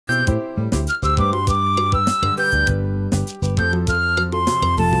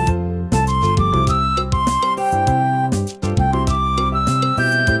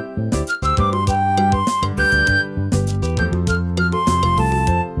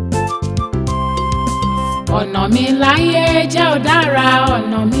ọ̀nà mi láyé jẹ́ ó dára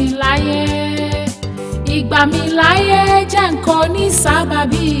ọ̀nà mi láyé ìgbà mi láyé jẹ́ nǹkan ní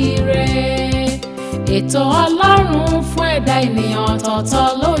sábàbí rẹ̀ ètò Ọlọ́run fún ẹ̀dá ènìyàn tọ̀tọ̀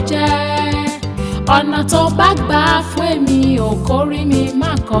ló jẹ́ ọ̀nà tó bá gbà fún èmi ò kórí mi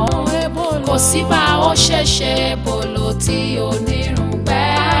má kọ́ kò sí bá ó ṣẹ̀ṣẹ̀ Ebolo tí onírun gbẹ́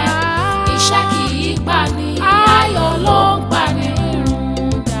iṣẹ́ kì í pa ní ayọ̀ ló ń pa ní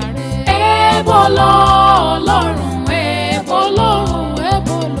irun Ebolo Ọlọ́run Ebolo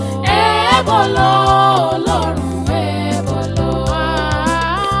Ebolo Ọlọ́run Ebolo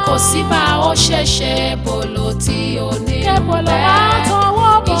kò sí bá ó ṣẹ̀ṣẹ̀ Ebolo tí onírun gbẹ́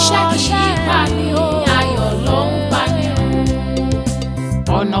iṣẹ́ kì í pa ní ayọ̀ ló ń pa ní irun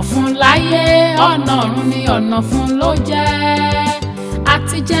ọ̀nà fún láyé ọ̀nà ọ̀run ni ọ̀nà fún ló jẹ́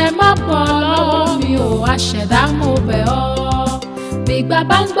àtijẹ́ má bọ̀ lọ́wọ́ mi ò àṣẹ̀dá mo bẹ̀ ọ́ gbígbà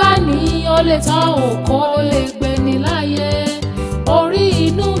bá ń gbà ní ó lè tán òkó ó lè gbé ní láyé orí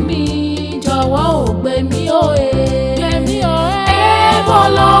inú mi jọ̀wọ́ ò gbé mi ó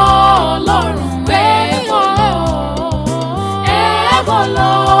Ebolo Ọlọ́run Ebolo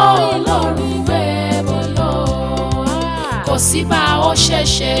Ọlọ́run Ebolo kò sí bá ó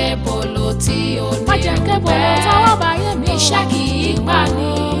ṣẹ̀ṣẹ̀ Ebolo tí onírun gbẹ́ iṣẹ́ kì í pa ní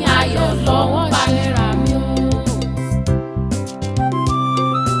ayọ̀ ló ń pa níra mi.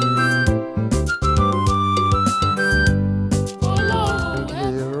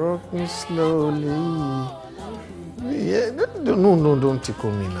 Rock me slowly. Yeah, no, don't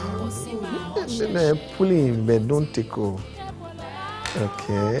tickle me now. Pulling, but don't tickle.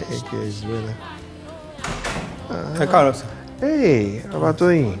 Okay, it's better. Ẹ káàárọ̀ sir. Hey,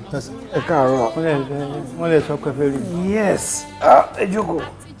 Abatoyin. Ẹ káàárọ̀. Wọ́n lè sọ pé fẹ́ rí. Yes. Ẹ jókòó.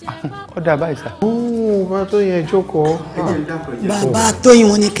 Ó dà báyìí sir. Oh, Abatoyin ẹ jókòó. Bàbá Tóyìn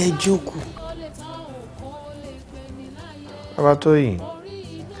wọ́n ní kẹ́ jókòó. Abatoyin.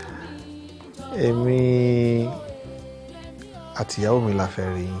 Èmi àtìyàwó mi la fẹ́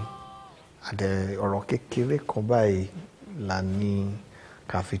rí yín. Àdẹ ọ̀rọ̀ kékeré kan báyìí la ní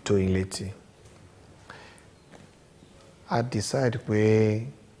ká fi tó yín létí. A decide pé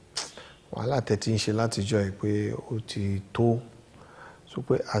wàhálà tẹ́tí ń ṣe látijọ́ ẹ̀ pé ó ti tó so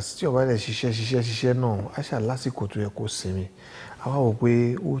pé àti ọba ilẹ̀ ṣiṣẹ́ náà á ṣà lásìkò tó yẹ kó sinmi a wá wò pé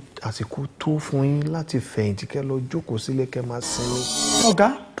àsìkò tó fún yín láti fẹ̀yìntì kẹ́ lọ jókòó sílé kẹ́ máa sinmi. Ọ̀gá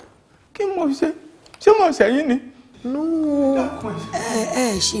kí mo ṣe mo ṣẹ̀yìn ni.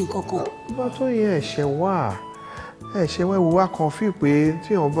 ẹ ṣe nǹkan kan. bá tó yẹ ẹ̀ṣẹ̀ wà ẹ̀wò wá kan fi pé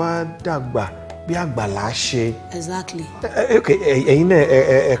tí wọ́n bá dàgbà bí àgbàlá ṣe. Exactly. Okay, ẹ̀yin náà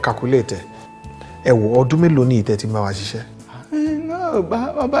ẹ calculate ẹ wò ọdún mélòó ní ìtẹ́ tí máa wá ṣiṣẹ́.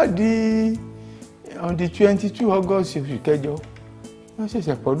 náà bá di on the 22 August oṣù kẹjọ wọ́n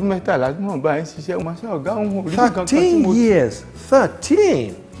ṣẹ̀ṣẹ̀ pọ̀dún 13 tí wọ́n bá ń ṣiṣẹ́ wọn ṣe ọ̀gá òun ò rí nǹkan kan tí mo. 13 years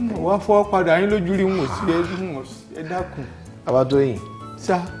 13. wọ́n fọ́ padà yín lójú rí wọn ò sí ẹ dákun. Abatoyin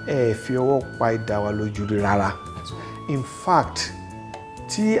sá ẹ fi ọwọ́ pa ìdá wa lójú rí rárá in fact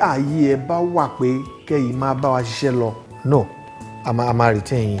tí ààyè ẹ bá wà pé kẹ́yìn máa bá wa ṣiṣẹ́ lọ no a máa rí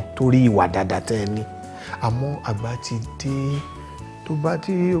tẹ̀yìn torí ìwà dáadáa tẹ́ ẹ ní àmọ́ àgbà ti dé tó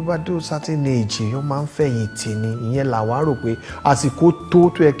bá tó certain age yóò máa ń fẹ̀yìntì ni ìyẹn làwa rò pé àsìkò tó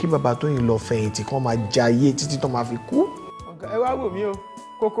yẹ kí bàbá Tóyìn lọ fẹ̀yìntì kán máa jayé títí tó máa fi kú. ọ̀gá ẹ wá wò mí o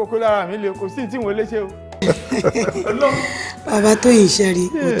kókó lára mi lè kò sí tí mo lè ṣe o. Bàbá Tóyìn ṣẹ́rí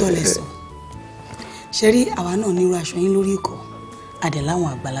ó tọ́lẹ̀ sọ ṣẹ́rí àwa náà nírú aṣọ yín lórí ìkọ́ adẹ̀ láwọn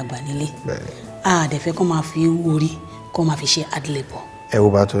àgbàlagbà nílé àdẹ̀fẹ́ kọ́ máa fi orí kọ́ máa fi ṣe adlébọ̀. ẹ wo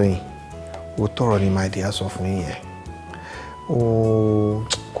bá Tóyìn ó tọrọ ní my dear sọ fún yín yẹn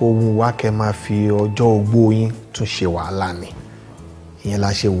kò wù wá kẹ́ máa fi ọjọ́ ogbó yín tún ṣe wàhálà ni ìyẹn la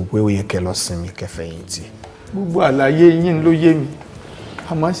ṣe wò pé ó yẹ kẹ́ lọ sinmi kẹ́ fẹ̀yìntì. gbogbo àlàyé yín ló yé mi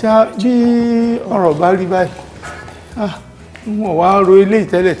àmọ́ ṣá bí ọ̀rọ̀ bá rí báyìí wọn wá ro ilé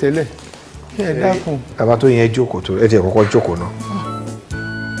tẹ́lẹ̀tẹ́lẹ̀ kí ẹ dákun. bàbá Tóyìn ẹ jókòó tó ẹ jẹ́ kọ́kọ́ jókòó náà.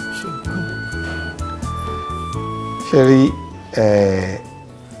 ṣe rí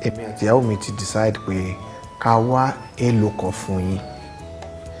èmi àti ìyàwó mi ti decide pé ká wá èlò kan fún yín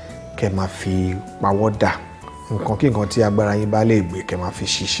kẹ́ máa fi pawọ́ dà nǹkan kí nǹkan tí agbára yín bá lè gbé kẹ́ máa fi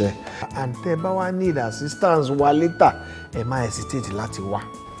ṣiṣẹ́ and tẹ́ bá wá need assistance wa later ẹ má hesitate láti wá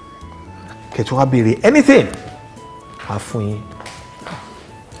kẹ́ tí wọ́n á béèrè anything á fún yín.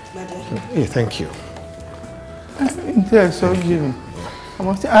 Hey, thank you. ǹjẹ́ ẹ sọ yé mi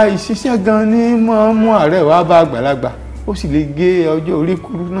àmọ́ tí àìṣiṣẹ́ gan ni máa ń mú àárẹ̀ wá bá àgbàlagbà ó sì lè gé ọjọ́ orí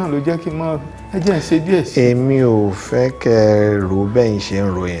kúrú náà ló jẹ́ kí n máa ẹ jẹ́ ń ṣe díẹ̀ sí. èmi ò fẹ́ kẹ́ ẹ rò bẹ́yìn ṣe ń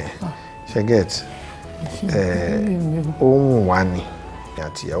ro yẹn ṣẹ́gẹ̀t ohun wa ni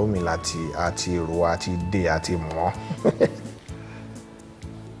àti ìyàwó mi láti àti èrò àti dé àti mọ́.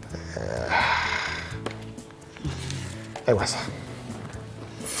 Ẹ wá sá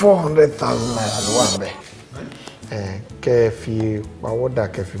 400,000 naira ló wà ńbẹ̀. Kẹ́ ẹ fi pawọ́dà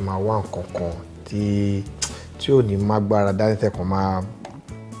kẹ́ ẹ fi máa wá nǹkan kan tí ò ní má gbára dání tẹ́kàn máa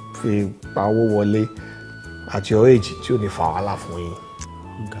fi pawó wọlé àti your age tí ò ní fa wàhálà fún yín.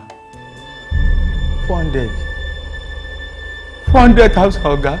 400,000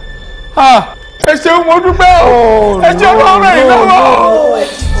 ọ̀gá. Ẹ ṣeun mo dúpẹ́ o. Ẹ ṣeun mo ràn yín lọ́wọ́.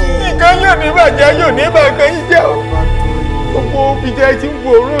 Nǹkan yóò ní bàjẹ́ yóò ní bàjẹ́ yín jẹ́ o. Gbogbo ìjẹ́ tí ń bu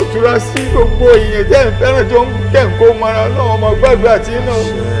òórùn ìtura sí gbogbo èèyàn tẹ́ ń fẹ́ràn tó ń tẹ̀ ń kó mọ́ra Ọlọ́run ọmọ gbàgbé àti iná.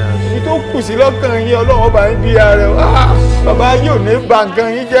 Ibi tó kù sí lọ́kàn yín Ọlọ́run ọba ń di ara rẹ̀. Bàbá yóò ní ba nǹkan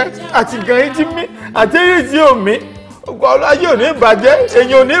yín jẹ́ àti gan yín tí mí àti èyí tí ò mí. Ọlọ́run yóò ní bàjẹ́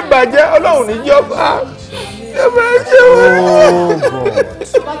èèyàn ò ní bàjẹ́ Ọlọ́run ní jọ́ fà á. Ẹ máa ṣe wọ́n.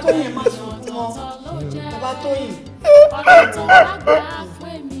 Bàbá tó yìn máa sùn fún ọ. Bàbá tó yìn.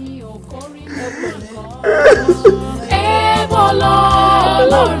 Ebolo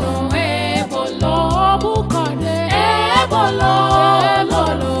Ọlọ́run Ebolo Bukode Ebolo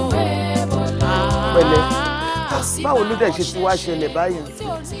Ọlọ́run Ebolo. Pẹ̀lẹ́, báwo ló dẹ̀ ṣe ti wá ṣẹlẹ̀ báyìí?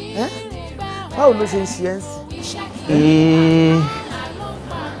 Báwo ló ṣe ń ṣe ẹ́ ń sìn?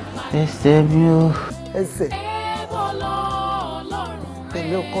 Ẹsẹ̀ mi o. Ẹsẹ̀.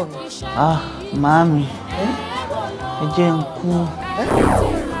 Pẹ̀lẹ́ ọkọ mi. Màámi, ẹ jẹ́ n kú.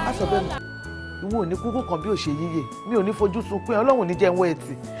 Á sọ bẹ́ẹ̀ mọ́. Ìwọ ò ní kúkú kan bí ò ṣe yíyè. Mi ò ní fojú sunkún ẹ. Ọlọ́run ò ní jẹ́ ń wọ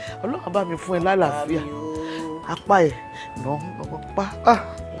ẹtì. Ọlọ́run bá mi fún ẹ lálàáfíà. Apá ẹ̀ nà ọmọ pa.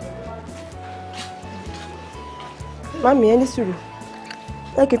 Mami, ẹ ní sùúrù.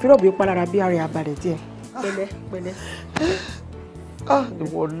 Ẹ kì í fi rọ̀bù yìí palára bí ara àbàlẹ̀ díẹ̀. Pẹ̀lẹ́, pẹ̀lẹ́.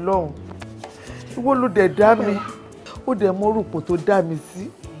 Ìwọ Ọlọ́run. Ìwọ ló dẹ̀ dá mi. Ó dẹ̀ mọ orúkọ tó dá mi sí.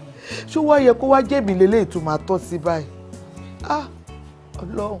 Ṣó wá yẹ kó wá jẹ̀bi lélẹ̀ tó máa tọ́ sí báyìí?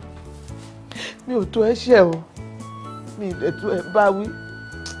 Ọlọ́run. Mi ò tó ẹ̀ṣẹ̀ o. Mi ì dẹ̀ tó ẹ bá wí.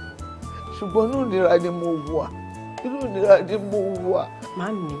 Ṣùgbọ́n inú ìnira ni mo wà. Inú ìnira ni mo wà.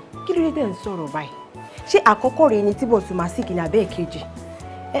 Mami, kí ló dé tẹ̀ ń sọ̀rọ̀ báyìí? Ṣé àkọ́kọ́ rẹ̀ ni tíbọ̀ tó máa sì kìlà bẹ́ẹ̀ kejì?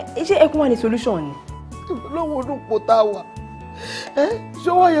 Ṣé ẹkún wà ní solution ni? Lọ́wọ́ olùpọ̀ tá a wà.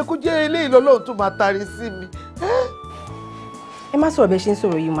 Ṣé wá yẹ kó jẹ́ eléyìí lọ́lọ́run tó máa tari sí mi? Ẹ má sọ̀rọ̀ bẹ́ẹ̀ ṣe ń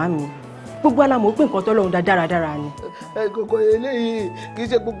sọ̀rọ̀ yìí, mami. Gbogbo alamọ̀ pé nǹkan tọ́lọ́run dá dáradára ni. Kòkò eléyìí kì í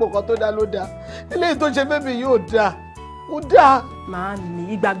ṣe gbogbo nǹkan tó dá ló dá. Eléyìí tó ṣe bébì yóò dá. Ó dá.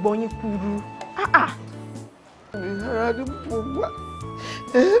 Mami, ìgbàgbọ́ yín kúrú. Ìrora ni mo wà.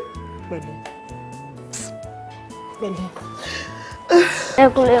 Pẹ̀lẹ́. Pẹ̀lẹ́. Ẹ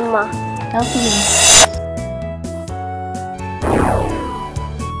kúlẹ̀ ma. Ẹ kúlẹ̀.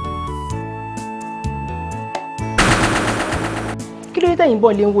 Kí ló dé tẹ̀yìn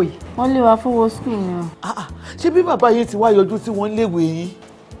bọ̀ lé ń wò yìí? Wọ́n lé wa fowó skul ni o. Ṣé bí bàbá yìí ti wá yọjú tí wọ́n léwe yín?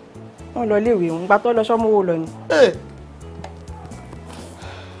 Wọ́n lọ léèwé òun gbà tó lọ sọ́mọ́wó lọ ni.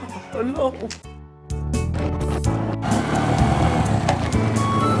 Ọlọ́run.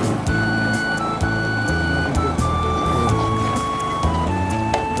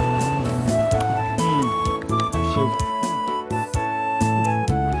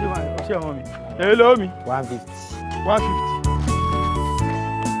 Ṣé ọmọ mi? Hello mi. 150. 150.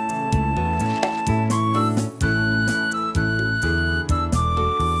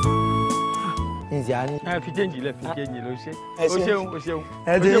 Fi change ilẹ̀ fi change ló ṣe. O ṣeun o ṣeun.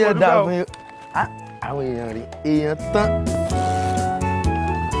 Ẹ ti yẹ dà fún yín. Àwọn èèyàn rí èèyàn tán.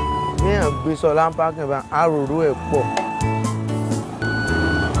 Béèyàn gbé sọ lámpákìn bá àròrò ẹ̀ pọ̀.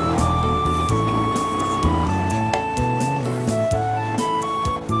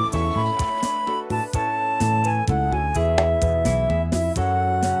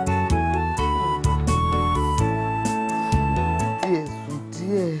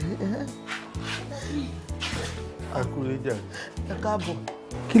 Ẹ káàbọ̀.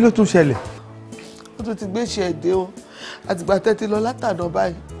 Kí ló tún ṣẹlẹ̀? Ó tún ti gbé ṣe èdè o. Àtìgbà tẹ́tí lọ látàná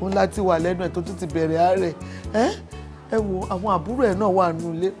báyìí. Òun láti wà lẹ́nu ẹ̀ tó tún ti bẹ̀rẹ̀ àárẹ̀. Ẹ wo àwọn àbúrò ẹ̀ náà wà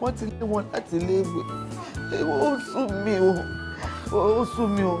nínú ilé. Wọ́n ti lé wọn láti ilé ìwé. Ó sún mi o. Ó sún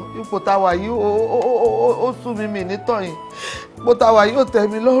mi o. Ipò tá a wà yìí ó sún mi nítàn yìí. Ipò tá a wà yìí ó tẹ́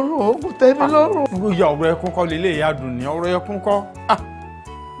mi lọ́rùn o. Kò tẹ́ mi lọ́rùn. Ìyá ọ̀rọ̀ ẹkún kọ́ lélẹ̀ ìyá dùn ní ọ̀rọ̀ ẹkún kọ́.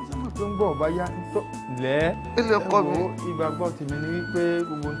 Tó ń bọ̀ bá yá lẹ́ ilé ọkọ mi. Ìgbàgbọ́ tèmi ni wípé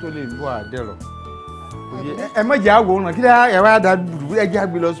gbogbo tó lè bọ́ àdẹ̀rọ̀. Ẹ má jẹ́ àwòrán kí ẹ wá dá dùdú ẹ jẹ́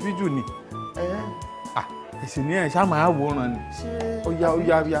àgbè lọ síbítù ni. Ẹ̀sìn ní ẹ̀ ṣá máa àwòrán ni. Ó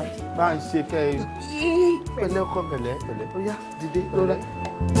yá bá ń ṣe kẹ́ ẹ. Pẹ̀lẹ́ ọkọ pẹ̀lẹ́. Ó yá dìde lọ́la.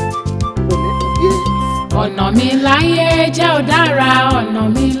 Pẹ̀lẹ́. ọ̀nà mi láyé jẹ́ ò dára ọ̀nà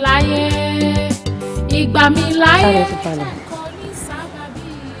mi láyé ìgbà mi láyé kò ní sábàbí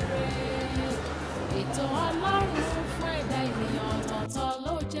rẹ̀ ètò Ọlọ́run fún ẹ̀dá ènìyàn ọ̀tọ̀ọ̀tọ̀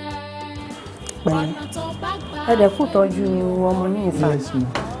ló jẹ́ ọ̀nà tó bá gbà. ẹ̀dẹ̀ kú tọ́jú ọmọ ní ìsàn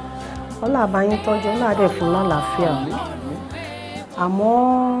ọlọ́àbáyín tọ́jú ọlọ́àdẹ̀ fún lálàáfíà àmọ́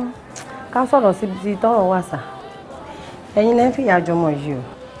ká sọ̀rọ̀ síbi tí tọ́rọ̀ wà sà ẹ̀yin lẹ́ ń fìyà jọmọ yìí o.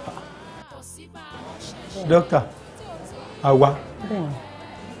 dókítà àwa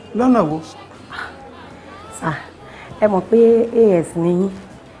lọ́nà wo. sà ẹ mọ̀ pé as ni yín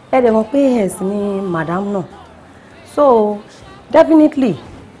ẹ dẹ̀ mọ̀ pé as ni madam náà so definitely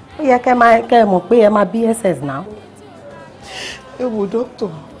ó yẹ kẹ́ ẹ mọ̀ pé ẹ máa bss náà. ẹ wo dókítà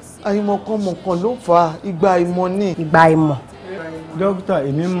àìmọ̀kànmọ̀kàn ló fà á ìgbà ìmọ̀ ni. ìgbà ìmọ̀. dókítà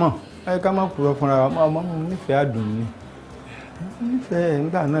èmi mọ̀ ẹ ká má purọ́ fúnra wa ọmọ mi nífẹ̀ẹ́ àdùn ni nífẹ̀ẹ́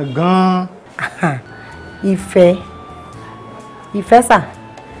nígbà náà gan-an. ìfẹ́ sà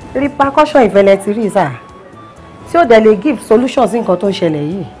repercussion ìfẹ́ lẹ ti rí sà tí ó dẹ̀ lè give solution sí nǹkan tó ń ṣẹlẹ̀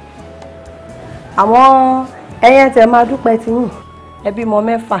yìí àwọn ẹyẹ tẹ máa dúpẹ́ ti yìn ẹbí mọ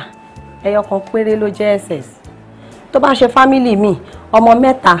 6 ẹyọ kan péré ló jẹ́ ss tó bá ṣe family mi ọmọ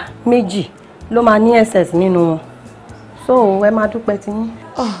 3 2 ló máa ní ss nínú wọn so ẹ máa dúpẹ́ ti yín.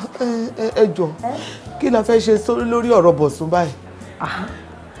 ẹ jọ kí la fẹ́ ṣe lórí ọ̀rọ̀ Bọ̀sún báyìí.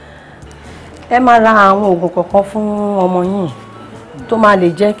 ẹ máa ra àwọn oògùn kọ̀ọ̀kan fún ọmọ yín tó máa lè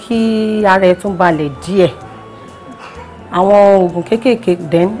jẹ́ kí ara ẹ tún balẹ̀ díẹ̀ àwọn oògùn kéékèèké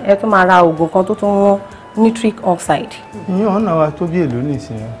then ẹ tún máa ra oògùn kan tó tún wọ́n nitric oxide. ìyẹn ọ̀nà wa tó bí èlò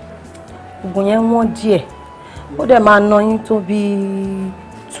nìsín. oògùn yẹn wọ́n díẹ̀ ó dẹ̀ máa ná yín tó bí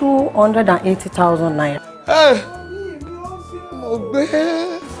 280,000 naira. mo gbé.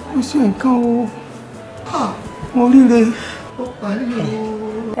 mo ṣe nǹkan o mo ríre.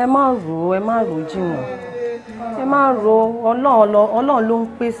 ẹ má rò jìnnà ẹ má rò ọlọ́run ló ń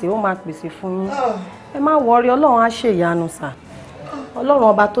pèsè ó máa pèsè fún yín ẹ má wọrí ọlọ́run á ṣèyanu sà ọlọ́run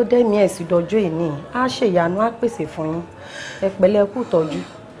ọba tó dẹ́mi ẹ̀ sí dọjọ́ ìní á ṣèyanu á pèsè fún yín ẹ pẹ̀lẹ́ kú tọ́jú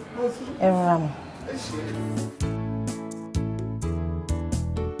ẹ rọra mọ̀.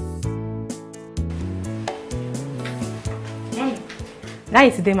 láì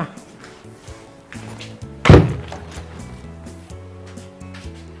ti dé mà.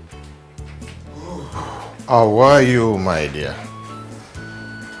 How are you, my dear?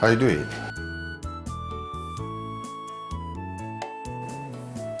 How you doing?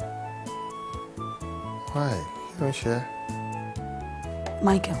 Why? You don't share?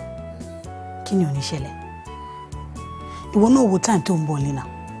 Michael, kí ni ó ní ṣẹlẹ̀? Ìwọ náà wo time tó ń bọ̀ lena.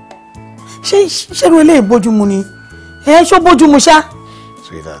 Ṣé ro eléyìí bójúmu ni? Ṣó bójúmu ṣá?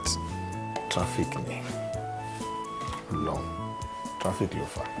 Sweetheart, traffic ni. Long. Traffic ló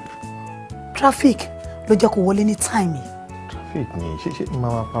fà. Traffic ló jẹ́ kó wọlé ní time yìí. Traffic ni. Ṣé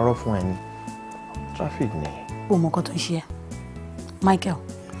màá parọ́ fún ẹni? Traffic ni. O mọ nǹkan tó ń ṣe ẹ́. Michael,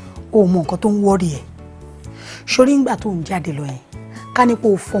 o mọ nǹkan tó ń worry ẹ́. Ṣorí ńgbà tó ń jáde lọ yẹn. Ká ní pé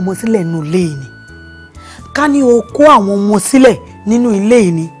o fọmọ sílẹ̀ nínú ilé yìí ni. Ká ní o kó àwọn ọmọ sílẹ̀ nínú ilé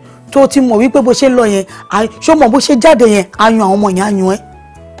yìí ni. Tó ti mọ̀ wípé bó ṣe lọ yẹn, ṣó mọ̀ bó ṣe jáde yẹn, ayan àwọn ọmọ yẹn ayan ẹ́.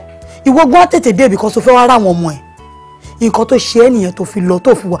 Ìwọ gan tètè dé because o fẹ́ wá ra àwọn ọmọ ẹ̀. Nǹkan tó ṣe ẹ́ nìyẹn tó fi lọ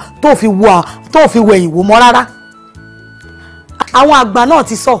tó fi wẹ̀yìn wò mọ́ rárá. Àwọn àgbà náà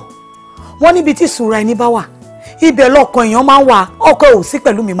ti sọ wọ́n níbi tí ìṣúra ẹni bá wà ibẹ̀ lọ́kàn èèyàn máa ń wà. Ọkọ ẹ̀ ò sí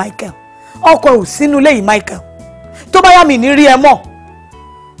pẹ̀lú mi Michael, ọkọ ẹ̀ ò sínú ilé yìí Michael, tó bá yá mi ní rí ẹ mọ́.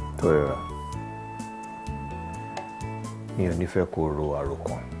 Tóyọ̀rá, mi ò ní fẹ́ kó ro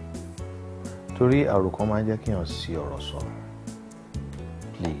àròkàn torí àròkàn máa ń jẹ́ kí èèyàn sí ọ̀rọ̀ sọ.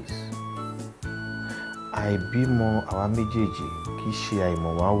 Please, àìbímọ àwa méjèèjì kì í ṣe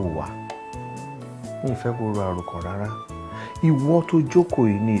àìmọ̀ wá hùwà. Mi ò fẹ́ kó ro àròkàn rárá. Ìwọ tó jókòó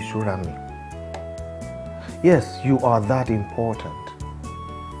yìí ní ìṣúra mi. Yes, you are that important.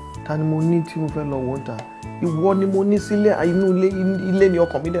 Ta ni mo ní tí mo fẹ́ lọ wọ́n ta? Ìwọ ni mo ní sílẹ̀ inú ilé ni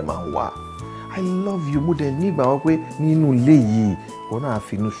ọkàn mi dẹ̀ máa ń wà. I love you. Mo dẹ̀ ní ìgbàgbọ́ pé nínú ilé yìí wọn náà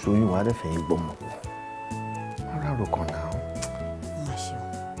fi inú ṣoyún wà á dẹ̀ fẹ̀yìn gbọ́mọ. Ara àròkàn náà. Má ṣe o,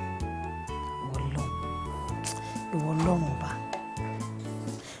 ìwọ lọ́rùn ọba.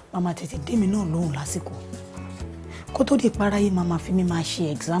 Màmá tètè dé mi náà lóhùn lásìkò. Kó tó di paráyé màmá fi mi máa ṣe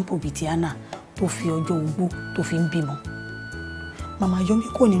example bíi ti Anna tó fi ọjọ́ ogbó tó fi ń bímọ. Màmá yọ mí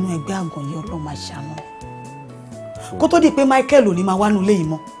kò nínú ẹgbẹ́ àgàn yìí Ọlọ́run máa ṣàánú. Kó tó di pé Michael ò ní máa wá nú ilé yìí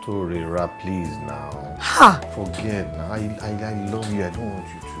mọ́. Torera, please now. Ha! Forget now. I love you. I don't want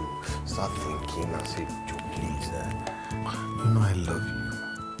you to start thinking and say, Joe, please. You know I love you.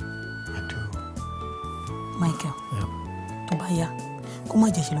 I do. Michael, tó bá yá kó má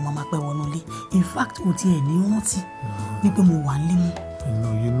jẹ́ ṣe ló máa pẹ́ wọnú ilé. In fact o ti ẹ̀ ní rántí wípé mo wà nílé mú.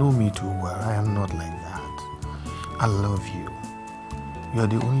 You know me too well. I am not like that. I love you. You are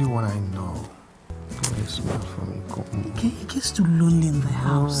the only one I know. Please smile for me. Come on. It gets too lonely in the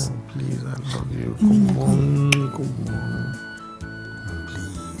house. Oh, please, I love you. Come on.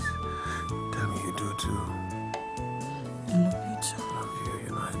 Please. Tell me you do too. I love you too. I love you.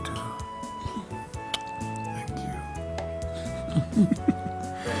 You know I do. Thank you.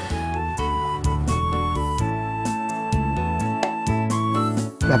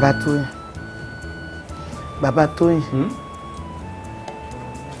 Bàbá Tóyìn.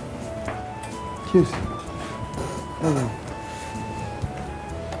 Yes.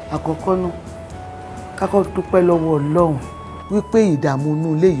 Àkọ́kọ́ náà kákọ́ dúpẹ́ lọ́wọ́ Ọlọ́run wípé ìdààmú inú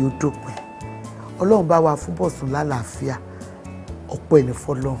ilé yìí ó dópin. Ọlọ́run bá wa fún Bọ̀sùn lálàáfíà. Ọpẹ́ ni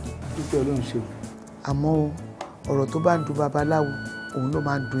fọ́lọ́run. Dúpẹ́ Ọlọ́run ṣe. Àmọ́ ọ̀rọ̀ tó bá ń dùn babaláwo òun ló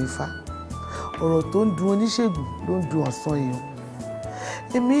máa ń dùn Ifá. Ọ̀rọ̀ tó ń dùn oníṣègùn ló ń dùn ọ̀sán èèyàn.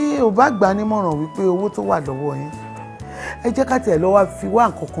 Èmi ò bá gbà nímọ̀ràn wípé owó tó wà lọ́wọ́ yín ẹ jẹ́ ká tiẹ̀ lọ wá fi wá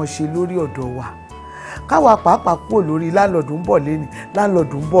nǹkan kan ṣe lórí ọ̀dọ̀ wa. Káwa pàápàá kúrò lórí láńlọ́ọ̀dù ń bọ̀ lẹ́nìí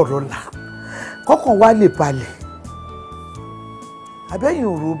láńlọ́ọ̀dù ń bọ̀ lọ́la kọ́kàn wá lè balẹ̀. Àbẹ́yìn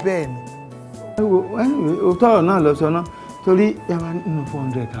ò rò bẹ́ẹ̀ ni. Òótọ́ ọ̀rọ̀ náà lọ sọ náà torí yàrá nínú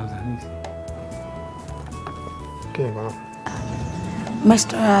 400,000 ní ìsìn. Okay, ma'am.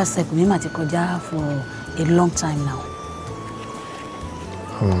 Menstrual cycle mi ti kọjá for a long time now.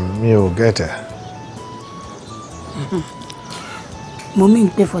 Mi ò get it. Mommy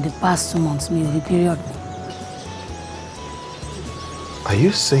pay for the past 2 months mi ò rí period. Are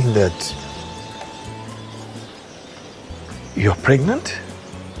you saying that you're pregnant?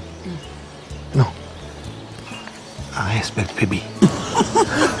 No. I expect baby.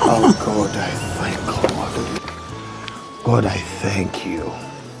 Oh God, I thank God. God, I thank you.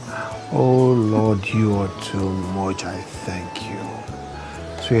 Oh Lord, you are too much. I thank you.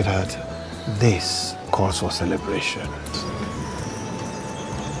 Sweetheart, this calls for celebration.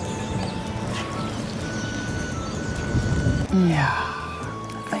 Yeah.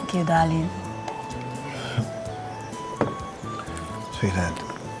 Thank you, darling. Sweetheart,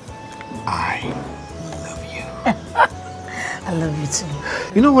 I love you. I love you too.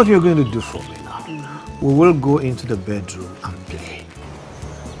 You know what you're going to do for me now? We will go into the bedroom and play.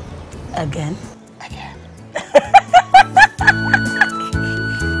 Again? Again.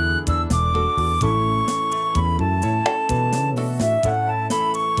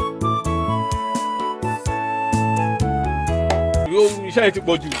 Iṣẹ́ yìí ti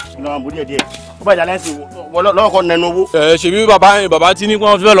pọ̀ jù. Ìlànà àbúrò díẹ̀ díẹ̀. Ó bá ìdálẹ́ sí lọ́wọ́ kan nẹnu owó. Ṣèbí bàbá tí ní kí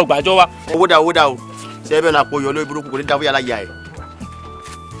wọ́n fẹ́ lọ gbàjọ́ wa. Owó dà o. Ṣé ẹ bẹ́ẹ̀ náà pòyọ̀ lórí burúkú kò ní dáwọ́ yàrá yà ẹ̀.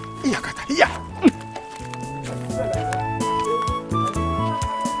 Ìyá kàtà ìyá.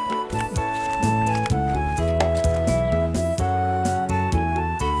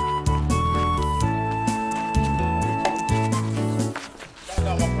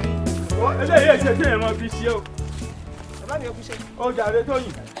 Eléyìí ṣe tí ẹ̀ máa fi ṣe o. Ọjà rẹ tó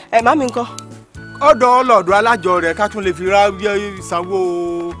yìn. Ẹ má mi ńkọ́. Ọ̀dọ̀ ọlọ́dọ̀ alájọ rẹ̀ ká tún lè fi ra sanwó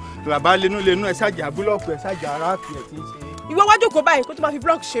bàbá lẹ́nu ẹ̀ ṣàjà búlọ̀kù ẹ̀ ṣàjà aráàfin ẹ̀ tí ń ṣe. Ìwọ wá jókòó báyìí kó tó máa fi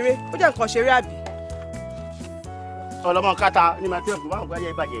búlọ̀kì ṣeré ó jẹ́ nǹkan ṣeré àbí. Ọlọ́mọ kátà ní màá tẹ̀ fún báwọn gbáyé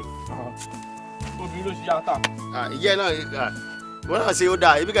ìbàjẹ́. Obìnrin ló ṣe yàtà. Ìyẹ́ náà wọ́n náà ṣe ó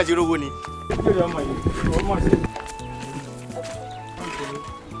dáa ebi kẹ́sì rówó ni. Ìjọba ọmọ yìí ọmọ ṣe.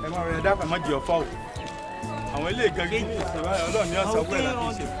 Ẹ máa rẹ̀ dákà má jẹ ọ̀fọ̀ o. Àwọn ilé ìgàngí ní ìsìn báyìí Ọlọ́run ní ọ̀sán wẹ̀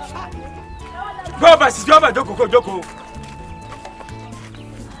láti ṣe. Jọba jókòó.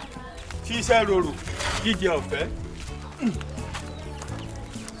 Tí iṣẹ́ rorò jíjẹ ọ̀fẹ́.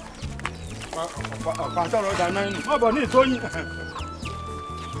 Ọ̀pá sọ̀rọ̀ dáná inú. Wọ́n bọ̀ ní ìtóyìn.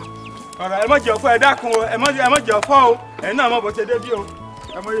 Ọ̀rọ̀ ẹ má jẹ ọ̀fọ̀ ẹ dákun o, ẹ má jẹ ọ̀fọ̀ o, ẹ̀yin náà mọ̀ bó ṣe dé bí o,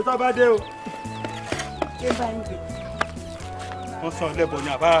 ẹ mọ iye tó bá dé o. Wọ́n sọ lẹ́bọ̀ ní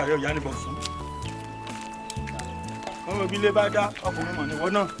àbára rẹ̀ òyà níbọ̀ sùn. Wọ́n mọ̀ bí ilé bá dá ọkùnrin mọ̀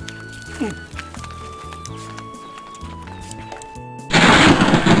níwọ̀ náà.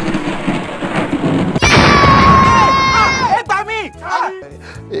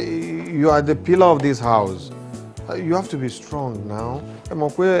 You are the pillar of this house. You have to be strong now. Ẹ mọ̀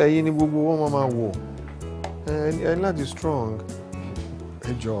pé ẹ̀yin ni gbogbo wọn máa wò. Ẹ ní láti strong.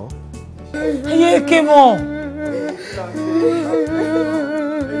 Ẹ jọ̀ọ́. Iye ké mọ̀.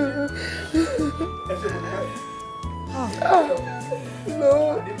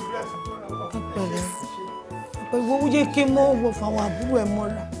 Ìwọ wúyé ké mọ́ wọ fáwọn àbúrò ẹ̀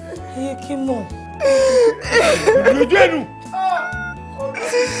mọ́ra. Iye ké mọ̀. Ìlójú ẹnu.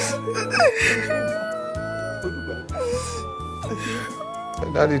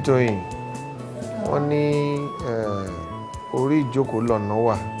 Daddy Tóyìn, wọ́n ní orí ìjókòó lọ́nà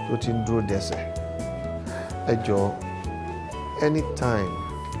wà tó ti ń dúró dẹsẹ̀. Ẹ jọ̀ọ́, anytime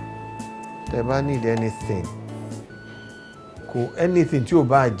tẹ́ bá need anything, anything tí ò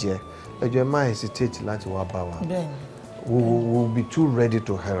bá jẹ́, ẹ jọ̀ọ́ ẹ má hesitate láti wá bá wa. We will be too ready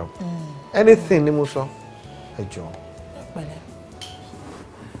to help. Anything ni mo sọ, ẹ jọ̀ọ́.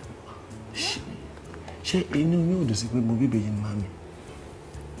 Ṣé inú yóò dùn sí pé mo bíbè yìí ni màmí?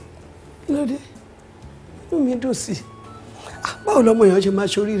 Lóde, inú mi dùn sí. Báwo lọmọ èèyàn ṣe máa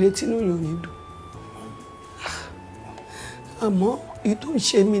ṣoríire tí inú yóò ní dùn? Àmọ́ èyí tó ń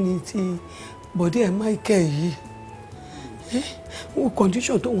ṣe mí ni ti bọ̀dé ẹ̀ Michael yìí. Wọ́n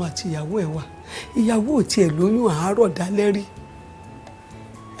condition tóun àti ìyàwó ẹ̀ wà. Ìyàwó ò tiẹ̀ lóyún àárọ̀ dálẹ́ rí.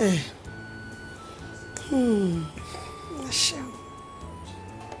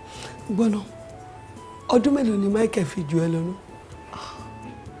 Gbọ́nà, ọdún mélòó ni Michael fi jù ẹ lọ nú?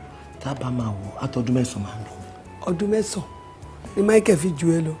 Tá a bá máa wò àtọdún 9 máa ń lọ. Ọdún 9 ni Michael fi jù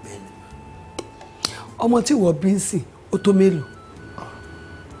ẹ lọ. Ọmọ tí wọ́n bí ń sìn ó tó mélòó?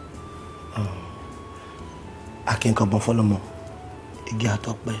 Akínkànbọ̀n fọlọ́mọ igi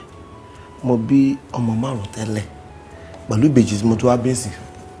àtọ́pẹ́ mo bí ọmọ 5 tẹ́lẹ̀ pẹ̀lú ìbejì tí mo tó wá bí ń sìn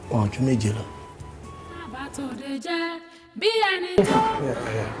wọn ju 7 lọ.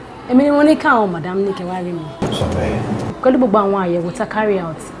 Èmi ni wọ́n ní káwọn madam ní kẹwàá rí mi. Pẹ̀lú gbogbo àwọn àyẹ̀wò tá carry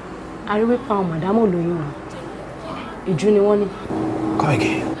out, a rí wípé àwọn madam ò lóyún wọn. Ìjú ni wọ́n ní. Come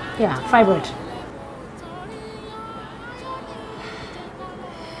again. Yeah, fibroid.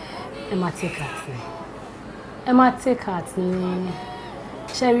 Ẹ máa take heart ni. Ẹ máa take heart ni.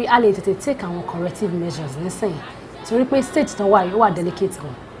 Sherry, a lè tètè take àwọn corrective measures nísìnyí. Torí pé stage tán wà yìí ó wà delicate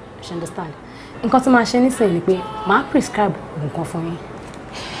gan. You understand? Nǹkan tí màá ṣe nísìnyí ni pé màá prescribe nǹkan fún yín.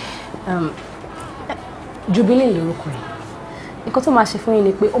 Jubilee lórúkọ yìí. Nǹkan tó máa ṣe fún yín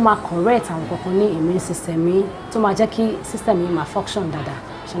ni pé ó máa correct àwọn kankan ní immune system yín tó máa jẹ́ kí system yín máa function dáadáa.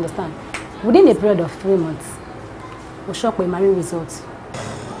 You understand? Within a period of 3 months, mo sọ pé màá rí result.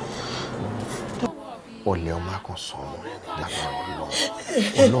 Ọ̀lẹ ọmọ kan sọ ọmọ rẹ̀ lágbára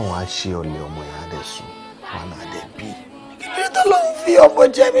Ọlọ́run á ṣe ọ̀lẹ ọmọ yẹn á dẹ̀ sùn wà náà dẹ̀ bí. Kí ló dé tó lóun fi ọmọ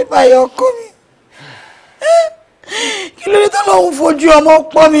jẹ mí báyìí ọkọ mi? Kí ló dé tó lóun fojú ọmọ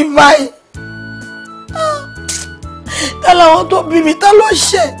pọ́n mi báyìí? Ta làwọn tó bí mi, ta ló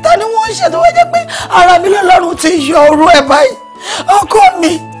ṣe? Ta ni wọ́n ṣe tó wá jẹ́ pé ara mi lọ́lọ́run ti yọ ọrú ẹ̀ báyìí? Ọkọ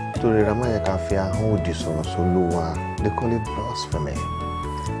mi. Torí ra máa yẹ ká fi ahọ́n òdì sọ̀rọ̀ sólúwa, they call it blasphemy.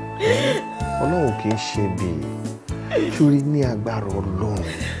 Ọlọ́run kì í ṣe bíi ṣúrí ní agbára Ọlọ́run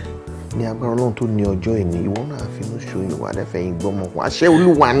tó ní ọjọ́ ìní ìwọ náà finú ṣoyún wà lẹ́fẹ̀ẹ́ ìgbọ́mọ̀ wá àṣẹ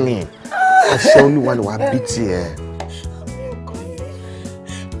Olúwa ni wà bí tiẹ̀.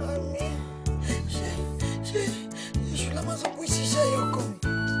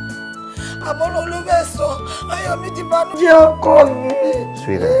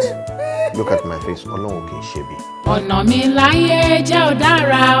 Sweetheart, look at my face. Ọlọ́run kì í ṣe bí. Ọ̀nà mi láyé jẹ́ ó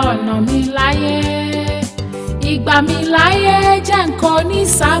dára, ọ̀nà mi láyé. Ìgbà mi láyé jẹ́ nǹkan ní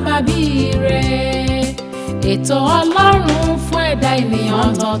sábàbí rẹ̀. Ètò Ọlọ́run fún ẹ̀dá ènìyàn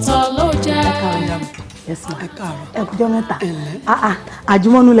ọ̀tọ̀ọ̀tọ̀ ló jẹ́. Yes ma. Ẹ kújọ́ mẹ́ta.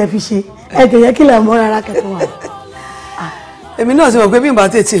 Àjùmọ̀nù lẹ fi ṣe. Ẹ kẹ̀yẹ́ kí lẹ mọ́ rárá kẹ́kọ̀ọ́ wa. Èmi náà sì mọ̀ pé bí n bá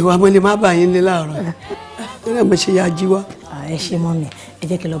tètè wá mo lè má bà yín lé láàárọ̀. Ẹ mo ṣe ya jí wá. Ẹ ṣe mọ́ mi, ẹ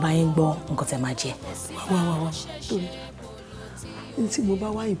jẹ́ kí lọ bá yín gbọ́ nǹkan tẹ́ máa jẹ. Wá torí ní tí mo bá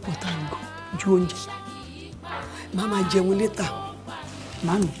wá important gan ju oúnjẹ má máa jẹun létà.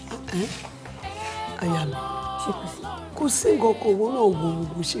 Màmí. Àyà mi kò sí nǹkan kan owó náà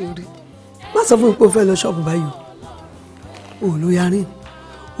gbogbo ṣe rí. Má sọ fún mi pé o fẹ́ lọ ṣọ́ọ̀bù báyìí o ò ló yarí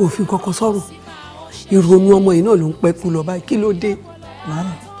òfin kankan sọ̀rọ̀ ìrònú ọmọ yìí náà ló ń pẹ́ kú lọ báyìí kí ló dé.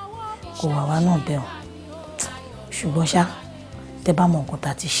 Màmí kò wà wá náà bẹ́ẹ̀ o ṣùgbọ́n ṣá tẹ bá mọ nǹkan tá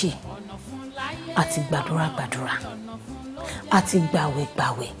a ti ṣe àti gbàdúrà àti gbàwẹ̀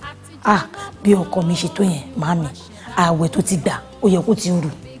bí ọkọ mi ṣe tó yẹn màmí ààwẹ̀ tó ti gbà ó yẹ kó ti rù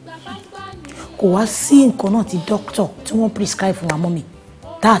kò wá sí nǹkan náà tí dókítà tí wọ́n prescribe fún wa mọ́ mi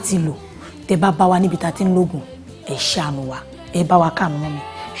tá a ti lò tẹ bá bá wa níbi tá a ti ń lògùn ẹ ṣàánú wa ẹ bá wa káàánú mọ́ mi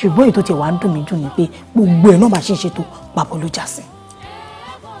ṣùgbọ́n èyí tó ti wà ń dùn mí jù ni pé gbogbo ẹ̀ náà bá ṣe ń ṣètò papọ̀ ló já sí.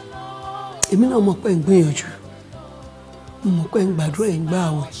 Èmi náà mọ̀ pé ń gbìyànjú mo mọ̀ pé ń gbàdúrà ẹ̀ ń gbà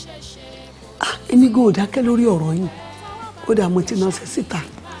àwẹ̀ èmi gan ò dákẹ́ lórí ọ̀rọ̀ yìí kódà mo ti náà ṣe síta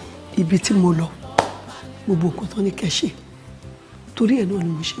ibi tí mo lọ gbogbo nǹkan tó ní kẹ́ṣe torí ẹ̀ náà ni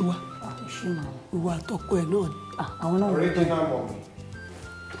mo ṣe wá ìwà àtọkọ ẹ̀ náà ni. Àwọn náà ń gbọ́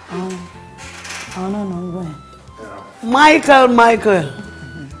àwọn náà ń gbọ́ ẹ̀. Michael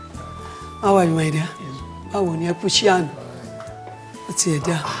how are you my dear? Báwo ni ẹ kú sí àná ti ẹ̀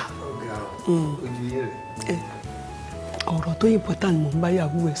dá ọ̀rọ̀ tó important mò ń bá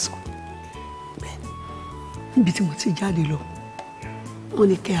yàwó ẹ̀ sọ níbi tí mo ti jáde lọ wọ́n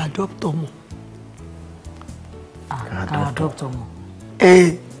ní kẹ́ adopt ọmọ. adopt ọmọ.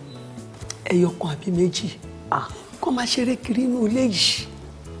 ẹyọkan àbí méjì kó máa ṣeré kiri inú ilé yìí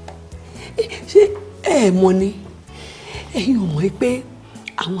ṣé ẹ mọ̀ ni ẹ̀yin ò mọ̀ pé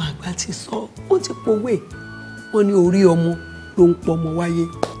àwọn àgbà ti sọ ó ti powé wọ́n ní orí ọmọ ló ń pọ̀ ọmọ wáyé.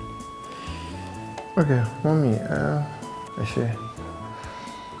 ok mọ́mí ẹ ṣe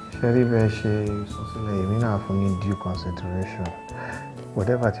rí bẹ́ẹ̀ ṣe sọ sílẹ̀ èmi náà fún ní due consideration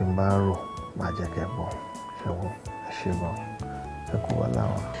whatever tí n bá rò máa jẹ́ kẹ́ bọ̀ ṣẹ́wọ́ ẹ ṣe bọ̀ ẹ kú wàhálà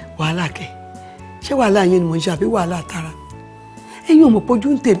wa. wàhálà kẹ ṣé wàhálà yẹn ni mo ń ṣe àbí wàhálà tara ẹ̀yin ò mọ̀ pójú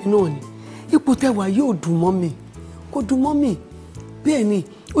ń tèmi náà ni ipò tẹwàá yóò dùn mọ́ mi kò dùn mọ́ mi bẹ́ẹ̀ ni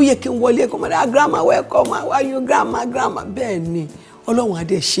ó yẹ kí n wọlé ẹ̀kọ́ mọ́ra grandma welcome how are you grandma bẹ́ẹ̀ ni ọlọ́run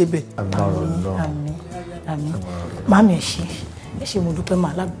adé ṣe bẹ́ẹ̀. àmín àmín màmí ẹ ṣé mo dúpẹ́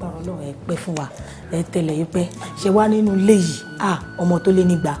máa lágbára ọlọ́run ẹ pẹ́ fún wa ẹ tẹ̀lé yìí pẹ́ ṣe wá nínú ilé yìí ọmọ tó lé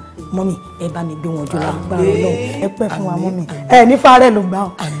nígbà mọ́mì ẹ bá mi gbé wọn jù lágbára ọlọ́run ẹ pẹ́ fún wa mọ́mì ẹ ní fàárẹ̀ ló gbà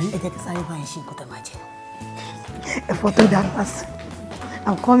ọ́ ẹ jẹ́ kí sáré bá yín ṣe nǹkan tó máa jẹ ẹ̀fọ́ tó dáa pàṣẹ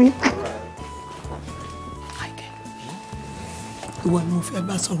I'm coming. ìwọ ni mo fẹ́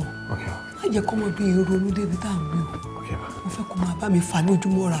bá sọ̀rọ̀ má jẹ́ kọ́mọ bí ronú débi tá à ń gbé o mo fẹ́ kó máa bá mi fà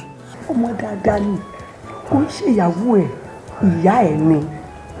lójúmọ́ra. ọmọ dáadáa ni kò ń ṣèyàwó ẹ̀ ìyá ẹ̀ ni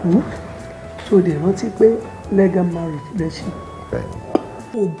tó dẹ̀ rántí pé legal marriage lẹ ṣe.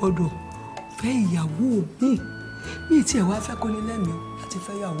 o gbọ́dọ̀ fẹ́ ìyàwó mi tí ẹ̀ wá fẹ́ kó ní lẹ́mìí láti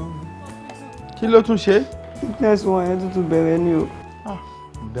fẹ́ ìyàwó mi. kí ló tún ṣe. fitness wọn yẹn tuntun bẹ̀rẹ̀ ni o.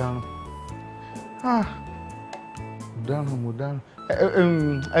 mo dáràn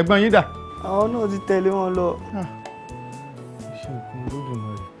ẹ̀gbọ́n yín dà. àwọn náà ti tẹ̀lé wọn lọ. ṣé nǹkan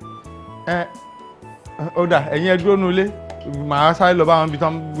olódùmarè. ó dà ẹ̀yin ẹ dúró nulẹ̀ màá sáré lọ bá wọn bí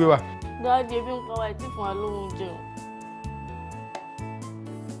tán gbé wà. dáàdi ebi ń pa wá tí fún wa lóhun jẹun.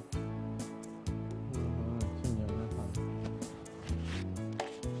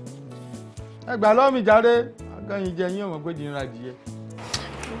 ẹ gbà lọ́wọ́ mi jáde agányin jẹ yín ọmọ pé di nira jìyẹ.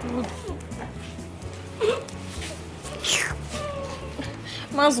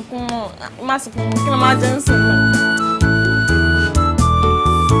 má sunkún mọ́ kí ló máa jẹ́ ń sìn mọ́.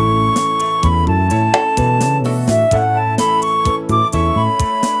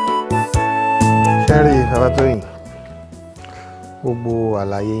 ṣẹ́rí Babatoyin gbogbo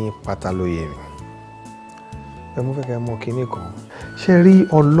àlàyé yín pátá ló yé mi ẹ mú fẹ́ kẹ́ mọ̀ kinní kan ṣe rí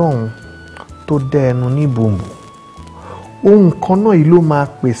Ọlọ́run tó dá ẹnu ní bòǹbò ohun kan náà yìí ló máa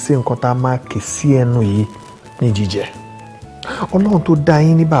pèsè nǹkan tá a máa kè sí ẹnu yìí ní jíjẹ Ọlọ́run tó dá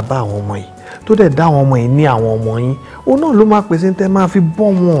yín ní bàbá àwọn ọmọ yìí tó dẹ̀ dá àwọn ọmọ yìí ní àwọn ọmọ yín òun náà ló máa pèsè tẹ́ máa fi bọ́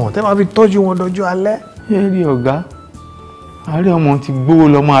wọn tẹ́ máa fi tọ́jú wọn dọjọ́ alẹ́. ẹ rí ọ̀gá àárẹ̀ ọmọ ti gbówó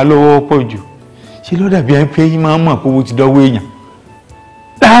lọ́mọ alọ́wọ́ pọ̀ jù ṣe ló dàbí ẹni pé yín máa ń mọ̀ pé owó ti dọ́wọ́ èèyàn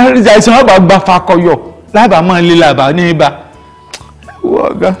láàrin àìsàn ọba gba fakọyọ lábà máa lé làbà ní ibà wọ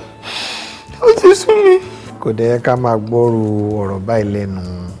ọ̀gá ó ti sún mi. kò dẹ̀ ká máa gbọ́rù ọ̀rọ̀ báyìí lẹ́nu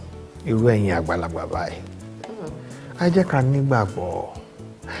irú ẹ̀yin àgbàlagbà báyìí á jẹ́ ká nígbàgbọ́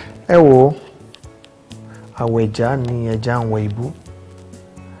ẹ wo àwẹ̀já ni ẹja ń wẹ ibú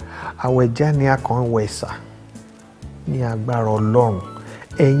àwẹ̀já ni a kàn ń wẹ ìsà ní agbára Ọlọ́run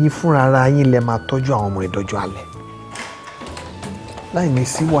ẹ̀yin fúnra ara yín lẹ máa tọ́jú àwọn ọmọ ìdọ́jú alẹ́ láì ní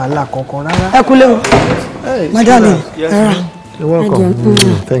sí wàhálà kankan rárá. ẹ kúlẹ̀ o madam you're welcome.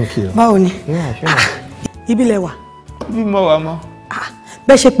 Thank you. báwo ni ibi lẹ wà. bí mo wà mọ́.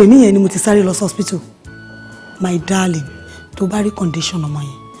 bẹ́ẹ̀ ṣe pè mí yẹn ni mo ti sáré lọ sí hospital my darling tó bá rí condition ọmọ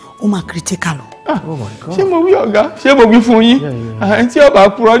yẹn ó máa critical o. Oh my God. ṣé mo wí ọ̀gá ṣé mo wí fún yín àyìn tí ọba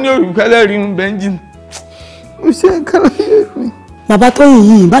purọ́ ní òrùkẹ́lẹ́ rí ń bẹ́ńjìn ó ṣe nǹkan láyé mi. bàbá tó yìn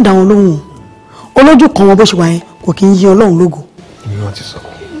yìí bá dá wọn lóhùn olójú kan wọn bó ṣe wà yẹn kò kí ń yí Ọlọ́run lógo. èmi náà ti sọ.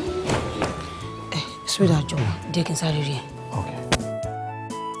 ẹ sódà jọ jẹ́ kí n sáré rí ẹ.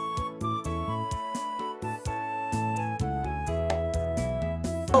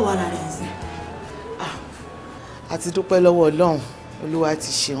 àti dúpẹ́ lọ́wọ́ Ọlọ́run Olúwa ti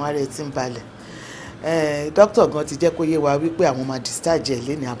ṣeun ara ẹ̀ tí ń balẹ̀ dókítà gan ti jẹ́ kó yé wa wípé àwọn máa discharge ẹ̀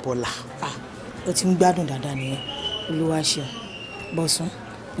lẹ́ni abọ́là. ó ti ń gbádùn dáadáa nìyẹn Olúwa ṣe Bọ̀sún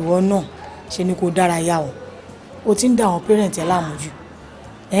ìwọ náà ṣe ni kò dárayá o ó ti ń dá àwọn parent ẹ̀ láàmú jù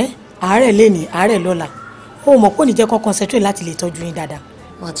àárẹ̀ lẹ́ni àárẹ̀ lọ́la ó mọ̀ kó ní jẹ́ kó concentrate láti lè tọ́jú yín dáadáa.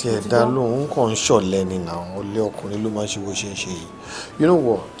 má tiẹ̀ dá lóhùn kàn ń ṣọ̀lẹ́ ni náà ọ̀lẹ ọkùnrin ló máa ń ṣe bó ṣe ń ṣe yìí you know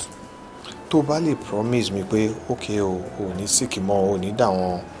what tó bá lè promise mi pé okay o ò ní sick mọ́ o ò ní dá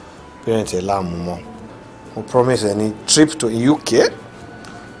àwọn parent ẹ̀ láàmú mọ́ mo promise ẹ ní trip to UK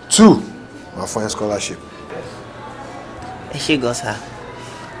 2 máa fún ẹ scholarship. ẹ ṣé gan sà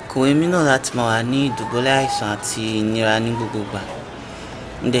kò èmi náà láti máa wà ní ìdùbúlẹ̀ àìsàn àti ìnira ní gbogbo ìgbà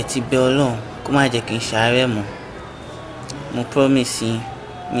mo dẹ̀ ti bẹ̀ Ọlọ́run kó má jẹ́ kí n ṣàárẹ̀ mọ́ mo promise yín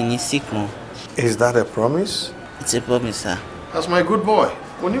mi ní sick mọ́. Is that a promise? It's a promise, sir. That's my good boy.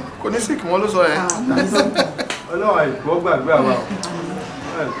 Kò ní sick mọ́ ló sọ yẹn. Ọlọ́run àìkọ́ gbàgbé àwa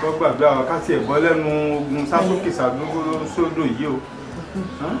àìkọ́ gbàgbé àwa ká tiẹ̀ bọ́ lẹ́nu ogun sáfókè sàdúgbò sódò yìí o.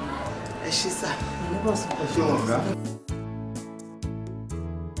 ẹ ṣé sà. ẹ ṣé wọn ọ̀gá.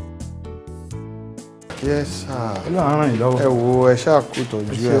 Yes sir. Ọlọ́run ràn yín lọ́wọ́. Ẹ wo ẹ ṣáà kú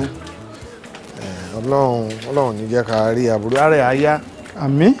tọ́jú ẹ. Ọlọ́run ní jẹ́ ká rí àbúrò ara ẹ̀ àyá.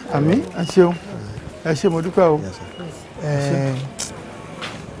 Àmín àmín ẹ ṣeun ẹ ṣé mo dúpẹ́ o.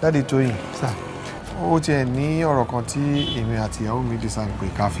 Dáàdi Tóyìn ó tiẹ̀ ní ọ̀rọ̀ kan tí èmi àti ìyàwó mi decide pé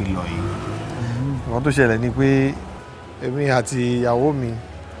ká fi lọ yìí. Nǹkan tó ṣẹlẹ̀ ni pé èmi àti ìyàwó mi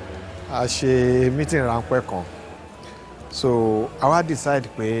a ṣe meeting ráńpẹ́ kan so a wá decide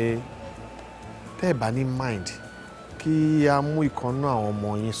pé tẹ́ ẹ̀ bá ní mind kí a mú ìkànnú àwọn ọmọ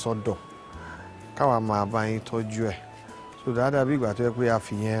yín sọ́dọ̀ káwa máa bá yín tọ́jú ẹ̀ so dáadáa bí ìgbà tó yẹ pé a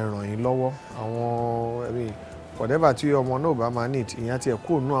fi yẹn ràn yín lọ́wọ́ àwọn ẹ̀rí whatever tí ọmọ náà bá máa need ìyẹn ti ẹ̀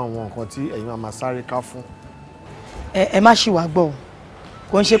kúrò nú àwọn nǹkan tí ẹ̀yin máa sáré ká fún. ẹ má ṣì wá gbọ́ o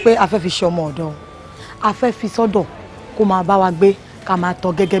kò ń ṣe pé a fẹ́ fi ṣe ọmọ ọ̀dọ́ o a fẹ́ fi sọ́dọ̀ kó máa bá wa gbé ká máa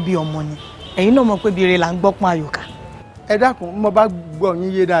tọ́ gẹ́gẹ́ bí ọmọ ni ẹ̀yin náà mọ̀ pé bí ire là ń gbọ́pọ́n àyòká. ẹ dákun mo bá gbọ́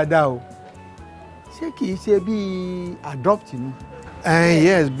yín yé dáadáa o ṣé kìí ṣe bíi adopt ni.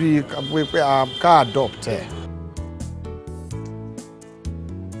 Yes bíi pé ká adopt ẹ.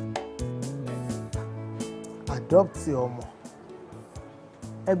 adopt ọmọ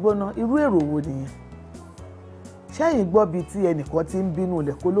ẹ̀gbọ́n náà irú èrò wo nìyẹn ṣẹ́yìn gbọ́ bíi tí ẹnìkan ti ń bínú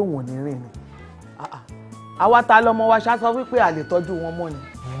ilẹ̀ kó lóun ò ní rìn ni àwa ta lọmọ wa ṣá sọ wípé a lè tọ́jú wọn mọ́ ni.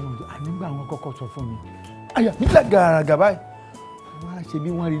 nígbà wọn kọ́kọ́ sọ fún mi àyà nílẹ̀ gàràgà báyìí wọ́n á ṣe bí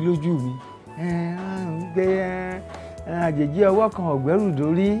wọ́n rí lójú mi gbé àjèjì ọwọ́ kan ọ̀gbẹ́rù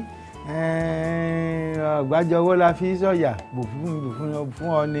dórí ọ̀gbájọ ọwọ́ la fi sọ̀yà bò fún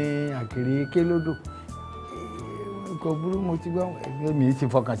ọ ní àkèrè ké lódò kò burú mo ti gbọ́ ẹgbẹ́ mi ti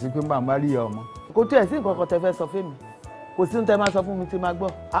fọkàn sí pé màmá rí ọmọ. kò tí ẹ̀ sí nǹkan kan tẹ fẹ́ sọ fún mi kò sí ní tẹ máa sọ fún mi tí máa gbọ́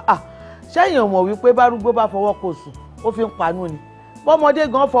ṣẹ́yìn ò mọ̀ wípé bárúgbó bá fọwọ́ kò sùn ó fi ń panú ni bọ́mọdé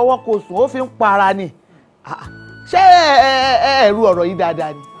gan fọwọ́ kò sùn ó fi ń para ni ṣé ẹ̀rù ọ̀rọ̀ yìí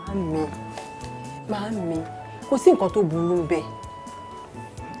dáadáa ni. Màámi kò sí nǹkan tó burú bẹ́ẹ̀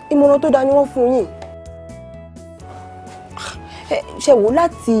ìmọ̀ràn tó dáa ni wọ́n fún yín ṣe wò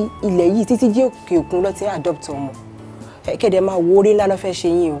láti ilẹ̀ yìí títí dé òkè òkun lọ ti adopt ọmọ kẹ́dẹ̀ máa wo orí ńlá lọ́ fẹ́ ṣe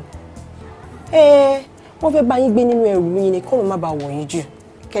yín o wọ́n fẹ́ bá yín gbé nínú ẹrù yín ni kọ́run má bàa wọ̀ yín jù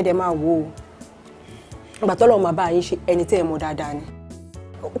kẹ́dẹ̀ máa wo o ìgbà tọ́lọ́run máa bá yín ṣe ẹni tẹ́ ẹ mọ̀ dáadáa ni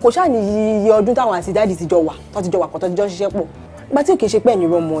kò ṣáà ní iye ọdún táwọn àti dáàdì ti jọ wà tó ti jọ wà kọ́ tó ti jọ ṣiṣẹ́ pọ̀ ìgbà tí ò kì í ṣe pé ẹ̀nì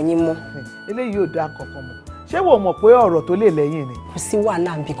rọmọ yín mọ́. eléyìí ò dáa kankan mọ́ ṣé wò mọ̀ pé ọ̀rọ̀ tó lè lẹ́yìn ni. kò sí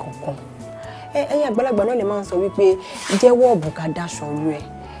wàhálà níbi kankan ẹ̀yin àgbàlagbà náà lè máa ń sọ wípé jẹ́wọ́ ọ̀bùkà daṣọ ru ẹ̀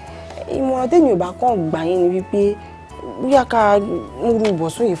ìmọ̀ràn téèyàn ò bá kàn gbà yín ni wípé bóyá ká múrú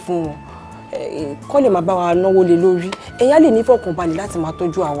ìbọ̀sùn yìí fún wọn kọ́ lè máa bá wa náwó lé lórí ẹ̀yin á lè ní fọkànbalẹ̀ láti máa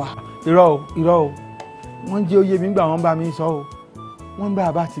tọ́jú àwa. irọ́ o wọ́n jẹ́ oyè mi gbà wọ́n bá mi sọ o wọ́n bá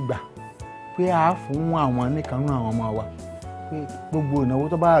a bá ti gbà pé a fún àwọn nìkan nínú àwọn ọmọ wa pé gbogbo ìnáwó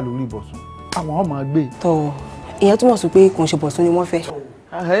tó bá wà lórí ìbọ̀sùn àwọn ọmọ gbé. tọ́ ìyẹn túmọ̀ sí pé kò ń ṣe bọ̀sùn ni wọ́n fẹ́.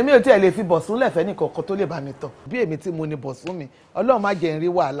 èmi ò tiẹ̀ lè fi bọ̀sùn lẹ̀fẹ́ nìkan kan tó lè bá mi tọ̀ bí èmi tí mo ní bọ̀sùn mi ọlọ́run má jẹ́ n rí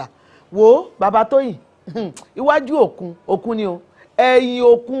wàhálà wo bàbá Tóyìn iwájú òkun ni o ẹ̀yìn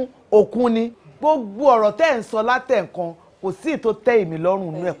òkun ni gbogbo ọ̀rọ̀ tẹ́ ẹ̀ ń sọ látẹ̀ǹkan kò sí ìtò tẹ́ èmi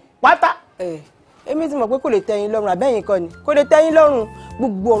lọ́rùn nú ẹ̀ pátá. èmi ti mọ̀ pé kò lè tẹ́ yín lọ́rùn àbẹ́yìn kọ́ ni kò lè tẹ́ yín lọ́rùn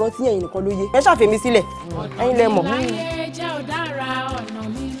gbogbo ọ̀rọ̀ tí ẹ̀yin nìkan ló yé ẹ ṣàfẹ́mi sílẹ̀ ẹ̀yin lẹ mọ̀. jẹ́ ọ̀dára ọ̀nà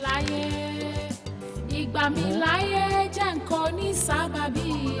mi láyé ìgbà mi láyé jẹ́ nǹkan ní sábàbí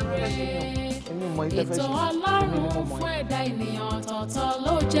rẹ̀ ètò ọlọ́run fún ẹ̀dá ènìyàn ọ̀tọ̀ọ̀tọ̀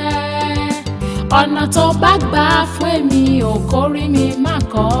ló jẹ́ ọ̀nà tó bá gbà fún èmi ò kórí mi má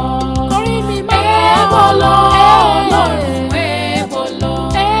kọ́ kórí mi má kọ́ Ebolo ọlọ́run Ebolo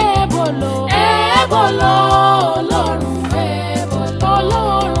Ebolo Ebolo ọlọ́run Ebolo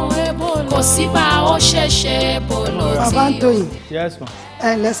ọlọ́run Ebolo kò sí bá ó ṣẹ̀ṣẹ̀ Ebolo tí. Bàbá Tóyìn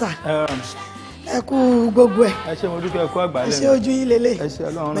ẹ lẹ́sà ẹ kú gbogbo ẹ. ẹ ṣe mo dúpẹ́ ẹ kú àgbà lẹ́nu. ẹ ṣe ojú yín lélẹ̀. ẹ ṣe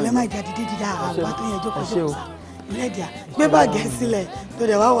ọlọ́run pẹ̀lẹ́ máa jáde dídá àgbà tó yẹ jókòó jókòó sá. lẹ́dìá gbé bàgẹ́ sílẹ̀ tó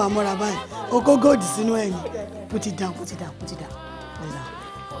dẹ̀ wá wà mọ́ra báyìí o kó góòdì sínú ẹ̀yìn put it down put it down put it down.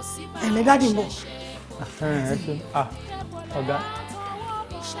 ẹ̀lẹ́ dáàdì ń bọ̀. ẹ ṣeun ọ̀gá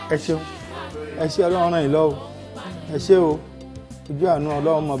ẹ ṣeun ẹ ṣe ọlọ́run ràn yín lọ́wọ́ ẹ ṣe o ojú àánú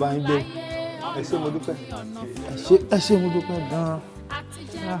Ọlọ́run mọ̀ bá ń gbé ẹ ṣé mo dúpẹ́ ẹ ṣé mo dúpẹ́ gan-an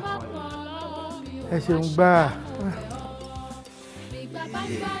ẹ ṣeun gbáà.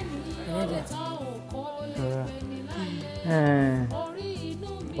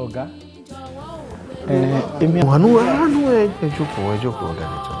 Ọ̀gá èmi àánú ẹ jókòó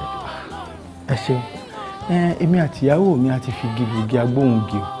dání tó ní. ẹ ṣeun èmi àtìyàwó mi a ti fi gígùgì agbóhùn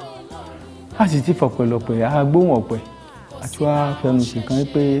gì o a sì ti fọ̀pẹ̀lọpẹ̀ agbóhùn ọ̀pẹ̀ àti wá fẹnu sí kan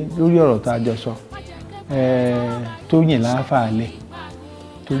pé lórí ọ̀rọ̀ tá a jọ sọ tó yìn láàfà lẹ̀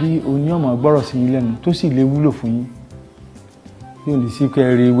torí oní ọmọ gbọ́rọ̀ sí yín lẹ́nu tó sì lè wúlò fún yín yóò ní sí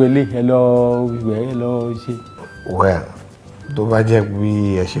kẹrin wẹlé ẹ lọ ìwẹ̀ ẹ lọ ṣe. Well, tó bá jẹ́ bí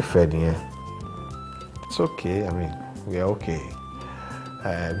ẹ ṣe fẹ́ nìyẹn it's okay, I mean we are okay.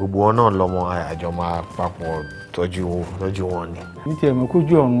 Gbogbo wọn náà lọmọ àjọ máa papọ̀ tọ́jú wọn ni. ní tiẹ̀ mọ́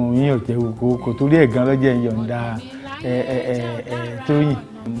kójú ọ̀run yín ọ̀jẹ̀ wò kò torí ẹ̀ gan lọ́jọ́ ìyọ̀ǹda Tóyìn.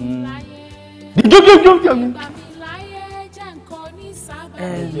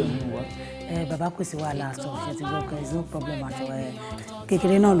 Bàbá kò sí wàhálà sọ ṣe ti gbọ́ there is no problem at all.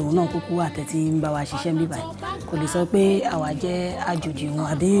 Kékeré náà lòun náà kúkú àtẹ̀tí ń bá wa ṣiṣẹ́ níbà kò lè sọ pé àwa jẹ́ àjòjì wọn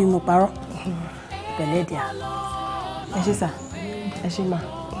àbí mo parọ́ pẹ̀lẹ́ díà. ẹ ṣé sà ẹ ṣé mà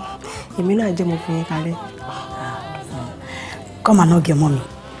èmi náà jẹ́ mo fi yín kalẹ̀. Come and not get mommy.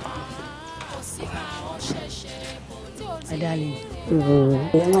 My darling.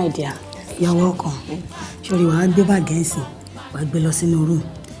 You're my dear. You're welcome. Surely wàá gbé báàgì ẹ̀sìn wàá gbé lọ sínú room.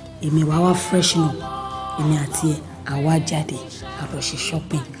 Èmi wàá wá fresh nù. Èmi àti ẹ̀ àwa jáde a lọ ṣe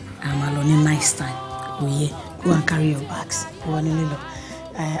shopping. A máa lọ ní nice time. Oye, go and carry your bags. Wọ́n nílé lọ.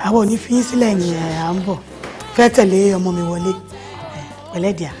 Àwọn ò ní fi yín sílẹ̀ ní à ń bọ̀. Fẹ́ tẹ̀lé ọmọ mi wọlé.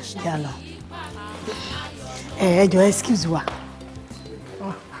 Pẹ̀lẹ́ díà, díà lọ. Ẹ jọ̀ọ́ excuse wa.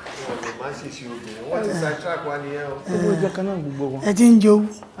 Wọ́n ti sidetrack wa nìyẹn o. Owó jẹ́ kan náà gbogbo wọn. Ẹ ti ń jowú.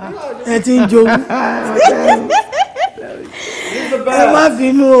 Ẹ ti ń jowú. Ẹ má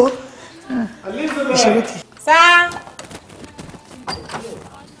bínú o. Ìṣòro kì.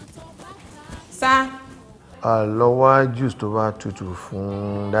 Sá. Lọ wá juice tó bá tutù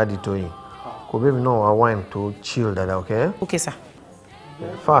fún Daddy Tóyìn. Kò bẹ́ẹ̀ mi náà wá wine tó chill dáadáa, okay? Okay, sir.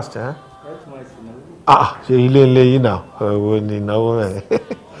 Fast, eh? Ṣe ilé yìí náà. Wo ni ìnáwó rẹ̀?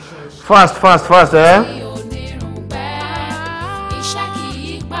 Fast, eh?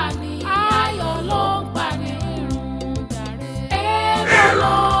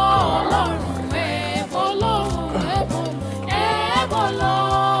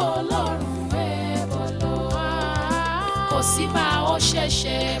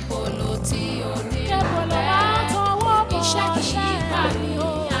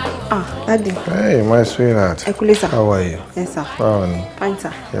 Daddy. Hey, my sweetheart. Sir. How are you? Yes, sir. Fine,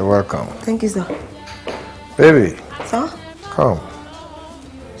 sir. You're welcome. Thank you, sir. Baby. Sir? Come.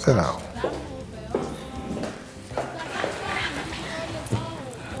 Sit down.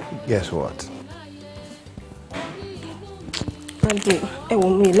 Guess what? Daddy, I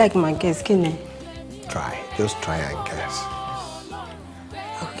want me like my guess, can you? Just try and guess.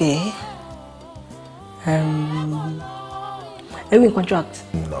 Okay. Are we in contract?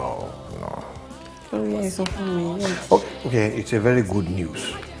 No. Oh, yeah, it's for me. Okay, it's a very good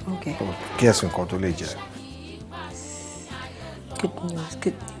news. Okay. Guess nǹkan tó lè jẹ́. Good news.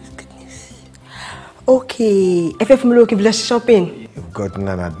 Okay. Ẹ fẹ́ fún mi lówó kí n lọ ṣe shopping. You've gotten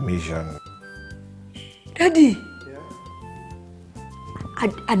an admission. Daddy.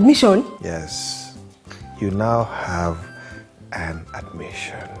 Admission? Yes. You now have an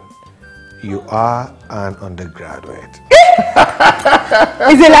admission. You are an undergraduate.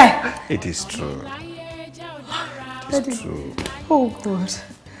 Is it a lie? It is true. It is true. Oh God.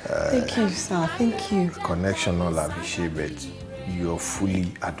 Thank you, sir. Thank you. Connection all have but you're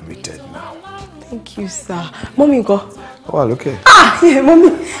fully admitted now. Thank you, sir. Mommy, go. Oh, okay. Yeah,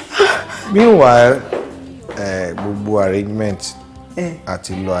 mommy. Meanwhile, gbogbo arrangement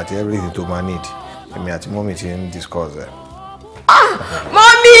àti lọ àti everything to manage. Èmi àti mommy ti ń discuss it.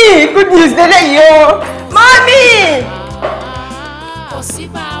 Mommy! Good news, lele yo! Mommy!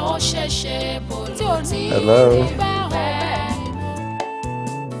 Hello.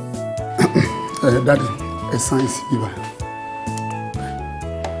 Daddy, a science giver.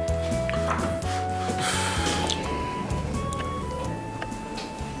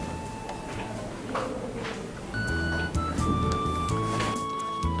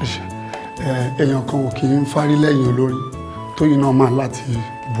 Èèyàn kan ò kì í fárí lẹ́yìn olórí Tóyìn náà máa láti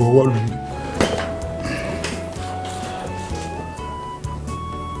bu ọwọ́ lù mí.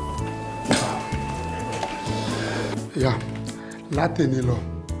 Látẹ̀ni lọ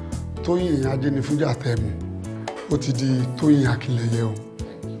Tóyìn ajínigbújà tẹ̀mù ó ti di Tóyìn Akínlẹ́yẹ o.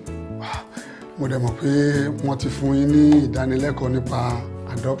 Mo dẹ̀ mọ̀ pé wọ́n ti fún yín ní ìdánilẹ́kọ̀ọ́ nípa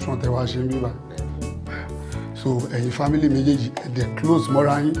adoption tẹ́ wá ṣe ń bíbá. So ẹ̀yin family méjèèjì ẹ̀dẹ̀ close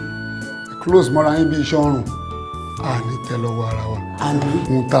mọ́ra yín bí iṣẹ́ ọrùn. Àní tẹ́ lọ́wọ́ ara wa. Àmín.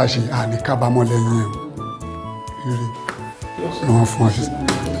 Ohun tá a ṣe àní kábàámọ̀ lẹ́yìn ẹ̀ o. Ire. Ẹ wọ́n fún wa sí.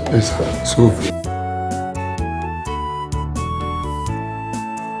 Ẹ sà. So.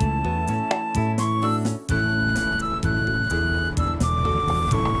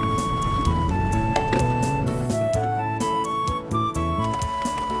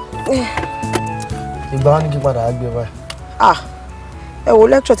 Ìgbà wọn ní kí padà á gbé báyìí. Ẹ wo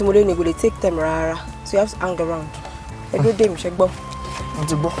lecture tí mo lé ní go dey take time rárá, so you have to hang around. Ẹ dúró dé mi ṣe gbọ́. Mo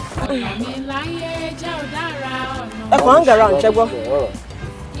ti gbọ́. Ẹ kàn hang around ṣe gbọ́.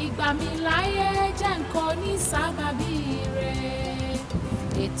 Ìgbà mi láyé jẹ́ nǹkan ní sábàbí rẹ̀.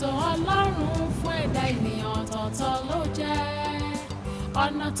 Ètò Ọlọ́run fún ẹ̀dá ènìyàn ọ̀tọ̀ọ̀tọ̀ ló jẹ́.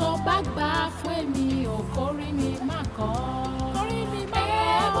 Ọ̀nà tó bá gbà fún èmi ò kórí mi má kọ́. Kórí mi má kọ́.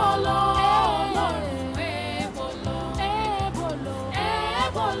 Ebolo Ọlọ́run, Ebolo, Ebolo,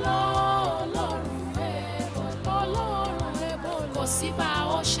 Ebolo Ọlọ́run, Ebolo, Ebolo. Kò sí bá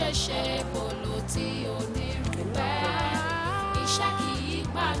ó ṣẹ̀ṣẹ̀ Ebolo tí ò ní rú bẹ́ẹ̀. Iṣẹ́ kì í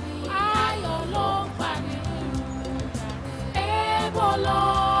gbà ní ayọ̀ ló ń gbà ní. Ebolo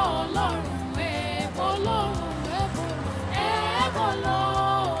Ọlọ́run, Ebolo, Ebolo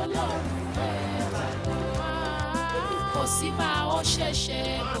Ọlọ́run, Ebolo. Kò sí bá ó ṣẹ̀ṣẹ̀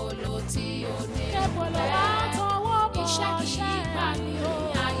Ebolo tí ò ní rú bẹ́ẹ̀. Iṣẹ́ kì í gbà ní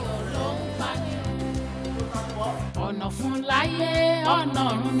ayọ̀ ló ń gbà ní. Ọ̀nà fún láyé ọ̀nà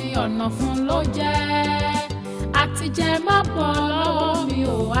ọ̀run ni ọ̀nà fún ló jẹ́. Àtijẹ́ má bọ̀ lọ́wọ́ mi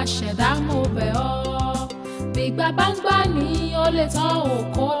ò àṣẹ̀dá mo bẹ̀ ọ́. Bígbà bá ń gbà ní ó lè tán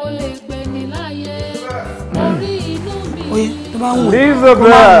òkó ó lè gbé ní láyé. Orí inú mi.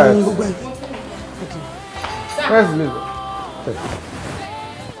 Elizabeth! Where's Elizabeth?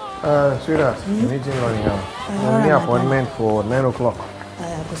 Sweetheart, meeting running now. Only appointment for 9 o'clock.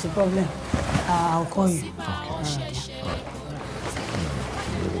 What's the problem? I'll call you.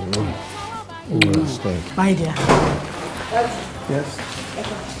 Thank you. My dear. Yes.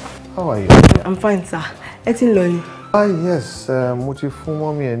 How are you? I'm fine, sir. Ẹ ti ń lọ ni. Yes, mo ti fún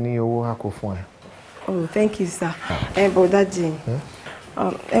mọ́mí ẹ ní owó a kò fún ẹ. Oh, thank you, sir. But Daddy,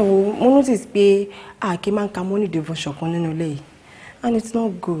 mo notice pé kí máa ń ka morning devotion kan nínú ilé yìí, and it's not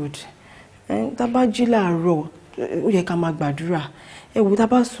good. Tá bá jí láàárọ̀, ó yẹ ká máa gbàdúrà. Tá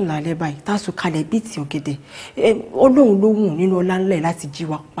bá sùn lálẹ́ báyìí, tá sùn kalẹ̀ bíi ti ọ̀gẹ̀dẹ̀. Ọlọ́run ló wù nínú ọlá ńlá ẹ̀ láti jí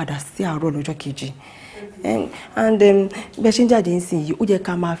wa padà sí àárọ̀ lọ́jọ́ kejì. And bẹ́ẹ̀ ṣe ń jáde nísìnyí, ó yẹ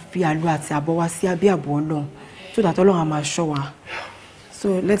ká máa fi àlọ àti àbọ̀ wa sí abẹ́ àbọ̀ Ọlọ́run, so that Ọlọ́run á máa ṣọ́ wa. So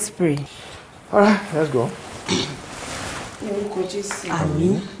let's pray. All right, let's go.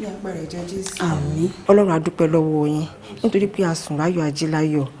 Àmín. Àmín. Ọlọ́run a dúpẹ́ lọ́wọ́ yín nítorí pé a sùn láyọ̀ a jí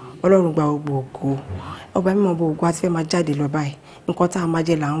láyọ̀. Ọlọ́run gba gbogbo ògo. Ọba mímọ́ gbogbo ògo àti fẹ́ máa jáde lọ báyìí. Nǹkan tá a máa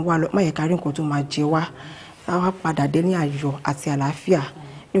jẹ là ń wá lọ, má yẹ ká rí nǹkan tó máa jẹ wá. A wá padà dé ní ayọ̀ àti àlàáfíà.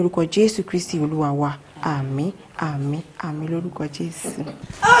 Ní orúkọ Jésù Kristi Olúwa wa. Àmín, àmín, àmín lórúkọ Jésù.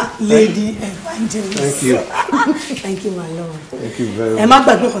 Lady Evangelist. Thank you. Thank you, my Lord. Thank you very much. Ẹ má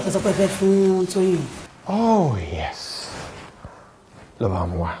gbàgbé ọkọ̀ tó sọ pé fẹ́ fún Tóyìn. Oh, yes. Lọ́ba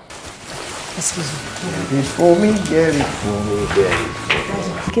mú wa. Excuse me. Get it for me, get it for me, get it for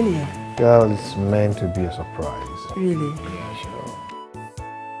me. Kí ni ẹ? Girl, it's meant to be a surprise. Really? Yeah, sure.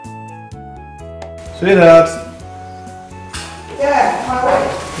 Sweetheart. Yeah, my way.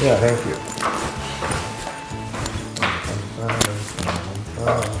 Yeah, thank you.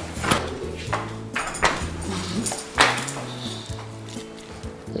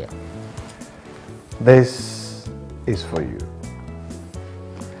 Yeah. This is for you.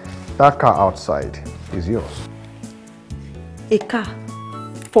 That car outside is yours. A car?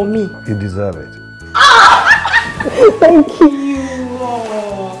 For me? You deserve it. Thank you.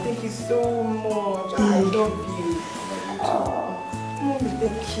 Oh, thank you so much. I love you.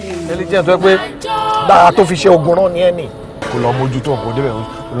 Thank you. Intelligent tó pé dára tó fi ṣe ogun rán ní ẹni. Kò lọ mójútó nǹkan débẹ̀ ó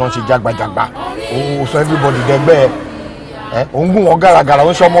lọ ṣe jágbajàgba. Ó sọ everybody dẹgbẹ́ ẹ̀. Ó ń gún wọn gàràgàrà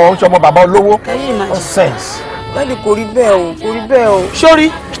ó ń ṣọmọ bàbá olówó. Nonsense. Daddy kò rí bẹ́ẹ̀ o, kò rí bẹ́ẹ̀ o.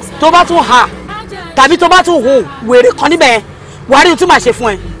 Sórí tó bá tún ha tàbí tó bá tún hùn wèrè kan níbẹ̀ wàá rí ohun tí màá ṣe fún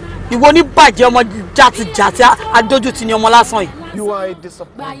ẹ. Ìwọ ní bàjẹ́ ọmọ jàtijàti adójútì ni ọmọ lásán yìí. You are a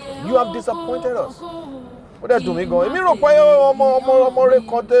disappointment. You have disappointed us. Ó dẹ̀ dùn mí gan. Èmi rò pé ọmọ rẹ̀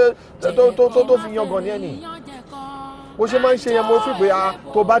kan tó fi yan gan ní ẹni. Bó ṣe máa ń ṣe yẹn mo fi pé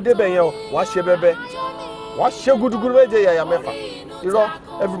tó bá débẹ̀ yẹn o, wàá ṣe bẹ́bẹ́. Wàá ṣe gúdúgúdú méje yàyà mẹ́fà. irọ́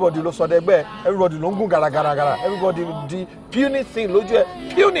everybody ló sọ dẹgbẹ́ everybody ló ń gùn gàràgàràgàrà everybody di puny thing lójú ẹ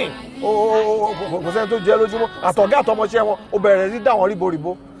puny kò sẹ́ni tó jẹ́ lójúmọ́ àtọ̀gá àtọmọṣẹ́ wọn ó bẹ̀rẹ̀ sí dá wọn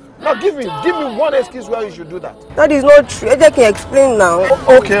ríboríbo. Now give me one excuse why you should do that. That is not true. Ẹ can explain now.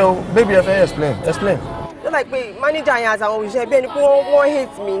 Okay, baby, ẹ fẹ́ explain. Just like pé manager yẹn àti àwọn òṣìṣẹ́ bí ẹni pé wọ́n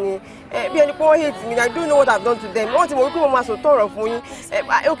hate me ni bí ẹni pé wọ́n hate me ni I don't know what I've done to them. Wọ́n ti mọ̀ wípé mo máa sọ tọ̀rọ̀ fún yín.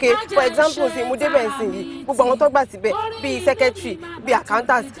 Okay, for example ṣe mo débẹ̀ nsìn yìí gbogbo àwọn tó gbà síbẹ̀ bíi secretary bíi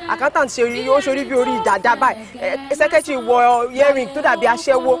accountant ṣe orí bí orí ìdàdà báyìí secretary wọ earring tó dàbí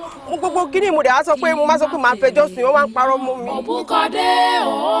aṣẹ́wó gbogbo kíní mo dẹ̀ á sọ pé mo máa sọ pé màá fẹjọ́ sùn wọ́n máa ń parọ́ mọ́ mi. òbúkọdé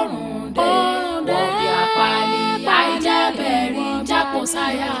òórùn dé òbí àpàlì àìjẹ́bẹ̀rí jápọ̀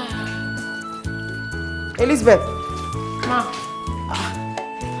sáyà. Elizabeth. Ma.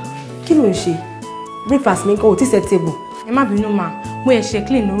 Kí ló ń ṣe? Breakfast mi kò tí set table. Ẹ má bínú ma, mo yẹ ṣe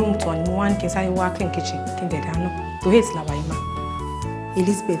clean room tán ni mo wá ní kí n sáré wá clean kitchen kí n dẹ̀ dáná. To 8 la wà yìí ma.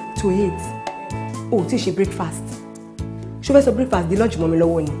 Elizabeth, to 8. O tí ṣe breakfast. Ṣó fẹ́ sọ breakfast di lunch mọ́ mi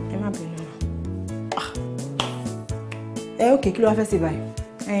lọ́wọ́ ni? Ẹ má bínú ma. Okay, kí ló wá fẹ́ ṣe báyìí?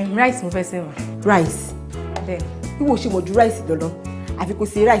 Rice mo fẹ́ ṣe ma. Rice? Bẹ́ẹ̀. Ìwọ ṣe mọ̀ ju rice dandan. Àfi kó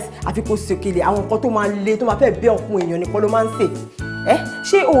ṣe rice, àfi kó ṣe òkèlè, àwọn nǹkan tó máa le tó máa fẹ́ bẹ́ ọ̀fun èèyàn nìkan ló máa ń ṣe.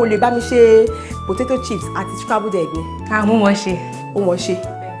 Ṣé o lè bá mi ṣe potato chips àti scrambled egg ni? Mo mọ̀ ṣe. O mọ̀ ṣe.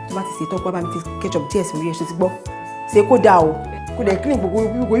 Tó bá ti ṣe tán, bá mi ti ketchup díẹ̀ sórí ẹ̀ ṣe ti gbọ́. Ṣé kó dáa o? Kó dẹ̀ clean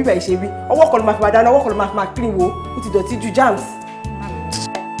gbogbo bíbẹ̀ ṣe rí. Ọwọ́ kan ló máa fi máa dáná, ọwọ́ kan ló máa fi máa clean wo. Ó ti dọ̀tí ju germs.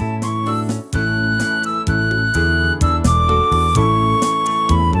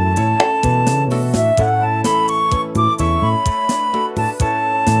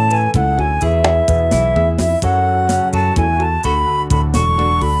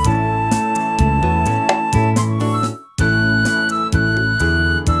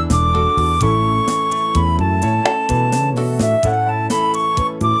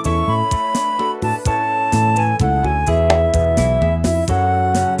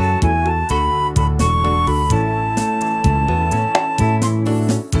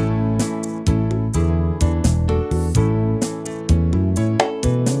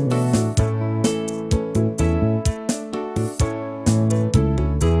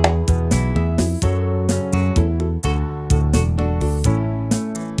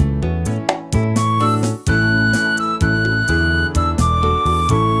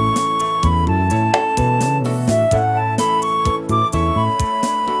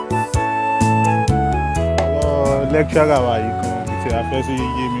 lecturer wa yìí kan ti afẹ́ sí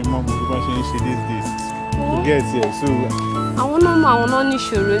yé mi mọ́ gbogbo bá ṣe ń ṣe these days to get here so. àwọn náà mọ àwọn náà ní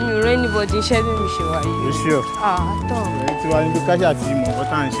ìṣòro mi ò rẹ́ anybody iṣẹ́ bí mi ṣe wà yìí. o sure. tọ́. ẹ̀yin tí wàá ní bí káṣí àti ìmọ̀ nǹkan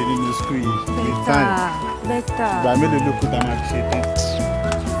tá à ń ṣe nínú school yìí with time. bẹ́tà. ìgbà mélòó ló kù tá a máa fi ṣe tán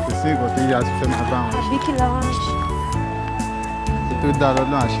kò sí nǹkan tó yẹ àti fẹ́ máa bá wọn ṣe. àbí kí la wá ń ṣe. ètò dáa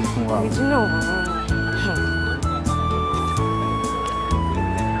lọ́dún àṣẹ fún wa. ìdí náà wà á.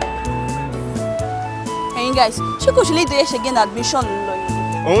 Guys, ṣé kò ṣe lè dé ṣe gain admission lọ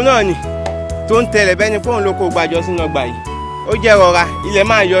yìí. òun náà ni tó ń tẹlẹ bẹ́ni fóun ló kó gbàjọ sínú ọgbà yìí ó jẹ́ rọra ilẹ̀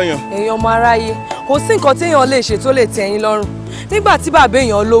máa yọyàn. èèyàn ọmọ aráyé kò sí nǹkan téèyàn lè ṣe tó lè tẹ́ yín lọ́rùn nígbà tí bàbá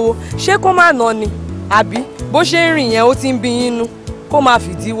èèyàn lówó ṣé kó má ná ni àbí bó ṣe ń rìn yẹn ó ti ń bí yín nú kó máa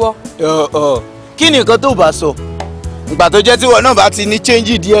fìdíwọ́. kí ni nǹkan tó bá sọ ìgbà tó jẹ́ tíwọ náà bá ti ní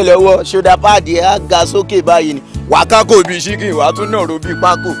chẹ́ńjì díẹ̀ lọ́wọ́ ṣódà páàdì ẹ̀ á ga sókè báyìí ni wàá kákò bíi ṣíkì wàá tún náà ro bíi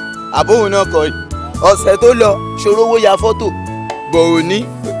pákó àbóhùn náà kọ́ yìí ọ̀sẹ̀ tó lọ ṣòro owó ya fọ́tò gbòòrò ní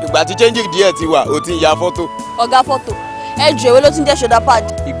ìgbà tí chẹ́ńjì díẹ̀ ti wà ó ti ń ya fọ́tò. ọ̀gá fọ́tò ẹ jù èwe ló ti ń jẹ́ ṣọ́dá pad.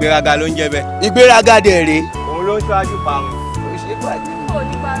 ìgbéraga ló ń jẹ́ bẹ́ẹ̀. ìgbéraga dẹ̀ rèé. òun ló ń ṣáájú parun. ó ṣe pàdé.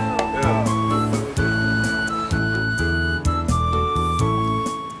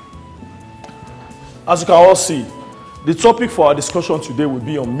 As you can all see, the topic for our discussion today will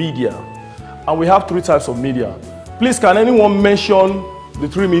be on media, and we have 3 types of media. Please, can anyone mention the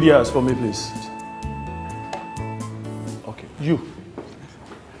 3 medias for me, please? Okay, you.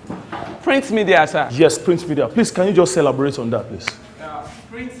 Print media, sir. Yes, print media. Please, can you just elaborate on that, please?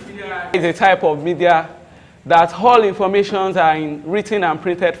 Print media is a type of media that all informations are in written and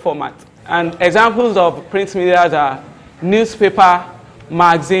printed format. And examples of print media are newspaper,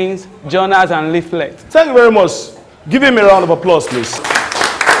 magazines, journals, and leaflets. Thank you very much. Give him a round of applause, please.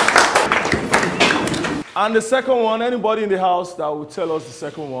 And the second one, anybody in the house that will tell us the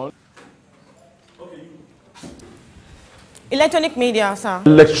second one? Electronic media, sir.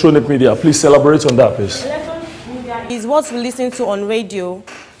 Electronic media. Please elaborate on that, please. Electronic media is what we listen to on radio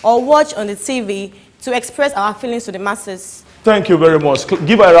or watch on the TV to express our feelings to the masses. Thank you very much.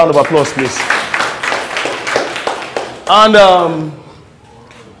 Give her a round of applause, please. And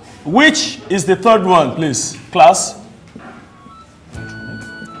which is the third one, please, class?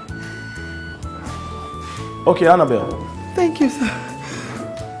 Okay, Annabelle. Thank you, sir.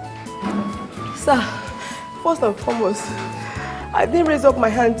 Sir, first and foremost, I didn't raise up my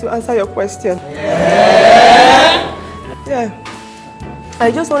hand to answer your question. Yeah. I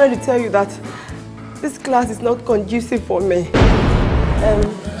just wanted to tell you that this class is not conducive for me.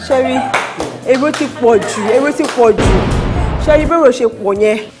 Sherry, everything for you, everything for you. Sherry, bẹ́ẹ̀ ṣe pọ̀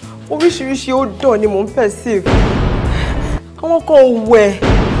yẹn, oríṣiríṣi ó dán ni mò ń perceive. Àwọn kan wẹ̀,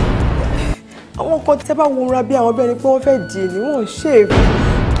 àwọn kan tẹ́ bá wo ra bí àwọn bẹ́ẹ̀ ni pé wọ́n fẹ́ dì ní wọ́n shave.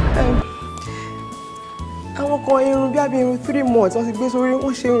 Àwọn kan irun bí àbí irun 3 months wọ́n ti gbé sórí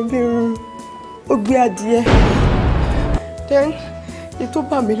wọ́n ṣe irun bí irun ó gbé adìẹ. Then ètò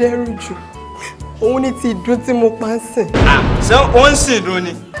bà mí lẹ́rù jù òun ni ti ìdun tí mo pa ń sìn. Ṣé ó ń sìn ìdun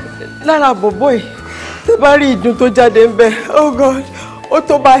ni? Lára bọ̀bọ̀ yìí tẹ́ bá rí ìdun tó jáde ń bẹ oh God ó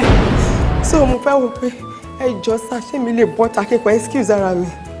tó báyìí. So mo fẹ́ wò pé ẹ jọ sá ṣé mi lè bọ́ ta kíkọ excuse ara mi.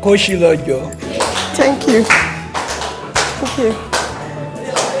 Kó ṣì lọ jọ. Thank you. Okay.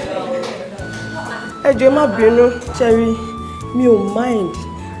 Ẹ jọ̀ọ́ má bínú Cherry mi ò mind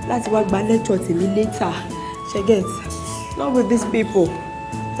láti wá gba lecture tèmi later ṣe get not with these people.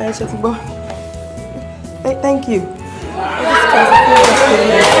 Ẹ ṣe ti gbọ́. Thank you.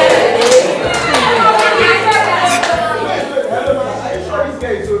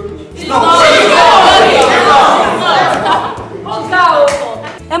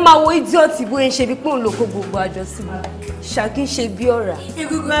 Ẹ máa wo idiot bóyá ń ṣe bí pọ́n lóko gbogbo àjọ síbi ṣàkí ń ṣe bí ọ̀rà.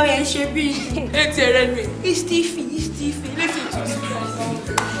 Egungun ara ẹ̀ ń ṣe bí etí ẹ̀rẹ́ mi ìstífì létí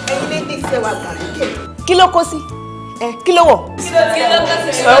ìtútù. Ẹyin létí ìṣe wa gbà. Kí ló kó sí? Kí ló wọ̀?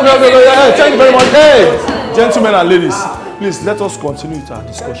 Thank you very much. Hey, gentlemen and ladies, please let us continue with our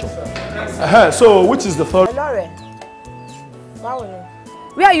discussion. So, which is the third? Hello, báwo ni?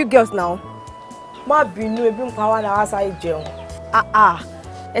 Where are you girls now? Má bínú ebi nǹkan wá náà wá sáyé jẹun.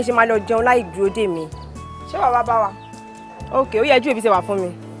 Ẹ ṣe máa lọ jẹun láì dúró dè mí. Ṣé wàá bá wa? Ok, ó yẹ ju ibi tẹ wà fún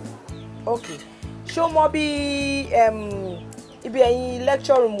mi. Ok, ṣó mọ bí ibi ẹ̀yìn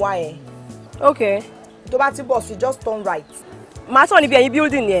lecture room wa yẹn? Ok, tó bá ti bọ̀ sí just turn right. Màá sọ níbi ẹ̀yìn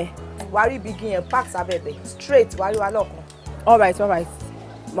building yẹn. Wàá rí ibi igi yẹn park sábẹ̀bẹ̀ straight wàá rí wa lọ́kàn. All right. Màá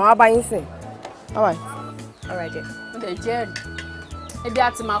wá bá yín sìn. All right. Jẹ́. Mo lè jẹ́rìí. Ebi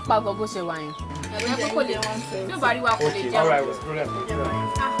á ti máa pa gbọ́ bó ṣe wà yẹn. Ẹ̀rọ kò lè wọ́n fẹ́. Bí ó bá rí wa kò lè jẹun. All right, brilliant.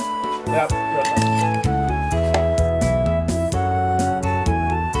 Yeah.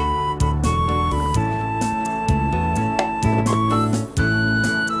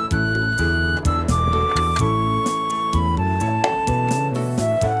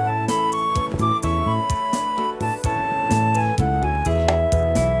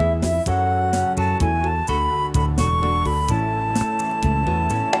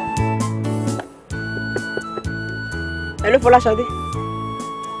 Hello Fọláṣadé.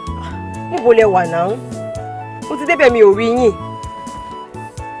 Níbo lẹ wà náà? Mo ti débẹ̀ mi ò rí yín.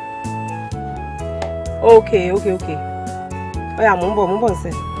 Okay. Ó yá, mo ń bọ̀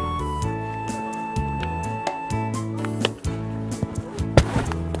nsìn.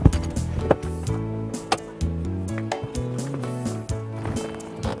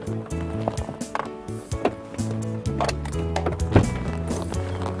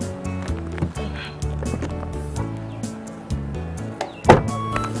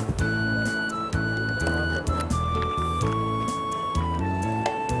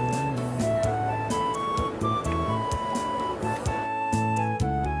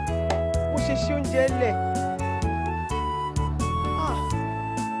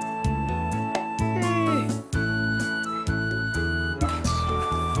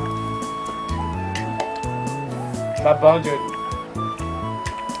 Bàbá oúnjẹ.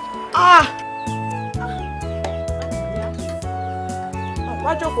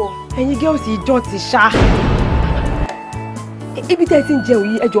 Wá jókòó. Ẹ̀yin girls ìjọ ti ṣá. Ibi tẹ́ ti ń jẹun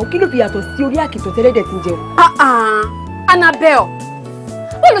yìí, ẹ jọ̀ọ́ kí ló fi yàtọ̀ sí orí àkìtàn tẹ́lẹ̀dẹ̀ ti ń jẹun? Annabelle,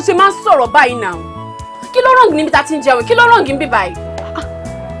 báwo ló ṣe máa ń sọ̀rọ̀ báyìí náà? Kí ló wrong níbi tá ti ń jẹun? Kí ló wrong níbí báyìí?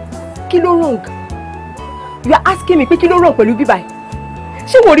 Kí ló wrong? You are asking me pé kí ló wrong pẹ̀lú bíbáyìí?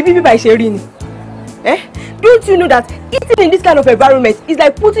 Ṣé wo rí bí bíbáyìí ṣe rí ni? Don't you know that eating in this kind of environment is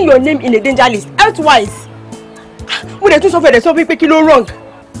like putting your name in a danger list health-wise? Mo dẹ̀ tún sọ fẹ́rẹ̀ sọ pé kí ló wrong.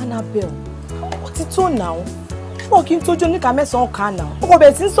 Annabelle, ó ti tó now. Fún kí n tójú oníkà mẹ́sàn-án kan now. Ó kò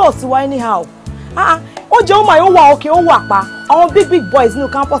bẹ̀rẹ̀ sí ń sọ̀ sí wa anyhow. Ó jẹun máa ó wà òkè ó wà pa. Àwọn big boys nínú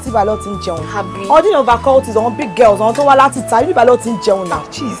campus ibà ló ti ń jẹun. Ọdún of faculties, àwọn big girls, àwọn tó wá láti ta ibà ló ti ń jẹun now.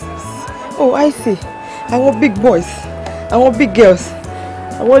 Jesus. Oh, I see. Àwọn big boys, àwọn big girls,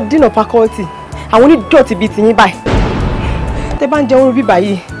 àwọn dean of faculty. Àwọn onídọ̀tí bíi tiyín báyìí. Tẹ́ bá ń jẹun orí bíbá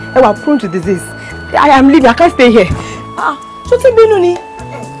yìí, ẹ wà prone to disease. I am leaving, I can't stay here. Ṣó ti bínú ni?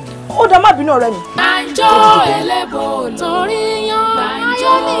 ó dá má bínú ọ̀rẹ́ mi. Gbàǹjo ẹlẹ́bọ̀ torí yan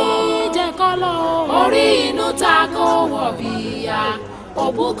gbàǹjo ní jẹ́kọ́lọ́ orí inú ta kó wọ̀ bíyà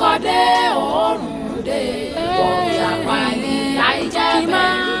òbúkọdé òórùn dé wọ̀bí àpáyé àìjẹ́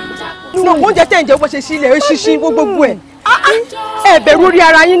bẹ́ẹ̀. nínú oúnjẹ tẹ̀ ń jẹ́ bó ṣe sílẹ̀ ó ṣíṣí gbogbo ẹ̀ ẹ bẹ̀rù orí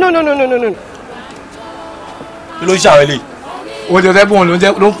ara yín no. kí ló ń ṣàwọn eléyìí oúnjẹ tẹ́ bí wọn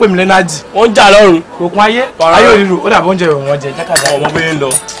ló ń pè mí lẹ́nàjì wọ́n ń jà lọ́rùn òkun ayé òrìrù ó dàbọ̀ oúnjẹ ìwọ̀n jẹ jákàjá ọmọ bẹ́ẹ̀ ń lọ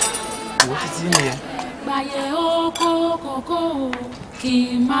òwò títí nìyẹn. gbàyè oko kòkó kí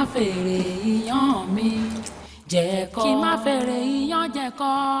n má fèrè iyán mi jẹ̀kọ́ kí n má fèrè iyán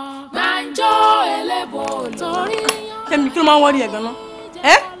jẹ̀kọ́ gbàǹjo ẹlẹ́bọ̀ torí yan. kẹ́mi kí ló máa ń wọ́rí ẹ̀ gan-an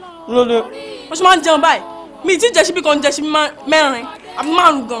lóde ó ṣe máa ń jẹun báyìí mi ti jẹ síbi kan jẹ síbi mẹ́rin àbí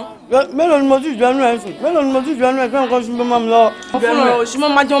márùn gan. mélòó ni mo ti jẹ ẹnu ẹ sùn mélòó ni mo ti jẹ ẹnu ẹ fẹ́ràn kan sí máa ń lọ. fúnra rẹ òṣì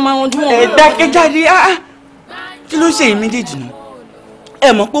máa jẹun máa ranjú wọn. ẹ dákẹ́jáde kí ló ṣe èmi méjèèjì nù ẹ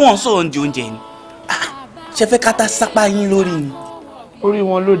mọ̀ pé wọ́n sọ̀rọ̀ ní oúnjẹ ni ṣe fẹ́ kátà sápá yín lórí ni. orí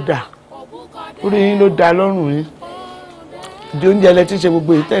wọn ló dà orí yín ló dà lọ́rùn yín di oúnjẹ lẹ ti ṣe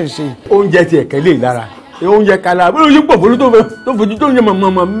gbogbo èyí tẹ̀ ń ṣe. oúnjẹ tiẹ̀ kẹ́lẹ́ lára oúnjẹ kala bí oúnjẹ pọ̀ fún tó fojú tó ń yẹ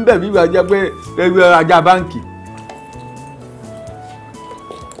mọ̀mọ́ ń bẹ̀ bí ajá pé ajá báǹkì.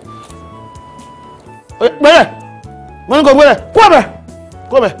 gbẹ́rẹ̀ mo ní kò gbẹ́rẹ̀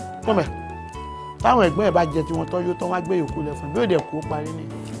kó bẹ̀ táwọn ẹ̀gbọ́n ẹ̀ bá jẹ tí wọ́n tọ́jú tó wá gbé yòókù lẹ̀ fún bí ó dẹ̀ kú ó parí ni.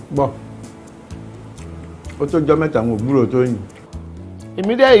 gbọ́ ó tó jọ mẹ́ta àwọn òbúrò tó yìn.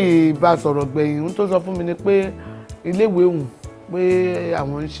 èmi dẹ́ ìbá sọ̀rọ̀ gbẹ̀yìn ohun tó sọ fún mi ni pé iléèwé òun pé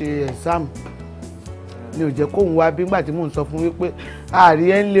àwọn ń ṣe ẹ̀sáàmù mi ò jẹ́ kóun wá bí nígbà tí mò ń sọ fún wípé ààrí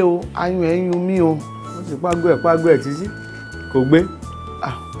ẹ̀ ń lé o ayún ẹ̀ ń yún mí o. wọ́n ti págó ẹ̀ títí kò gbé.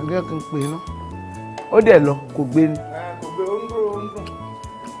 ẹgbẹ́ kan pè é ná ó dẹ̀ lọ kò gbé ni. kò gbé ó ń dùn.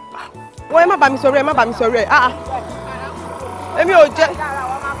 wọ́n ẹ má bá mi sọ̀rọ̀ ẹ̀ èmi ò jẹ́.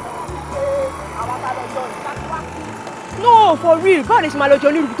 no for real báwo ni ṣe máa lọ jẹ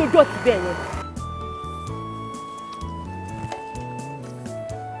onírúurú tó dọ̀tí bẹ́ẹ̀ yẹn.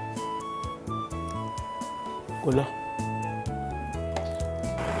 kò lọ.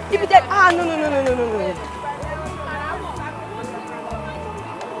 ibi tẹ no.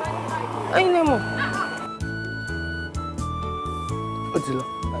 ẹyin lè mọ̀. ó ti lọ.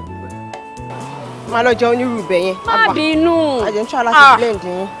 máa lọ jẹ onírúurú bẹ́ẹ̀ yẹn. má bínú àjẹmísọ́ aláṣẹ blend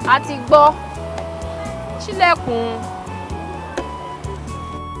yín. a ti gbọ́ sílẹ̀kùn.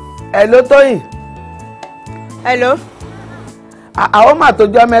 Hello Tóyìn. Hello. àwọn máa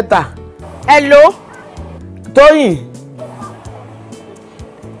tójọ́ mẹ́ta. Hello. Tóyìn.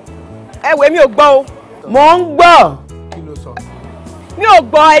 ẹ̀wẹ̀ mi ò gbọ́ o. mo ń gbọ́. kí ló sọ. mi ò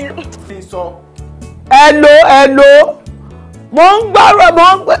gbọ́ Hello. kí ló sọ. Hello. mo ń gbọ́rọ̀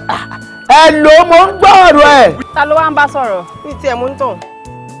Hello mo ń gbọ́rọ̀ ẹ̀. ta ló wá ń bá sọ̀rọ̀. mi tiẹ̀ mú ń tàn.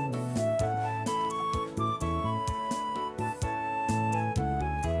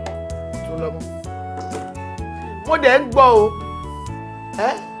 mo dẹ̀ ń gbọ́ o.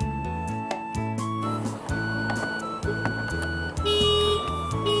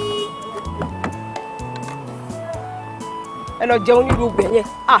 ẹ lọ jẹun nílùú ọgbẹ yẹn.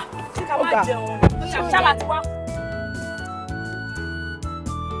 ó ga ṣáàlà ti wá.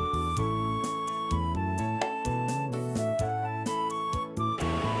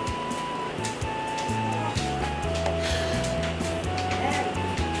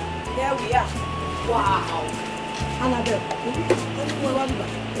 There we are. Wow. Annabelle, you're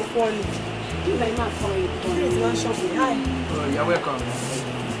welcome.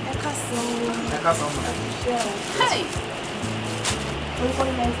 Hey.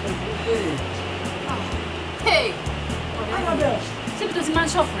 Hey. Annabelle. Ṣé bí tó ti máa ń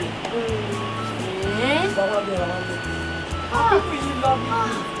ṣọ̀fù rẹ̀?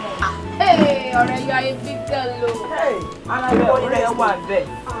 Hey, ọ̀rẹ́ yọ ayé big girl o. Hey, Annabelle, ọ̀rẹ́ ẹ wà bẹ́ẹ̀.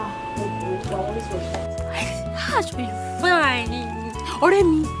 Ash be fine. Ọ̀rẹ́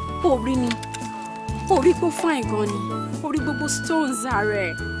mi, ó rí mi. Ó rí pé ó fine gan ni. Ó rí gbogbo stones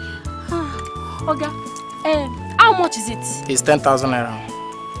rẹ̀. Ọ̀gá, how much is it? It's 10,000 naira.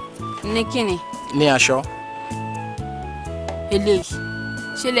 Ní kíni? Ní aṣọ. Eléyìí,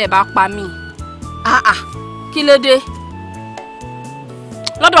 ṣé lè bá pa mí? Kí ló dé?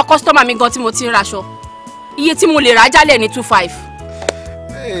 Lọ́dọ̀ customer mi gan tí mo ti ń raṣọ. Iye tí mo lè rà jálẹ̀ ní 25.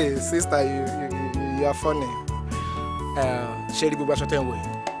 Hey, sister, you are funny. Ṣé rí gbogbo aṣọ tẹ́ ń wọ̀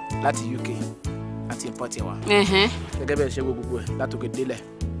láti UK àti import ẹ̀ wá. Gẹ́gẹ́ bẹ́ẹ̀ ṣe gbogbo ẹ̀ látòkè délẹ̀.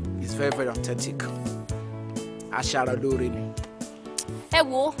 It's very very authentic. Aṣara lóore ni. Ẹ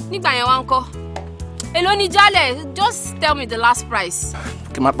wo, nígbà yẹn wá ń kọ́. Èló ni jálẹ̀? Just tell me the last price.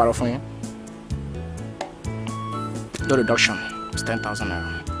 Kí n má parọ́ fún yín. No reduction. It's 10,000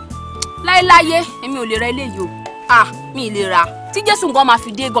 naira. láéláyé èmi ò lè ra eléyìí o. Mi lè ra tí Jésù nǹkan máa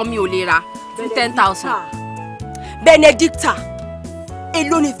fi dé gan mi ò lè ra fún 10,000. Benedicta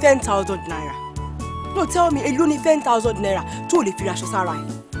èló ni 10,000 naira. No, tell me èló ni 10,000 naira tó lè fi raṣọ sára ẹ̀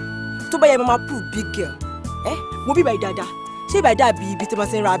tó bá yẹ mama prove big girl mo bí báyìí dáadáa ṣé báyìí dàbí ibi tí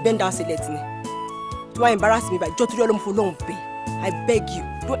wọ́n ti ń ra bend down select ni tó wá embarrass me báyìí jọ́ torí ọlọ́mọ fún lóhùn pé I beg you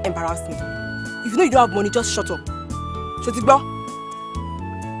don't embarrass me if you know you don't have money just shut up ṣó ti gbọ́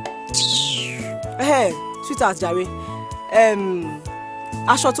sweetheart jàre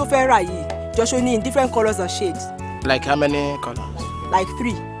aṣọ tó fẹ́ rà yìí jọ́ṣọ́ ní in different colours and shades. Like how many colours? Like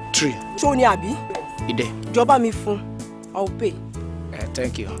 3. 3. Ṣó ní àbí? Ide. Jọba mi fún. I'll pay.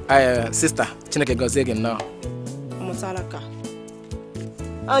 Thank you. Sister, Chineke Gozegin now. Ọmọ Tálákà.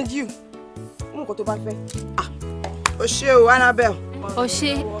 And you? Mú nǹkan tó bá fẹ́. O ṣé o, Annabelle. O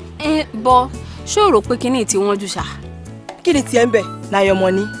ṣé. Bọ̀ ṣé o rò pé kíní tí wọ́n jù ṣá? Kí ni tiẹ̀ ń bẹ̀? Na your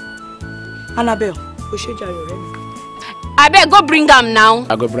money. Annabelle, o ṣé jàre ọ̀rẹ́ mi. Abeg go bring am now.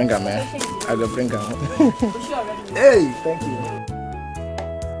 I go bring am, I go bring am. Hey, thank you.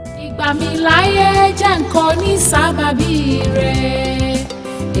 Ìgbà mi láyé jẹ́ nǹkan ní sábàbí rẹ̀.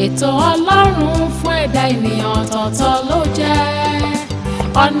 Ètò Ọlọ́run fún ẹ̀dá ènìyàn ọ̀tọ̀ọ̀tọ̀ ló jẹ́.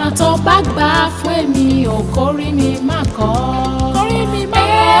 Ọ̀nà tó bá gbà fún èmi ò kórí mi má kọ́. Kórí mi má kọ́.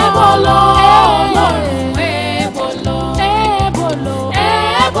 Ebolo Ọlọ́run Ebolo. Ebolo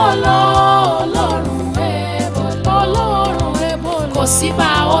Ebolo Ọlọ́run Ebolo. Ọlọ́run Ebolo. Kò sí bá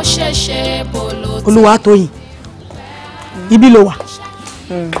ó ṣẹ̀ṣẹ̀ Ebolo. Olúwatóyìn ibi ló wà.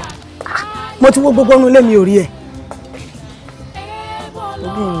 Mo ti wo gbogbo inú ilé mi ò rí ẹ.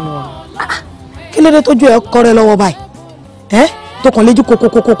 Kí ló dé tójú ẹ kọrẹ lọ́wọ́ báyìí? Tó kàn léjú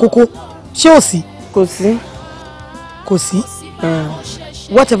kókókókókó. Ṣé ò sí? Kò sí. Kò sí?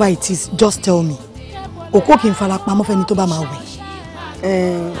 Whatever it is, just tell me. Òkú kì í fara pamọ́ fẹ́ni tó bá máa wẹ̀.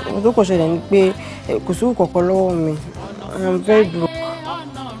 Ohun tó kàn ṣẹlẹ̀ ni pé kò sówó kankan lọ́wọ́ mi. I am very broke.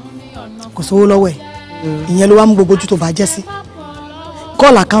 Kò sówó lọ́wọ́ ẹ̀. Ìyẹn ló wá mú gbogbo ojú tó bá jẹ́ sí.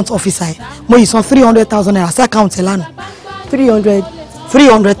 Call account officer ẹ. Mo yìí san 300,000 naira sí account ẹ lánàá.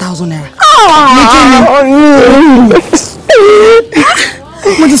 300,000 naira.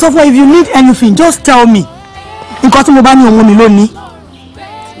 Mo ti sọ fún ẹ, if you need anything just tell me. Nǹkan tí mo bá ní òun mi lónìí.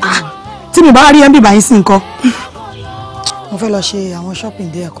 Tí mi bá rí ẹbí báyìí sí nǹkan. Mo fẹ́ lọ ṣe àwọn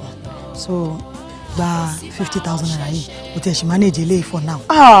shopping díẹ̀ kan. So gba 50,000 naira yìí. Mo ti ẹ̀ ṣe manage eléyìí for now.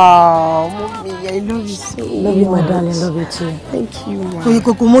 Mommy, I love you so much. Love you, my darling. Love you too. Thank you, ma. Oye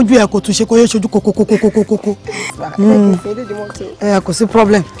koko mójú ẹ kò tún ṣe kó yé ṣojú kókókókókókó. Kò sí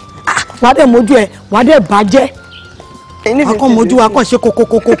problem. Wàá dẹ̀ mójú ẹ, wàá dẹ̀ bàjẹ́. Akọ mójú wa kàn ṣe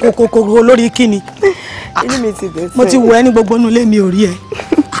kókókókókókó lórí kíni. Mo ti wò ẹ́ ní gbogbo inú ilé mi ò rí ẹ.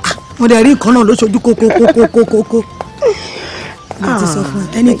 Mo dẹ̀ rí nǹkan náà ló ṣojú kókókókókókó. Mo ti sọ fún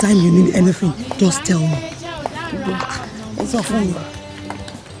ẹ, anytime you need anything, just tell me. Sọ fún mi.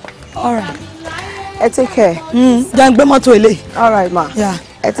 All right. Take care. Jẹ́ ń gbé mọ́tò ilé. All right, ma. Yeah.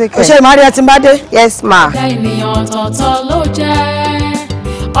 Take care. Ṣé ìmárí ẹ ti ń bá dé? Yes, ma. Ẹ̀dá ènìyàn ọ̀tọ̀ọ̀tọ̀ ló jẹ́.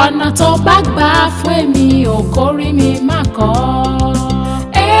 Ọ̀nà tó bá gbà fún èmi ò kórí mi má kọ́.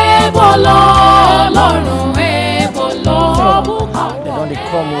 Ebolo Ọlọ́run Ebolo. They don't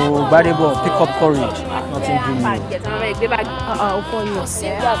come Gbadebo pick up courage. Nothing do me.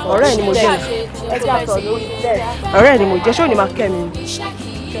 Ọ̀rẹ́ ni mo jẹ́. Ọ̀rẹ́ ni mo jẹ́. Ṣé o ní máa kẹ́ mi?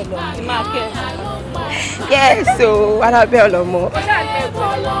 Yes, so Annabelle ọmọ.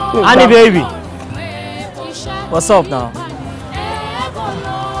 Annie baby. What's up now?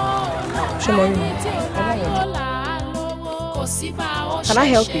 Ṣé mo rí mi? Can I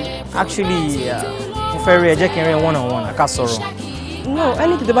help you? Actually, mo fẹ́ rí ẹ jẹ́ kí n rí ẹ one-on-one, a ká sọ̀rọ̀. No,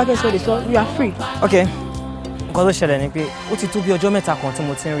 anything tó bá fẹ́ sọ lè sọ, you are free. Okay. Nǹkan tó ṣẹlẹ̀ ni pé ó ti tó bí ọjọ́ mẹ́ta kan tí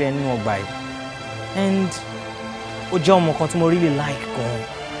mo ti ń rí ẹ nínú ọgbà yìí. And ó jẹ́ ọmọ kan tí mo really like gan.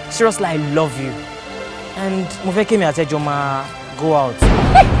 Seriously, I love you. And mo fẹ́ kémi àtẹjọ́ máa go out.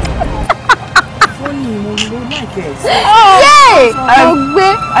 Funny, mo like it. Yay!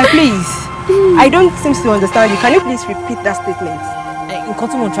 Please. I don't seem to understand you. Can you please repeat that statement? Nǹkan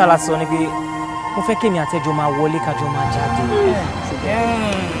tí mo ń try láti sọ ni pé mo fẹ́ kémi àtẹjọ́ máa wọlé kájọ máa jáde.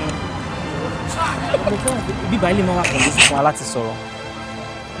 Bíbá ilé máa wà pẹ̀lú fún wa láti sọ̀rọ̀.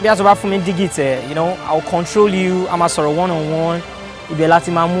 Bí a tó bá fún mi dígìtì, you know, I'll control you. A máa sọ̀rọ̀ one-on-one. Ibẹ̀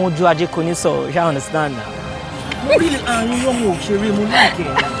láti máa mú ojú ajé kò ní sọ̀rọ̀. You understand now? Mo rí àárín ọmọ òṣèré mo like it.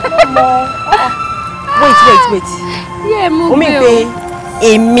 Wait. Yeah, mo mi pe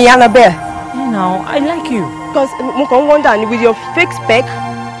èmi Annabelle. Now, I like you. Because mo kàn wonder ni with your fake spec,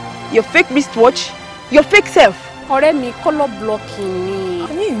 your fake wristwatch, your fake self. Ọ̀rẹ́ mi color blocking ni.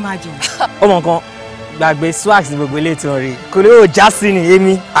 Can you imagine? Ọmọ kan gbàgbé swags ní gbogbo ilé tí wọ́n rí kò lè ó já sí ni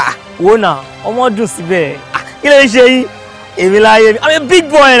èmi wo náà ọmọ dùn síbẹ̀ kí ló ń ṣe yín èmi láyé mi I'm a big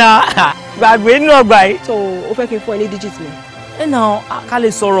boy na gbàgbé nínú ọgbà yìí. so o fẹ́ kí n fún ẹ ní digit mi. ẹ náà ká lè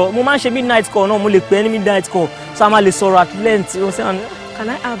sọ̀rọ̀ mo máa ń ṣe midnight call náà mo lè pè é ní midnight call so a máa lè sọ̀rọ̀ at length. Can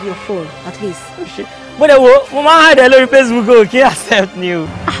I have your phone at least? bó dẹ̀ wo mo máa ń hide ẹ lórí Facebook o kí accept ni o.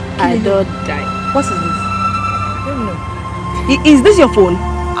 I don't die. What is this? I don't know. Is this your phone?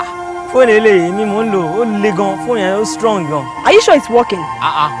 Fóònù eléyìí ni mò ń lò ó le gan fóònù yẹn ó strong gan. Are you sure it's working?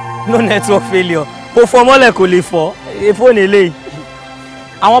 No network failure kò fọ mọ́lẹ̀ kò lè fọ́ fóònù eléyìí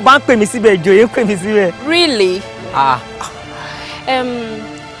àwọn bá ń pè mí síbẹ̀ Joye ń pè mí síbẹ̀. Really?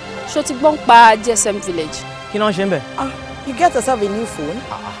 Ṣó ti gbọ́n pa GSM village. Kí ló ń ṣe ń bẹ̀? You get yourself a new phone.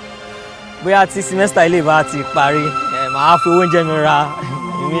 Bóyá tí semester ilé bá ti parí màá fi owó oúnjẹ mi ra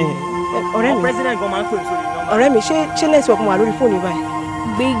èmi. Ọ̀rẹ́ mi president gan máa ń pè mí sórí nọ́mbà. Ọ̀rẹ́ mi ṣé network wà lórí fóònù báyìí?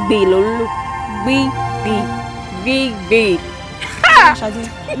 Gbígbé ló ń lò gbígbé. Shadi,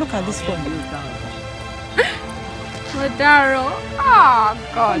 look at this phone. Modaro. Oh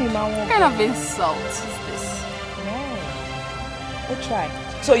God. What kind of insult is this? Let's try.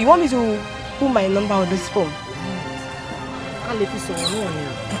 So you want me to put my number on this phone? Can't let you say no.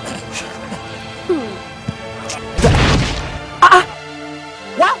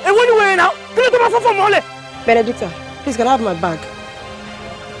 What? Hey, what are you wearing now? Can you come from Mole? Benedicta, please can I have my bag?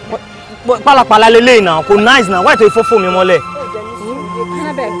 What? Pala lele now. Ko nice now. Why do you for me Mole?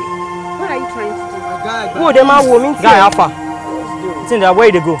 Annabelle, what are you trying to do? Who them are women? Guy Alpha. It's in there.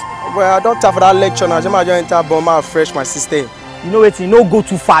 Where they go? Well, I don't have that lecture now. Just enter bomber fresh my system. You know what? No go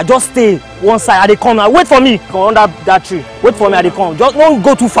too far. Just stay one side. They come now. Wait for me. Come under that tree. Wait for me. They come. Just don't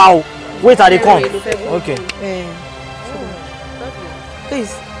go too far. Wait, they come. Okay.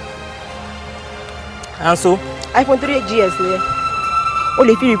 Please. And so? iPhone 3GS ni. O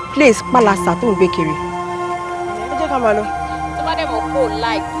lè fi replace palasa tó ń gbé kiri. Ẹ jẹ́ ká máa lọ. Tó bá dé mo kó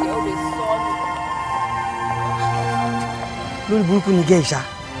like o lè sọ ni. Lórí burúkú ni gẹ́ ìṣá.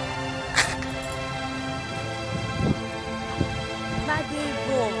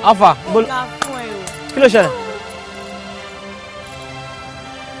 Alpha, kí ló ṣẹlẹ̀?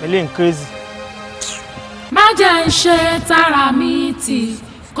 Mele crazy. Má jẹ́ ń ṣe tara mi tì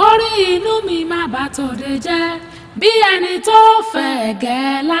kórí inú mi má bà tòde jẹ́ bí ẹni tó fẹ́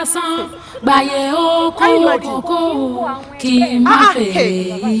gẹ́ lásán gbàyè oko kòkó kí n má fèrè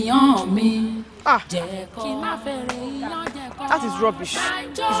iyán mi jẹ́ kí n má fèrè iyán jẹ́ kọ́. That is rubbish.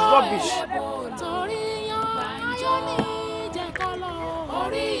 It's rubbish.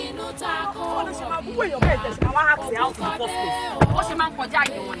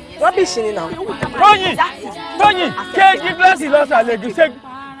 Rubbish ni now. Tóyìn kéèkì gíláàsì lọ́sàlẹ̀ gíṣẹ́.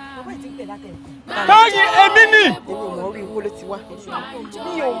 Tóyìn èmi ni.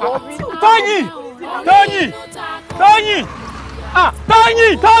 Tóyìn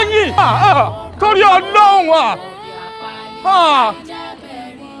torí Ọlọ́run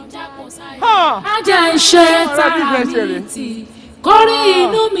Má jẹ́ ń ṣe tara mi tì kórí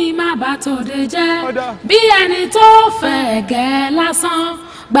inú mi má bà tòde jẹ́ bí ẹni tó fẹ́ gẹ́ lásán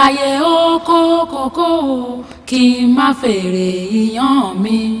gbàyè oko kòkó kí n má fèrè iyán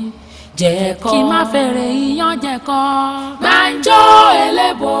mi jẹ́ kọ́ kí n má fèrè iyán jẹ́ kọ́ gbàǹjo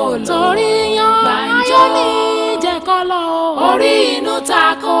ẹlẹ́bò torí yan gbàǹjo ní jẹ́ kọ́ lọ orí inú ta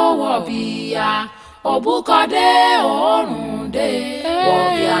kó wọ̀ bíyà òbúkọdé òórùn dé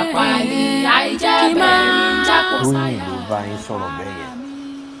wọ̀bí àpáyé àìjẹ́ bẹ́ẹ̀ jákò sáyà. bá yín sọ̀rọ̀ bẹ́ẹ̀ yẹn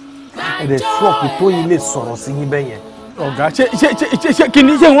ẹ̀rẹ̀ ṣọ́ọ̀kì Tóyìn lè sọ̀rọ̀ sí yín bẹ́ẹ̀ yẹn. Ọ̀gá ṣe kí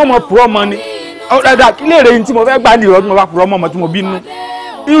ni ṣé wọ́n mọ purọ́ mọ ni ọ̀dà kí lè rèé tí mo fẹ́ gbà ní ìrọ́ tí mo bá purọ́ mọ́ ọmọ tí mo bínú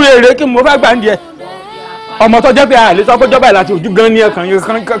irú èrè kí mo fẹ́ gbà ní ẹ̀ ọmọ tó jẹ́ pé àlè sọ pé jọba ẹ̀ láti ojú gan ní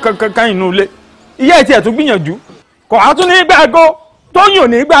ẹ̀kan kan inú ilé ìyá ẹ̀ tí ẹ̀ tún gbìyànjú kò á tún ní gbàgbó Tóyìn ò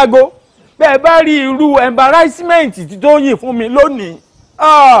ní gbàgbó bẹ́ẹ̀ bá rí irú embarrassment tí Tóyìn fún mi lónìí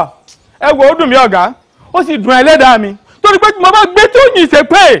ẹ wo ó dùn mí ọ̀gá ó sì dùn ẹlẹ́dàá mi torí pé mo bá gbé Tóyìn ṣe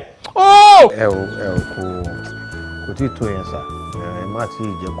pé ẹ ò kò tí ì tó yẹn sà ẹ má tí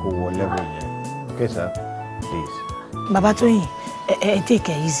ì jẹ́ kó wọ level yẹn okay sir please. Bàbá Tóyìn ẹ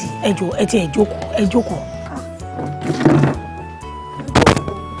take it easy ẹ jókòó.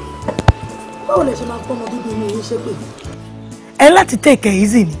 Báwo lẹ ṣe máa pọ́nmọ bíbí inú yín ṣe pé? Ẹ láti take it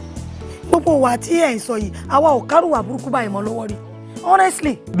easy ni gbogbo wa tí ẹ ń sọ yìí àwa ò kárùwà burúkú báyìí mọ́ lọ́wọ́ rí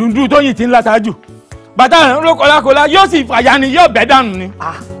honestly. dùndùn Tóyìn ti ń látàájù bàtà rẹ̀ ń ló kọlákọlá yóò sì fàyà ni yóò bẹ́ dànù ni.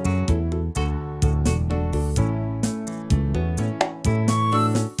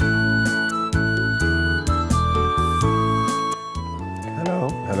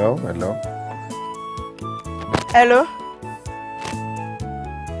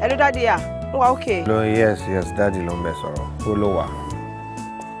 Hello, Daddy. Wà okay. No, yes, daddy ló ń bẹ sọ̀rọ̀. Ó ló wà.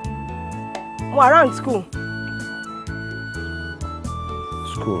 Mo around school.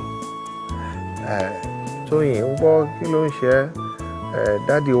 School. Tóyìn, ń gbọ́ kí ló ń ṣe ẹ́?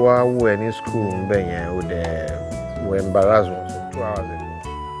 Daddy wa wò ẹ́ ní school ń bẹ̀ yẹn, ó dẹ̀ wọ embarrass wọn so 2 hours ago.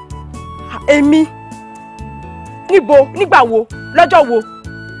 Èmi? Níbo? Nígbà wo? Lọ́jọ́ wo?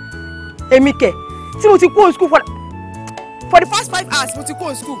 Èmi kẹ̀, tí mo ti kúrò school for the past 5 hours mo ti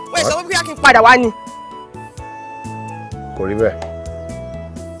kúrò school. Wait, sọ wípé kí n padà wá ni. Kò rí bẹ́ẹ̀.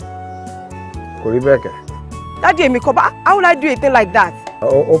 Kò rí bẹ́ẹ̀ kẹ̀. Daddy èmi kọ́ bá, how will I do a thing like that?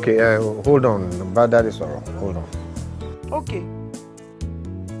 Oh, okay, hold on. Bá daddy sọ̀rọ̀. Hold on. Okay.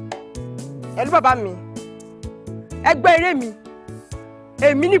 Ẹ̀lú bàbá mi. Ẹgbẹ́ eré mi.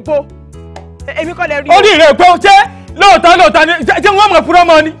 Èmi níbo? Èmi kọ́ lẹ rí. Ó ní ìrẹ̀ pé ṣé lóòótọ́ ni ṣé wọ́n mọ̀ fúrọ́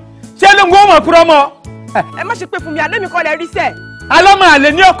mọ́ ni? Ṣé wọ́n mọ̀ fúrọ́ mọ́? Ẹ má ṣe pé fún mi, àlẹ́ mi kọ́ lẹ rí sẹ́. Alọ́mọ àlè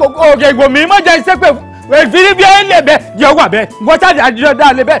ní òkè ìgbò mi mọ̀ jẹ́ iṣẹ́ pé ìfìrí bí ẹ lè bẹ jẹ́ wà bẹ́ẹ̀. Wọ́n ṣáàjì àjọ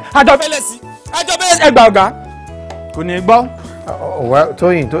dá lè bẹ́ẹ̀. Àjọ bẹ́lẹ̀ sí. Àjọ bẹ́lẹ̀ ẹgbà ọ̀gá. Kò ní gbọ́.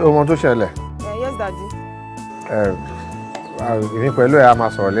 Tóyìn, ọmọ tó ṣẹlẹ̀. Yes, daddy. Èmi pẹ̀lú ẹ̀ a máa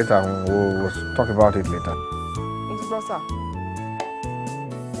sọ̀rọ̀ later. We'll talk about it later. It's bro, sir.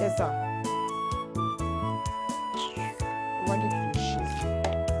 Yes, sir.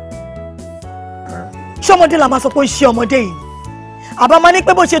 Ṣé ọmọdé la máa sọ pé ó ń ṣe ọmọdé yìí? Àbá máa ní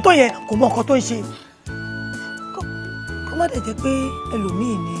pé bó ṣe tó yẹn kò mọ nǹkan tó ń ṣe. Kó má dẹ̀ jẹ́ pé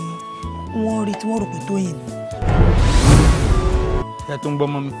ẹlòmíì ni wọ́n rí tí wọ́n rò pé tó yìí ni. Ṣé tó ń gbọ́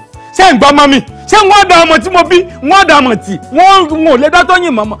mọ́ mi? Ṣé ń gbọ́ mọ́ mi? Ṣé wọ́n dá ọmọ tí mo bí? Wọ́n dá ọmọ tí wọ́n ò lè dá tó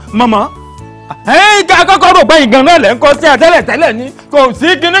yìn mọ̀mọ́? Ká kọ́kọ́ rò pé ìgàn náà lẹ́ ń kọ́ sí ẹ tẹ́lẹ̀ ní kò sí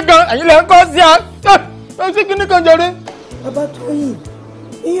kinní kan ẹ̀yin lẹ́ ń kọ́ sí ẹ kò sí kinní kan jọre. Bàbá Tóyìn,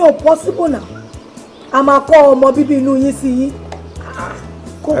 ìyẹn ò possible náà. A máa kọ́ ọmọ bíbí inú yín sí yín.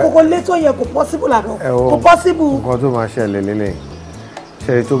 Kò létò yẹn kò possible àná. Kò possible. Nǹkan tó máa ṣẹlẹ̀ lélẹ̀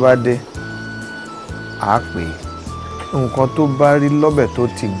ṣẹlẹ̀ tó bá dé àá pè é nǹkan tó bá rí lọ́bẹ̀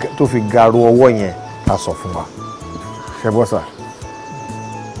tó fi garu ọwọ́ yẹn ká sọ fún wa. Ṣé bọ́ sà?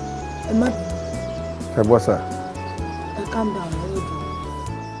 Ẹ má Ṣé bọ́ sà? ẹ calm down ẹ yóò dùn.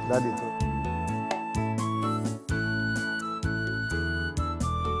 Daddy tó.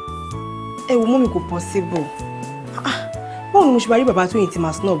 Ẹ wo mọ́mí kò possible. Báwo ni mo ṣe bá rí bàbá Tóyìn tí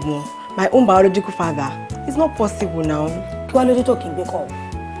màá snob wọn? My own biological father. It's not possible now. Kí wá lóde tó kì í gbé kọ́?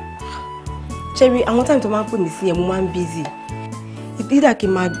 Cherry, àwọn time tó máa ń pè mí sí yẹn mo máa ń busy. Either kí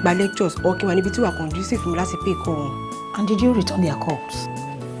n máa gba lectures or kí n wà níbi tí wà conducive fún mi láti pay call wọn. And did you return their calls?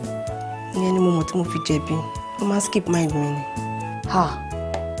 Ìyẹn ni mo mọ̀ tí mo fi jẹ̀bi. Mo máa skip mind mi ni.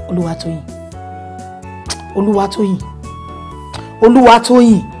 Olúwatóyìn. Olúwatóyìn.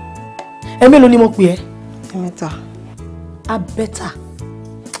 Olúwatóyìn. Ẹ mélòó ni mo pè ẹ́? Ẹ̀mẹ́ta.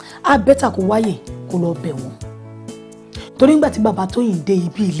 A bẹ́tà kó wáyè kó lọ bẹ̀ wọ́n. Torí nígbà tí bàbá Tóyìn dé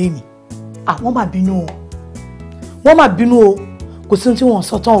ibi ilé ni, àwọn máa bínú o. Wọ́n máa bínú o. Kò sí ohun tí wọ́n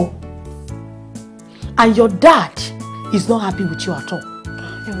sọ tán o. And your dad is not happy with you at all.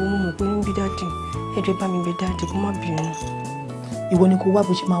 Ẹ wo mo mọ̀ pé ń bí dáàdì. Ẹ jọ̀ọ́ bá mi bẹ̀ dáàdì kó má bínú. Ìwọ ni kó wá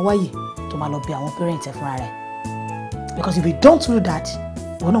bó ṣe máa wáyè tó máa lọ bẹ̀ àwọn parents ẹ fúnra rẹ̀. Because if you don't do that,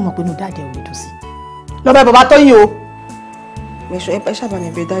 ìwọ náà mọ̀ pé inú dáàdì ẹ ò lè dùn sí. Lọ bẹ̀ bàbá Tóyìn o. Ẹ ṣábà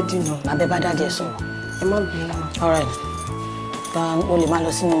mi bẹ̀ dáàdì náà. Màá bẹ̀ bá dáàdì ẹ sọ̀rọ̀. Ẹ má bínú. All right. O lè máa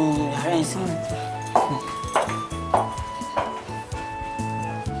lọ sínú yàrá ẹ̀ sí.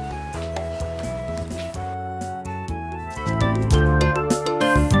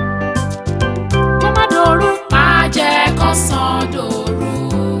 Mọ́mádòrú máa jẹ́ kọ́sán dòru.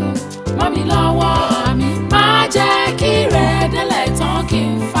 Mọ́ mi lọ́wọ́ mi máa jẹ́ kí rẹ̀ délẹ̀ tán kí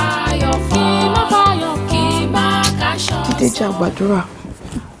n fàyọ̀ fọ́. Kí n má kaṣọ. Jídé jẹ́ àgbàdúrà.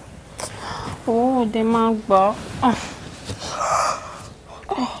 Owó òde máa gbọ́.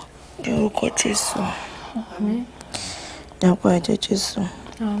 Ní orúkọ Jésù. Ní apá ẹ̀jẹ̀ Jésù.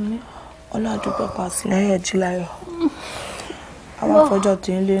 Ọládùúgbò pàṣẹ lẹ́yìn ẹ̀jí láyọ̀. Àwọn afọ́jọ́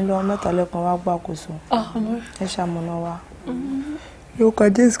tí ń lé lọ mẹ́ta lẹ́kan wá gbàkóso. Ẹ ṣàmúná wa. Lórúkọ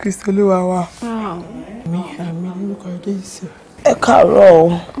Jésù Kristi Olúwa wa. Àmín lórúkọ Jésù. Ẹ káàárọ̀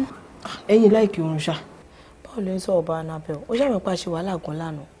o. Ẹ̀yin láìkí oorun ṣá. Báwo ló ń sọ ọba Anabel? Ó ṣàmì pa ṣe wàhálà gan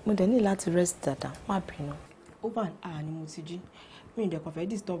lánàá. Mo dẹ̀ ní láti rest dáadáa. Má bínú. Over an hour ni mo ti jí. Mi ìdẹ̀ kọ̀fẹ́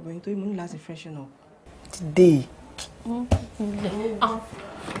disturb ẹni tó yí mo ní láti freshen up. Today.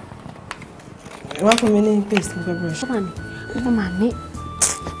 Wá fún mi ní paste ní pepper brush. Ó máa ní.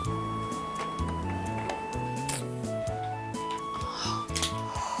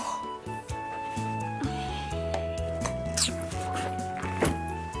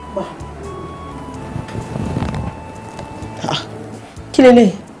 Kí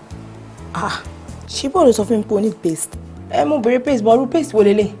lélẹ̀? Ṣé bọ́ọ̀lù sọ fún mi pé o need paste? Mo bèrè paste bọ́ọ̀lù paste wo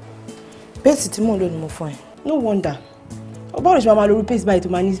lélẹ̀? Paste tí mò ń lò ni mo fún ẹ. No wonder. Bọ́ọ̀lù ṣe máa lo paste báyìí tó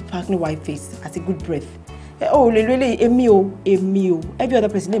máa ní sparkling white face àti good breath. O lè lo eléyìí èmi o. Every other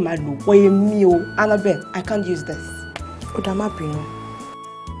person lè máa lò pọ̀ èmi o. Annabelle, I can't use this. Ó dá má bínú.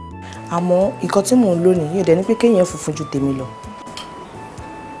 Àmọ́ nǹkan tí mò ń lò nìyí dẹ̀ ni pé kéèyàn funfun ju tèmi lọ.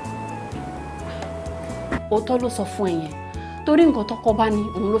 Òótọ́ ló sọ fún ẹ yẹn. Torí nǹkan tọ́kọ bá ní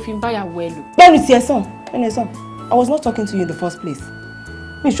òun ló fi ń báyàwó ẹ lò. Bẹ́ẹ̀ni ti ẹ sàn. I was not talking to you in the first place.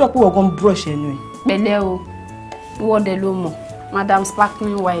 Mi sure pé wọ́n gan brush ẹnu ẹ̀. Pẹ̀lẹ́ o, ìwọ dẹ̀ ló mọ̀. Madam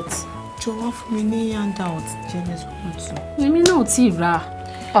Sparkling White. Jọ̀wọ́ fún mi ní handout James Kutu. Èmi náà ti rà.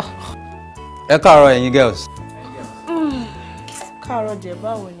 Ẹ káàárọ̀ ẹ̀yin girls. Káàárọ̀ jẹ́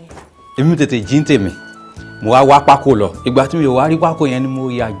báwo ni? Èmi tètè jí ń tèmi. Mo wá pákó lọ. Ìgbà tí mi ò wá rí pákó yẹn ni mo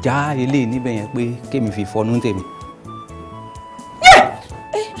yà já eléyìí níbẹ̀ yẹn pé kémi fi fọnú tèmi.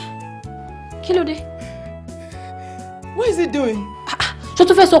 Kí ló dé? What is he doing? Ṣó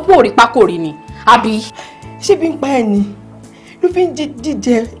tún fẹ́ sọ pé òrí pákó rí ni? Àbí? Ṣé bí ń pa ẹ̀ ni? Ló fi ń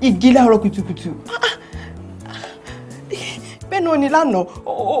jíjẹ igi láàárọ̀ kùtùkùtù. Bẹ́ẹ̀ náà ni lánàá,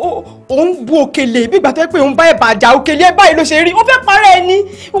 òun bu òkèlè bí ìgbà tó yẹ pé òun bá ẹ̀ bàjá òkèlè ẹ̀ báyìí ló ṣe rí. Ó fẹ́ parẹ́ ẹni.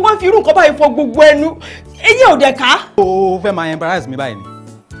 Ó wá fi irú nǹkan báyìí fọ gbogbo ẹnu. Eyín ò dẹ̀ ká. O fẹ́ máa embarrass mi báyìí ni.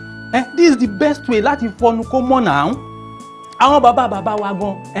 This is the best way láti fọnu kó mọ̀ náà. Àwọn bàbá wa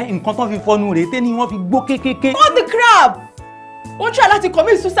gan nǹkan tán fi fọnu rèé tẹ́ ni wọ́n fi gbó kékéké. What the crap? Wọ́n try láti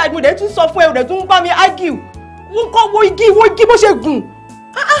commit suicide mo dẹ̀ tún sọ fún ẹ o dẹ̀ tún bá mi argue. Wọ́n kọ́ wo igi bó ṣe gùn.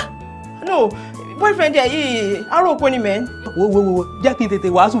 No, boyfriend ẹ yìí aró oko ni mẹ́. Wo jẹ́ kí n tètè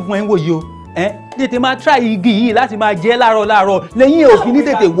wàásù fún ẹ ń wò yìí o. Tètè máa try igi yìí láti máa jẹ láàárọ̀ lẹ́yìn òfin ní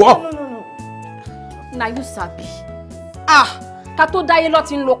tètè wọ̀. Na you sabi. Ká tó dáyé lọ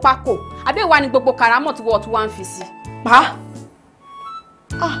ti ń lo pákó. Àbẹ́ ìwà ni gbogbo karamọ̀ tí wọ́n tún wá ń fi sí.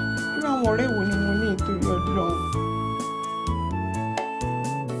 Irú àwọn ọ̀rẹ́ wo ni mo ní ìtorí Ọlọ́run?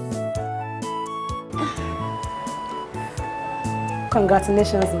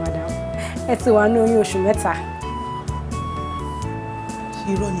 Congratulations, madam. Ẹ ti wà ní oyún oṣù 3.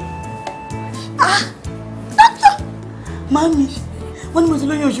 Irọ́ ni. Dókítà! Mami, wọ́n ní mo ti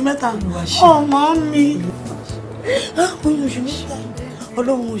lóyún oṣù 3. Mami. Oyún oṣù 3.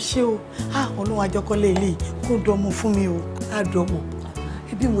 Ọlọ́run ò ṣe o. Ọlọ́run àjọkọ́lé ilé kó dọmọ fún mi o. Àdọmọ.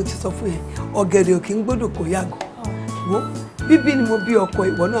 Ibi mo ti sọ fún ẹ, ọ̀gẹ̀dẹ̀ ò kí ń gbọ́dọ̀ kó yàgò. Wo bíbí ni mo bí ọkọ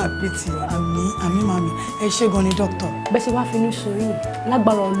ìwọ náà bí ti. Àmín mami, ẹ ṣé gan ni dókítà. Bẹ́ẹ̀ ṣe wá finú sórí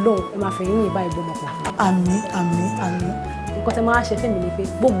lágbára Ọlọ́run ẹ máa fẹ̀yìn ìbá ìbomọ̀ pọ̀. Àmín. Nǹkan tẹ máa ṣe fẹ́mi ni pé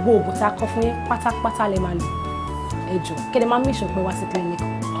gbogbo oògùn tá a kọ fún yín pátápátá lẹ máa lò. Ẹ jọ̀ọ́ kéde máa mí ìṣọ̀pẹ́ wá sí clinic.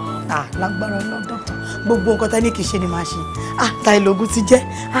 Lágbára Ọlọ́run dókítà. Gbogbo nǹkan tá ní kì í ṣe ni máa ṣe. Ta ìlògùn ti jẹ́.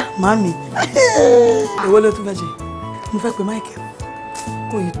 Mami. Èwo ló tún fẹ́ ṣe? Mo fẹ́ pe Michael.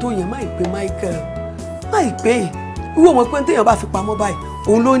 Kò yìí tó yẹn máì pé Michael. Máì pé ìwọ ọmọ pé téèyàn bá fi pamọ́ báyìí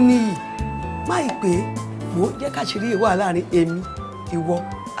òun ló níyì. Máì pé mo jẹ́ káṣírí ìwà láàrin èmi ìwọ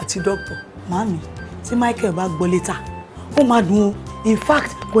àti dókítà. Mami tí Michael bá gbọ́ létà ó máa dùn o. In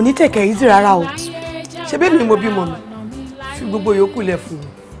fact kò ní tẹ̀kẹ̀ easy rárá o. Ṣé bẹ́ẹ̀ ni mo bímọ mi? Fi gbogbo yòókù lẹ̀ fún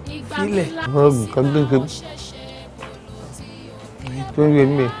mi. Filẹ̀. Ọ̀gùn kan gbé nǹkan tó ń gbé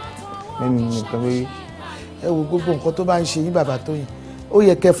mi lẹ́nu nǹkan méjì. Ẹ wo gbogbo nǹkan tó bá ń ṣe yín bàbá Tóyìn ó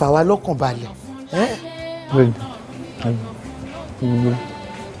yẹ kẹ́ fà wá lọ́kàn balẹ̀.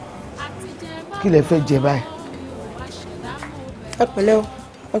 Kí lẹ fẹ́ jẹ báyìí? Ẹ pẹ̀lẹ́ o,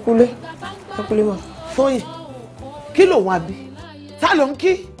 ẹ kúlé mọ́. Tóyìn kí ló wá bí? Ta ló ń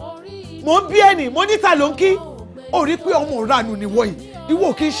kí? Mo ń bí ẹnì mo ní ta ló ń kí? Ó rí pé ọmọ ìranù nìwọ yìí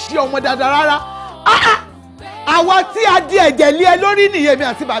ìwọ kì í ṣe ọmọ dáadáa rárá. Àwa tí a di ẹ̀jẹ̀ lé ẹ lórí nìyẹn mi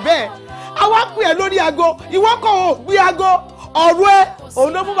àti bàbá ẹ̀. Àwa pè ẹ lórí aago ìwọ kò ò gbé aago ọ̀rọ̀ ẹ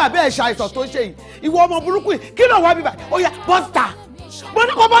òun ló mú bàbá ẹ̀ ṣàìsàn tó ṣe yìí. Ìwọ ọmọ burúkú yìí kí ló wá bí báyìí? Ó yá bọ́sítà mo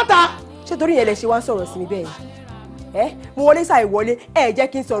ní kó bọ́sítà. Ṣé torí yẹn lẹ ṣe wá ń sọ̀rọ̀ sí mi bẹ́ẹ̀ ni? Mo wọlé ṣàì wọlé ẹ jẹ́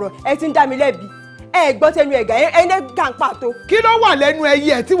kí n sọ̀rọ̀ ẹ ti ń dá mi lẹ́bi ẹ gbọ́ tẹnu ẹ̀gà ẹ ní gàǹpà tó. Kí ló wà lẹ́nu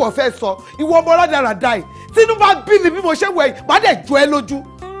ẹyẹ ẹ tí wọ́n fẹ́ sọ ìwọ ọmọ rádaràda yìí tínú bá bí mi bí mo ṣe wẹ̀ yìí má dẹ̀ jọ ẹ lójú.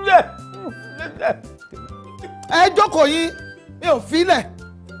 Ẹ jókòó yín mi ò filẹ̀.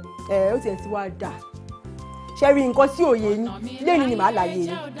 Ó tiẹ̀ ti wá dà ṣe rí nǹkan sí òye yín lẹ́ni ni màá láyé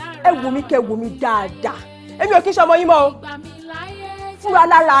yín ẹ wò mí kẹ́ wò mí dáadáa èmi ò kí ń ṣọmọ yín mọ́ o fúnra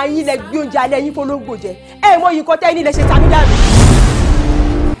lára yín lẹ gbé oúnjẹ alẹ́ yín fọlọ́gbò jẹ ẹ mọ yìí nǹkan tẹ́ ní lẹ ṣe tàbí dànù.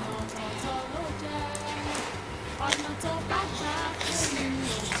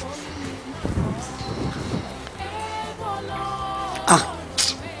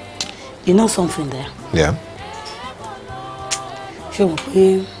 You know something there? Yeah. Ṣé mo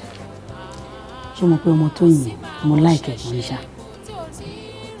pé ọmọ tó yìn mo like ẹ̀ mọ́ níṣà.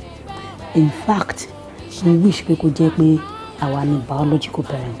 In fact, we wish pé kó jẹ́ pé àwa ni biological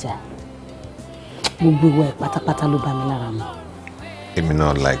parent. Gbogbo ìwà ẹ̀ pátápátá ló bá mi lára mu. Èmi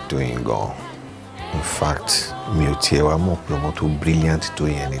náà like doing gan. In fact, mi ò tiẹ̀ wá mọ̀ pé ọmọ tó brilliant tó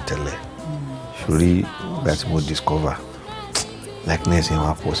yẹn ni tẹ́lẹ̀. Ṣorí ìgbà tí mo discover likeness in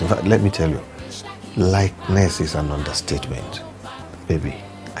our post. In fact, let me tell you, likeness is an understatement. Baby,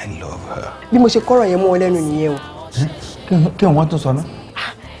 I love her. Bí mo ṣe kọ́rọ̀ yẹn mọ́ ọ lẹ́nu nìyẹn o. Kí wọ́n tún sọ náà?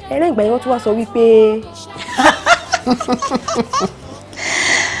 Ẹ̀rẹ́ ìgbà yẹn wọ́n tún wá sọ wípé.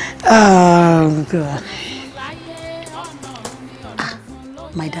 Oh, God.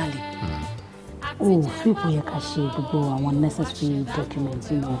 My darling. Oh, fíìpù yẹ ká ṣe gbogbo àwọn necessary documents,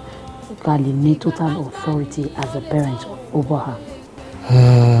 ká lè ní total authority as a parent over her.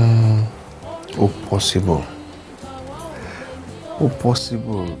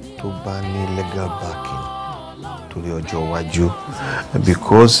 Possible tó bá ní legal backing torí ọjọ́ iwájú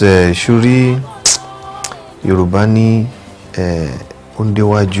because ṣúrí Yorùbá ní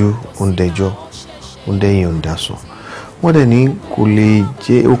ondéwájú ondẹjọ́ ondẹ̀yìn ondásọ wọ́n dẹ̀ ní kò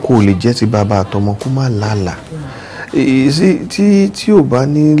lè jẹ́ ti bàbá àtọmọ kó má lálàá tí ò bá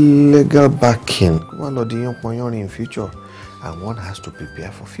ní legal backing kó má lọ di yánpọnyánrin in future and one has to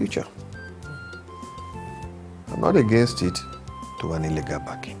prepare for future. I'm not against it to wà ní legal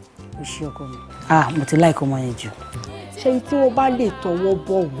backing. O ṣe ọkọ mi. Mo ti like ọmọ yẹn jù. Ṣé tí wọ́n bá lè tọwọ́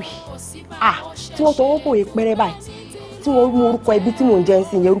bọ̀wé tí wọ́n tọwọ́ bọ̀wé pẹ́rẹ́ báyìí tí wọ́n mú orúkọ ẹbí tí mò ń jẹ́ ń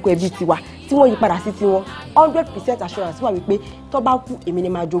sìn yẹn orúkọ ẹbí tiwa tí wọ́n yí padà sí tiwọn 100% assurance wà wípé tó bá kú èmi ni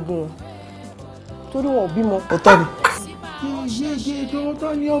máa jogún wọn torí wọn ò bímọ. Ọ̀tọ̀ ni. Yéyé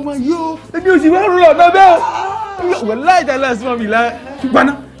tó ní ọmọ yìí o. Ebi ò sì fẹ́ rú ọ̀nà bẹ́ẹ̀ o. Wọ́n láì tẹ́lẹ̀ sí wọn mi láì. Ṣùgbọ́n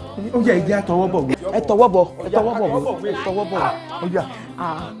náà ó yẹ ìdí àtọwọ́bọ̀. Ẹ tọwọ́ bọ̀. Ó yà.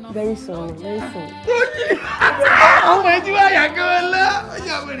 Very soon. Ọmọ ẹjí wá yà kí wọ́n lọ. Ó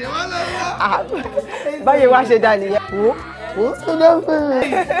yà wèrè wọ́n lọ́wọ́. Báyìí wá ṣe dá nìyẹn. Ó tó dá fún mi.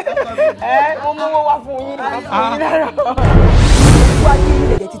 Wọ́n mú owó wá fún yín lára. Wá kí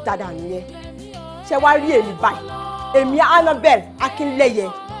ilé ẹ̀jẹ̀ ti ta dànù yẹn. Ṣé wá rí èmi báyìí? Èmi Annabelle Akínlẹ́yẹ.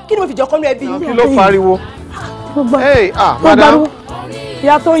 Kí ni mo fi jọ kọ́nú ẹbí yín? Kí ló pariwo? Madam.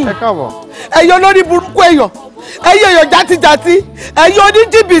 Ìyá Tóyìn. Ẹ káàbọ̀. Ẹ̀yin olórí burúkú èèyàn, ẹ̀yin èèyàn játijàti, ẹ̀yin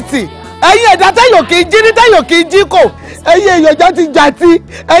oníjìbìtì, ẹ̀yin ẹ̀dá tẹ́yọ̀ kì í jí ní tẹ́yọ̀ kì í jí kò, ẹ̀yin èèyàn játijàti,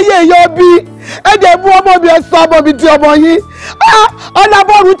 ẹ̀yin èèyàn bí ẹ̀dẹ̀ mú ọmọ mi ẹ sọ ọmọ mi di ọmọ yín. Ọ̀nà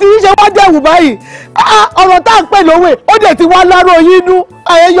bọ́ọ̀rù tí yín ṣe wá dẹ̀wù báyìí. Ọ̀rọ̀ tá à ń pè lówe, ó dẹ̀ ti wá láró yín nú.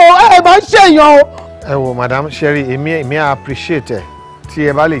 Ẹ̀yàn ẹ̀ máa ń ṣèyàn o. Ẹ wo Madam Sherry, èmi appreciate ẹ tí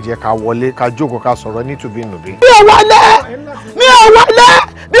ẹ bá lè jẹ́ ká wọlé ká jókòó ká sọ̀rọ̀ nítubínúbí.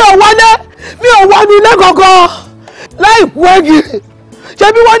 Mi ò wọnú ilé kankan láì kú ẹ̀gìrì ṣé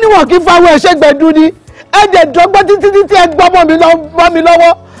bí wọ́n níwọ̀n kí fáwọn ẹ̀ṣẹ́ gbẹ̀dú ni ẹ̀jẹ̀ dọ́gbọ́n títí ẹ gbọ́ mọ́ mi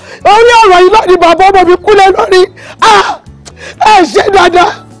lọ́wọ́ orí ọ̀rọ̀ yìí lọ́ọ̀ni bàbá ọmọ mi kúlẹ̀ lórí ẹ ṣe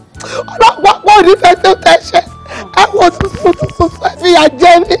dáadáa ọlọ́pàá pọ̀ nífẹ̀ẹ́ tó tẹ̀ ṣe ẹ wò tuntun ẹ fìyà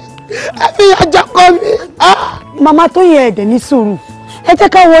jẹ mi ẹ fìyà jẹ kọ́ mi. Màmá tó yẹ ẹ̀dẹ̀ ní sùúrù ẹ jẹ́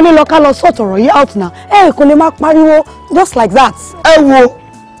ká wọlé lọ ká lọ sọ̀tọ̀rọ̀ yìí out now kò lè máa pariwo just like that. Ẹ wo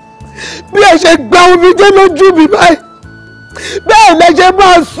bí ẹ ṣe gba omijé lójú mi báyìí bẹ́ẹ̀ lẹ ṣe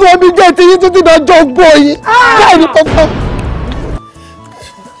máa sun omijé tí yín títí dọjọ́ ogbó yìí bẹ́ẹ̀ ni kankan.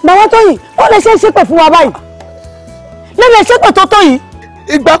 Màmá Tóyìn ó lè ṣe é ṣépè fún wa báyìí lẹ́nu ẹ̀ ṣépè tó tó yìí.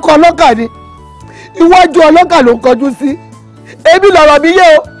 Ìgbà kan ọlọ́kà ni iwájú ọlọ́kà ló ń kọjú sí èmi lọ̀rọ̀ mi yé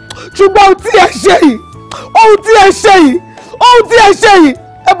o ṣùgbọ́n ohun tí ẹ ṣe yìí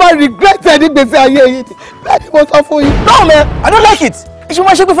ẹ máa regret ẹ ní gbèsè ayé yìí bẹ́ẹ̀ ni mo sọ fún yín. No man, I don't like it. Ìṣe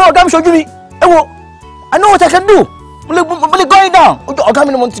máa ṣe pé fún ọ̀gá mi ṣojú mi. Ẹ wo, I know what I can do. Mo lè go in down. Ọ̀gá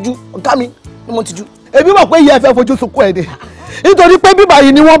mi ni mo ti jú. Èmi mọ̀ pé ìyá ẹ fẹ́ fojú sunkún ẹ̀ ni. Nítorí pé bíbá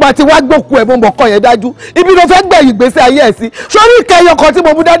yìí ni wọ́n bá ti wá gbòkú ẹ̀ mo mọ̀ kọ́ yẹn dájú. Ibi ló fẹ́ gbẹ̀yìn gbèsè ayé ẹ̀ sí. Sórí ìkẹyọ kan tí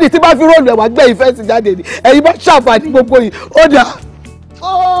mo mú dání tí bá fi róòlù ẹ̀ wá gbẹ̀yìn fẹ́ sí jáde ni. Ẹ̀yin bá ṣàǹfààní gbogbo yìí. Ó dà.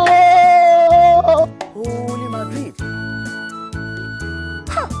 Holy Madrid.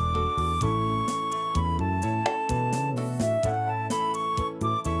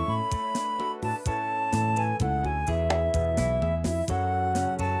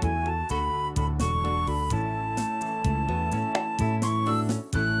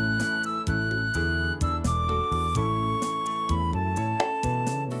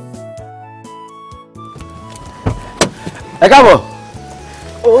 Ẹ káàbọ̀.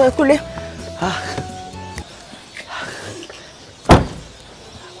 Ẹ kúlé.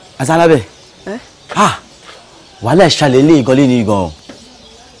 Azalabe. Wàhálà ìṣàlẹ̀ ilé ìgọ́lé ni gan.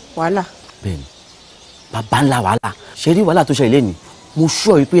 Wàhálà. Bẹ́ẹ̀ni, bàbá ńlá wàhálà. Ṣé rí wàhálà tó ṣẹlẹ̀ lẹ́ni? Mo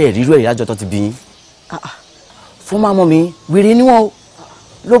ṣọ́ wípé ẹ̀rírú ẹ̀rí àjọ tó ti bí yín. Fún máa mọ́ mi, wèrè ni wọ́n o.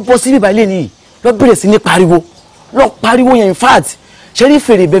 lọ bọ́ sí bíbá ilé nìyí lọ bẹ̀rẹ̀ sí ní pariwo lọ pariwo yẹn in fact ṣẹ́rí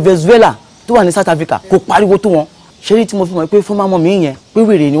fèrè Venezuela tó wà ní South Africa kò pariwo tó wọn ṣẹ́rí tí mo fi mọ̀ pé fún mámọ́ mi yẹn pé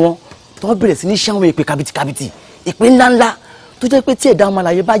wèrè ni wọ́n tó bẹ̀rẹ̀ sí ní ṣáwọn èpè kàbìtìkàbìtì èpè ńláńlá tó jẹ́ pé tí ẹ̀dá ọmọ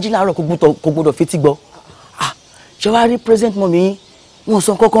àlàyé bá jí láàárọ̀ kò gbọdọ̀ fetí gbọ́ ṣe wá rí present mọ́ mi yín wọn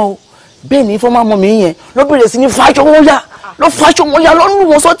sọ kankan o bẹ́ẹ̀ ni fọ́nmá mọ́ mi yẹn lọ bẹ̀rẹ̀ sí ní fàṣọ wọn yá lọ nù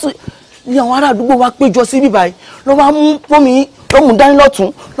wọn sọ́tì ní àwọn ará àdúgbò wa péjọ sí bíbáyìí lọ wá mú mọ́ mi yín lọ mú dání lọ́tún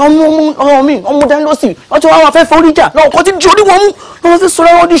lọ mú ọmọ mi lọ mú dání lọ́sì lọ́tún wọn fẹ́ forí jà lọ́wọ́ kan tí di orí wọn mú lọ́wọ́ fẹ́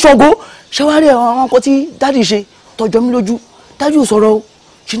sọ̀rọ̀ wọn ní Ṣàngó ṣe wá rí àwọn kan tí dáàdì ṣe tọjọ́ mi lójú dáàdì ò sọ̀rọ̀ o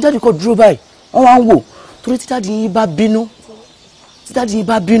ṣe ní dáàdì kọ́ dúró báyìí wọ́n wá ń wò torí tí dáàdì yín bá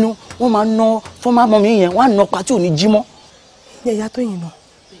bínú wọ́n máa ná fọ́nmá mọ́ mi yẹn wọ́n á ná pa tí ò ní jí mọ́. ìyá tó yìn náà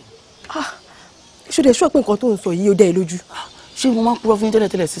ṣùdẹ̀ ṣọ́ pé nǹkan tó ń sọ yìí ó dá ẹ lójú. ṣé mo máa ń purọ́ fún yín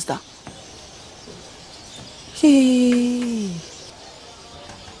tẹ́lẹ̀ sísá.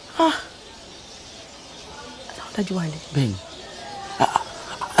 dájú wà lẹ. bẹ́ẹ̀ni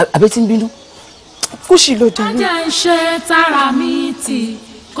àbẹ tí ń bínú. kó sì ló jẹ. ajá ń ṣe tára mi tì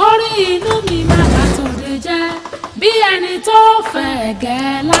kórí inú mi má bà tòde jẹ́ bí ẹni tó fẹ́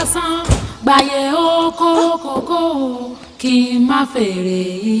gẹ́ lásán gbàyè oko kókó kí n má fèrè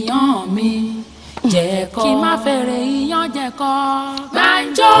iyán mi jẹ̀kọ́ kí n má fèrè iyán jẹ̀kọ́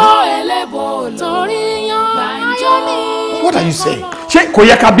gbàǹjo ẹlẹ́bò torí yan gbàǹjo mi. What are you saying? ṣé kò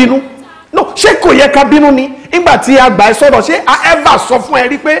yẹ ká bínú? No, ṣé kò yẹ ká bínú ni nígbà tí a gbà ẹ sọ̀rọ̀ ṣé I ever sọ fún ẹ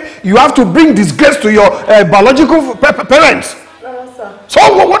rí pé you have to bring disgrace to your biological parents? So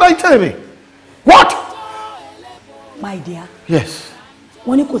what are you telling me? What? My dear. Yes.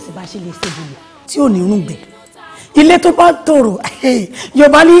 wọ́n ní kò sí bá ṣe lè ṣe gbogbo tí ò ní rúgbìn ilé tó bá tòrò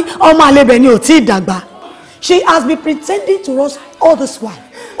yorùbá ní ọmọ àlebẹ̀ ni ò tí ì dàgbà she has been pretending to us all this while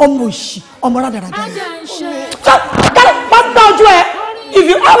ọmọ òṣì ọmọ rádaràdà ni. má tọ́jú ẹ if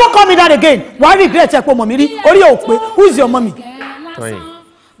you ever call me that again wàá regret ẹ pé ọmọ mi rí orí ò pé who is your mommy. Toyin,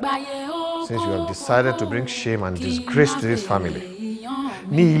 since you have decided to bring shame and disgrace to this family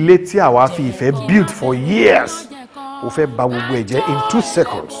ní ilé tí àwa fi ìfẹ́ build for years o fẹ́ bà gbogbo ẹ̀ jẹ́ in 2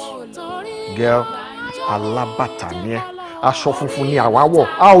 seconds girl alábàtà ni ẹ aṣọ funfun ni àwa wọ̀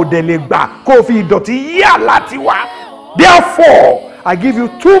a ò dẹ̀ lè gbà kó o fi ìdọ̀tí yí àlá tiwa therefore I give you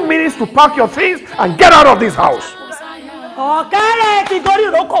 2 minutes to pack your things and get out of this house. ọ̀kẹ́rẹ́ ti gorí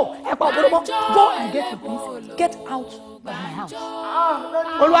ìrókò ẹ̀pọ̀ òbúrúmọ́ go and get your things get out of my house.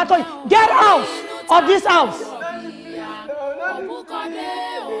 Olúwatóyìn get out of this house.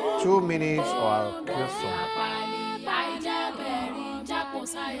 2 minutes or I'll kill someone.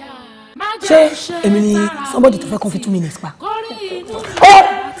 ṣé èmi ni somebody tó fẹ́ kàn fi 2 minutes pa. Oh!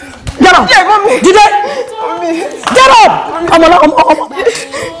 Get up! Dìde! Get up! Ọmọ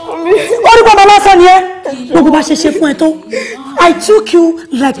orí bàbá lásán ni ẹ gbogbo bá ṣe ṣe fún ẹ tó I took you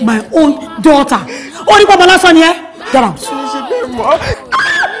like my own daughter orí bàbá lásán ni ẹ get out.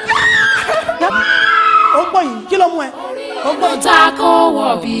 ó gbọ́ yìí kí ló mú ẹ. ó ta kó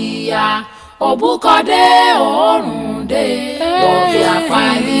wọ̀ bíyà òbúkọdé òórùn dé òbí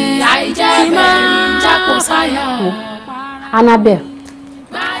àpárí àìjẹ́ bẹ́ẹ̀ jákò sáyà. Annabel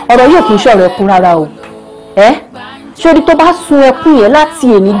ọ̀rọ̀ yóò kì í ṣọ̀rọ̀ ẹkún rárá o ṣorí tó bá sun ẹkún yẹn láti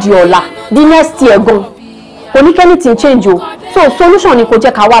èní di ọ̀la di next year gan kò ní kẹ́ni tí ń change o so solution ni kò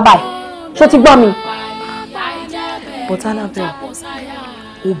jẹ́ ká wá báyìí ṣó ti gbọ́ mi. but Annabel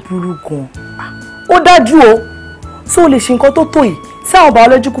ó burú gan ó dájú o so o lè ṣe nǹkan tó tó yìí tí àwọn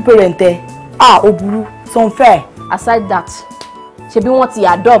biological parent ẹ ó burú so unfair. aside that ṣebí wọ́n ti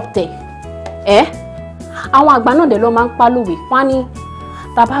adopt ẹ àwọn àgbà náà dẹ̀ ló máa ń pa lówe wọ́n á ní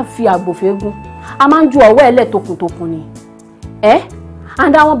tá a bá fi àgbòfẹ́ gún a máa ń ju ọwọ́ ẹlẹ́ tokùntokùn ni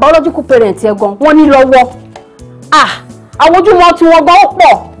and àwọn biological parents ẹ gan wọ́n ní lọ́wọ́ àwọn ojúmọ́ tí wọ́n gan ó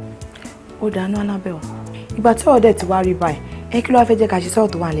pọ̀. ó dáná Annabel ìgbà tí ọ̀dẹ̀ ti wá rí báyìí kí ló wá fẹ́ jẹ́ ká ṣe sọ́ọ̀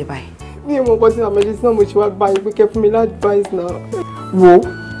tó wà lè báyìí. mi ò mọ̀ bọ́ sí àmọ́jẹ́ sí náà mo ṣe wá báyìí pé kẹ́ fún mi advice náà. wo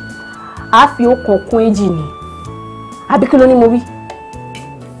a fi okùn kún èjì ni àbí kí ló ní mo wí.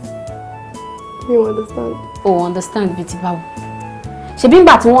 mi ò understand. understand bíi ti báwo ṣebí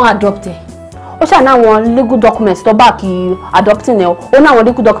ńgbà tí wọ́n adopt ẹ̀ ó ṣàní àwọn legal documents tó back adopting ẹ̀ ó ní àwọn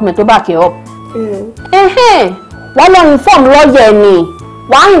legal documents tó back ẹ̀ up. wọ́n lọ inform lọ́yẹ̀ ni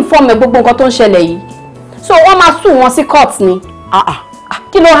wàá inform ẹ̀ gbogbo nǹkan tó ń ṣẹlẹ̀ yìí so wọ́n máa sùn wọn sí court ni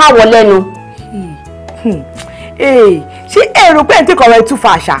kí ló há wọ lẹ́nu. ṣé èrò pé ntí kọ̀ọ̀rọ̀ too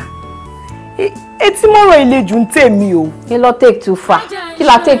far ṣá etí mọ́rọ̀ ìlejò ń tèmi o. kí ló take too far kí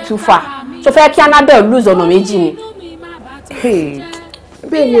la take too far ṣo fẹ́ kí Annabel lose ọ̀nà méjì ni.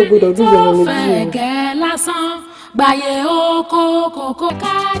 bẹ́ẹ̀ ni o gbọ́dọ̀ dúró ọ̀nà méjì ni. fẹ̀gẹ́ lásán gbàyè oko kòkó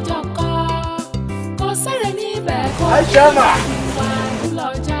kájọ kọ́ kò sẹ́rẹ̀ níbẹ̀ kó wà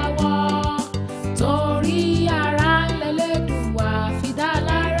lọ́jọ́.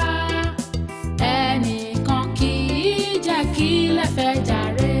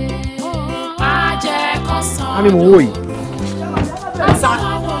 ta ni mò ń wò yìí.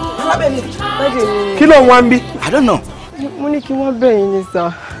 Kí ló ń wá ń bí? I don't know. Mo ní kí wọ́n bẹ̀ yín ni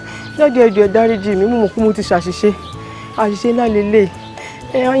sà. Jáde ẹjọ́ ẹ dáríjì mi, mo mọ̀ pé mo ti ṣàṣìṣe. Àṣìṣe ńlá lélẹ̀.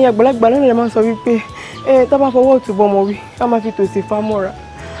 Àwọn àgbàlagbà náà lè máa sọ wípé tá bá fọwọ́ òtúbọ̀ mọ̀ wí, ká máa fi tòsì fa mọ́ra.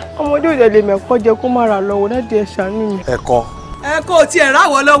 Ọmọdé ò lè mẹ́kọ́ jẹ kó má ra lọ́wọ́ láti ẹ̀ ṣàánú mi. Ẹ̀kọ́. Ẹ kó o tiẹ̀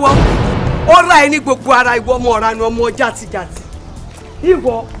ráwọ̀ lọ́wọ́. Ó ra ẹ ní gbogbo ara ìwọ ọmọ ọ̀ra ni ọmọ jàtìjàtì.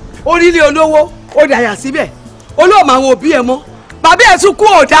 Ìwọ orílẹ̀ olówó ó dàyà síbẹ̀. Olóòmọ àwọn òbí ẹ mọ́. Bàbá ẹ̀ tún kú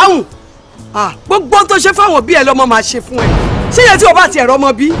ò dáhùn. Gbogbo tó ṣe fáwọn òbí ẹ lọ́mọ máa ṣe fún ẹ. Ṣé yẹn tí o bá tiẹ̀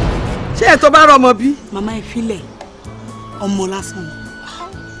rọmọ bí? Ṣé yẹn tó bá rọmọ bí? Màmá ẹ filẹ̀ ọmọ lásán ni.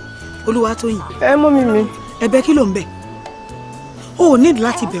 Olúwatóyìn. Ẹ mọ́ mi. Ẹ̀bẹ̀ kí ló ń bẹ̀? O ò nídìí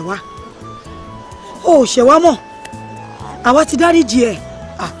láti bẹ̀ wá. O ò ṣẹ̀ wá mọ́. Àwa ti dáríjì ẹ̀.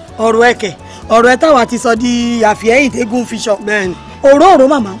 Ọ̀rọ̀ ẹ̀kẹ́ ọ̀rọ̀ ẹ̀ táwa ti sọ di àfihẹ́yìn tégún fi sọ. Bẹ́ẹ̀ni. Òróró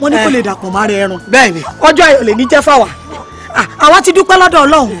màmá wọn ní kó lè dàpọ̀ má rẹ ẹran. Bẹ́ẹ̀ni. Ọjọ́ ayọ̀ lè ní jẹ́ fáwa. Àwa ti dúpẹ́ lọ́dọ̀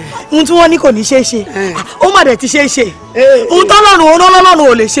Ọlọ́run. Ohun tí wọ́n ní kò ní ṣeé ṣe. Ó má dẹ̀ ti ṣeé ṣe. Ohun tọ́lọ́run Ọlọ́run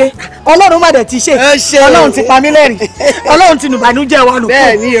ò lè ṣe. Ọlọ́run má dẹ̀ ti ṣe. Ọlọ́run ti pa mí lẹ́rìn. Ọlọ́run ti nùbànújẹ́ wa nù.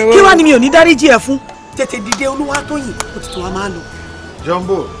 Kí wá ni mi ò ní dáríjì ẹ̀ fún? Tètè dìde Olúwatóyìn òtútù wa máa lò.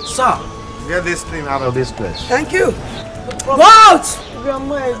 Jumbo. Sir. Get this thing out of this place. Thank you. What?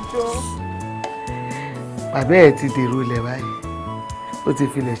 Grandma ẹjọ́. Bàbá ẹ̀ ti dèrò ilẹ̀ báyìí. Ó ti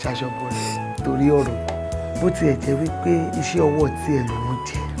filẹ̀ ṣaṣọ́bọ̀ rẹ̀ torí ọ̀rọ̀. Bó tiẹ̀ jẹ́ wípé iṣẹ́ ọwọ́ tiẹ̀ lòún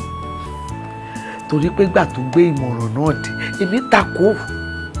jẹ́. Torí pé gbà tó gbé ìmọ̀ràn náà dé, èmi takò.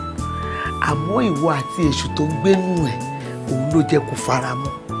 Àmọ́ ìwọ àti èṣù tó ń gbénú ẹ̀, òun ló jẹ́ kó fara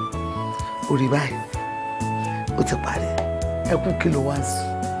mọ́. Orí báyìí, ó ti parí. Ẹkún kí ló wá ń sùn?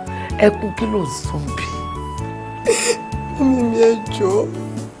 Ẹkún kí ló ń sùn bí? Mọ́mí mi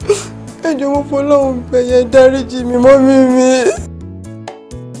ẹjọ́ mo fọlọ́run bẹ̀ yẹn dáríjì mi mọ́mí mi.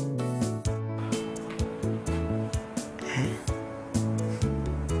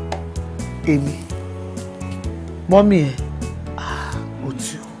 Èmi mọ́mí ẹ̀ ó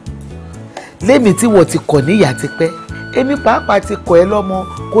tú lémi tí wọ́n ti kọ̀ níyà ti pẹ́ èmi pàápàá ti kọ̀ ẹ́ lọ́mọ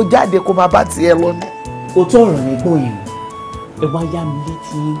kó jáde kó máa bá tiẹ̀ lọ ní. O tó ọ̀rọ̀ yẹn gbọ́ yìí ẹ wá yá mi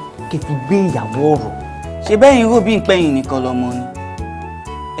létí kí n fi gbé ìyàwó ọ̀rọ̀. ṣe bẹ́yìn rò bí ìpẹ́yìn nìkan lọ́mọ ni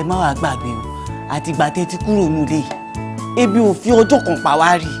ẹ má wàá gbàgbé o àtìgbà tẹ́ ti kúrò nílé ebi ò fi ọjọ́ kan pa wá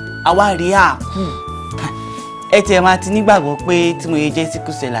rí àwa rí àkú ẹ tiẹ̀ máa ti nígbàgbọ́ pé tí mo yẹ jẹ́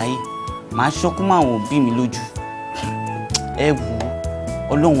síkúsẹ̀ láyé màá ṣọ́kú mọ́ àwọn òbí mi lójú ẹ wò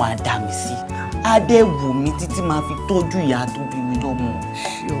ó Ọlọ́run á dá mi sí á dẹ́ wò mí títí máa fi tọ́jú ìyá tó bí mi lọ́mọ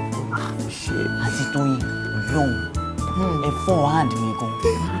ṣé ọkọ ṣe àti Tóyìn Ọlọ́run ẹ fọ́ hand mi gan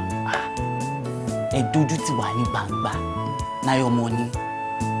ẹ dojú ti wà ní gbangba náyọ̀ ọmọ ni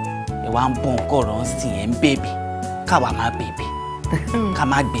ẹ wá ń bọ̀ nǹkan ọ̀rọ̀ sí ẹ̀ ń bèbè káwa má bèbè ká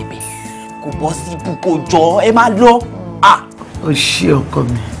má gbèbè kò bọ́ sí ibù kò jọ ẹ má lọ. ó ṣé ọkọ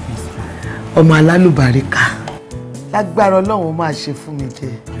mi ọmọ alálùbáríkà lágbára Ọlọ́run máa ṣe fún mi jẹ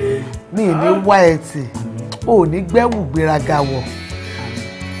mi ì ní wá ẹ tì ò ní gbẹ́wù gbéraga wọ̀.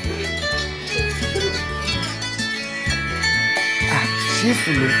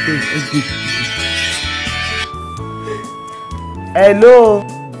 ṣífù ló pé ẹgbẹ́. Hello.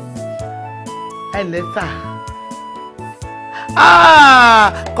 Hello, sir.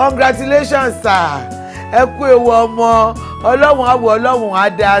 Congratulations, sir. Ẹ kú ewu ọmọ. Ọlọ́run á wò Ọlọ́run á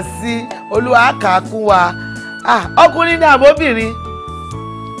dá sí. Olúwa á kà á kún wa. Ọkùnrin ní àbóbìnrin.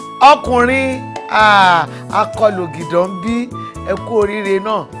 Ọkùnrin akọlù gìdọ̀ ń bí. Ẹ kú oríire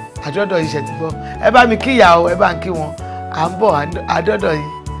náà. Àjọ́dọ̀ yìí ṣe ti bọ́. Ẹ bá mi kí ìyàwó, ẹ bá ń kí wọn. À ń bọ̀ àdọ́dọ̀ yìí.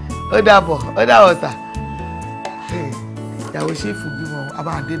 Ó dàbọ̀, sà. Ìyàwó ṣèfù bímọ, a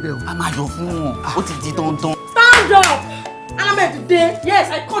máa débẹ̀ o. A máa yọ fún wọn, ó ti di dandan. Stand up! Anamẹ today, yes,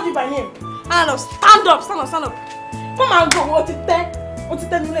 I called you by name. Anam, stand up, stand up, stand up. Fún màá gbọ̀, o ti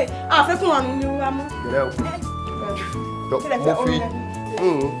tẹ́ nílé. Àfẹ́kùn wà nínú ìwé amú. Mo fi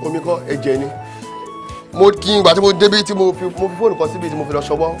omi kọ́ ẹ̀jẹ̀ ni. Mo kí ìgbà tí mo débi tí mo fi fóònù kan síbi tí mo fi lọ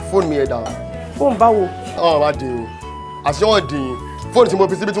ṣọwọ́, fóònù mi ẹ̀ dà. Fóònù báwo? Ọ̀ máa dìyìn. Àṣẹ wọn dìyìn. Fóònù tí mo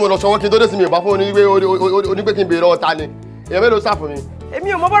fi síbi tí mo lọ ṣọwọ́ kí n tó dé sí mi ìbá fóònù onígbé kí n béèrè ọ̀tá ni. Èèyàn mélòó sá fún mi?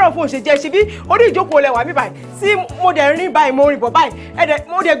 Èmi ò mọ bọ́rọ̀ fún òṣèjẹ́ ṣe bí orí ìjókòó lẹ wà mí báyìí sí mo dẹ̀ rìn báyìí mo rìn bọ̀ báyìí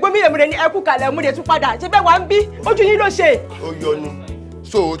mo dẹ̀ gbómi lẹ̀ mo dẹ̀ ní ẹkú kalẹ̀ mo dẹ̀ tún padà ṣe bẹ́ẹ̀ wá ń bí ojú yín ló ṣe. Ó yọ ni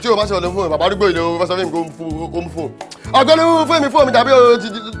so tí o bá ṣe ọ̀dọ̀ fún mi bàbá arúgbó ìlú fẹ́ sọ fún mi kó mú fóònù ọ̀gbẹ́ni fún mi fóònù mi tàbí o ti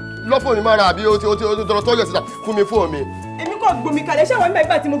lọ́ fóònù mi mára àbí o ti tọrọ tọ́jú síta fún mi fóònù mi. Èmi kò gbomi kalẹ̀ ṣé àwọn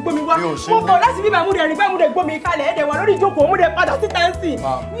ìgbà tí mo gbomi wá mo bọ̀ láti bíbá mo dẹ̀ rìn báyìí mo dẹ̀ gbomi kalẹ̀ ẹ̀dẹ̀ wà lórí ìjókòó mo dẹ̀ padà síta ń sìn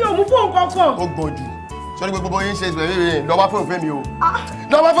mi ò mú fóònù kankan. Ó gbọ́n jù sọ́ni gbogbo yín ṣe ìṣẹ̀lẹ̀ lọ́wọ́ fóònù fẹ́ mi o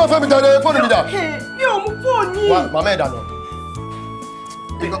lọ́wọ́ fóònù fẹ́ mi tẹ̀lé fóònù mi dà. Mi ò mú fóònù yìí. Màmá ẹ̀ dànù.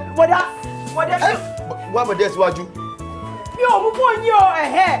 Bọ̀dá wá mọ̀ díẹ̀ síwájú. mi ò mú fóònù yín o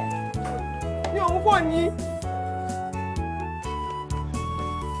mi ò mú fóònù yín.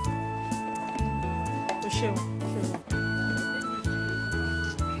 o ṣeun.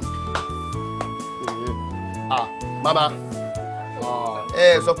 Mama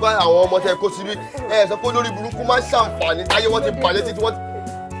ẹ sọ pé àwọn ọmọ tẹ kó síbí ẹ sọ pé olórí burúkú máa ń ṣàǹfààní táyé wọn ti bàjẹ́ títí wọ́n ti.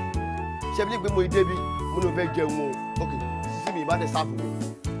 ṣé bí ní pé mo débi mo ní o fẹ́ jẹun o ok sísí mi ìbá tẹ sáàpù mi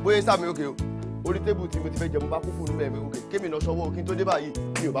bóyá sáàpù mi ok orí tébù tí mo ti fẹ́ jẹun bá kú fóònù bẹ́ẹ̀ ok kémi lọ sọ́wọ́ kí n tó dé báyìí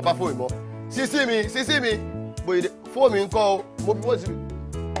mi ò bá bá fóònù mọ́ sísí mi bóyá fóònù mi ń kọ́ o mo fi fóònù sí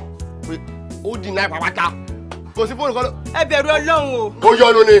mi ó dì náà pàpàtà kò sí fóònù kan lọ. ẹ bẹ̀rù Ọlọ́run o. ó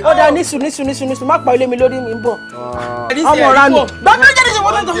yọnu ni. ó dá nísù má pa ilé mi lórí mi ń bọ̀. ọmọ ọ̀rá mi gbọ́dọ̀ jẹ́ ní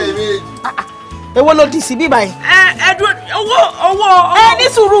ìṣòwò tó ń èwo ló di sí bí báyìí. ẹ dúró owó. ẹ ní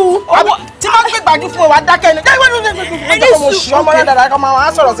sùúrù owó tí wọ́n gbé gbàdú fún wa dákẹ́ ni. ẹ ní sùúrù ọmọ náà dára kọ́ máa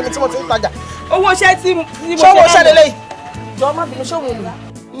wá sọ̀rọ̀ sí mi tí mo ti ń tajà. owó iṣẹ́ tí mo ṣe. ṣọwọ́ iṣẹ́ lélẹ́yìí. jọ má bínú ṣòwò mi.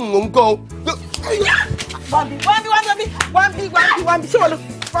 n kọ́ o. wambi ṣé wọ́n lọ.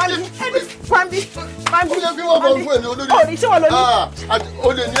 Wambi. Ó yẹ kí wọ́n bọ̀ fún èmi olórí. Orí ṣé wọ́n lọ ní.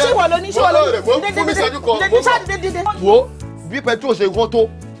 Olè ní ẹ. Ṣé wọ́n lọ ní. Fún mi ṣáájú kan. Wo bí petrol ṣe wọ́n tó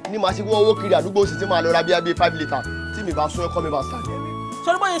ní màá ṣe wọ́n owó kiri àdúgbò sì ti máa lọ ra bí abẹ́ 5 litre tí mi bá sún ẹ̀kọ́ mi bá sàn.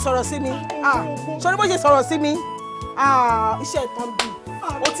 Sọ́ni bó ṣe sọ̀rọ̀ sí mi. Sọ́ni bó ṣe sọ̀rọ̀ sí mi. Iṣẹ́ ìtàn bí.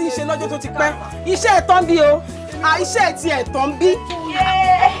 O ti ń ṣe lọ́jọ́ tó ti pẹ́. Iṣẹ́ ìtàn bí o. Iṣẹ́ ti ẹ̀tàn bí.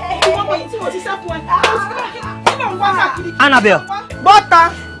 Annabelle. Bọ́ta.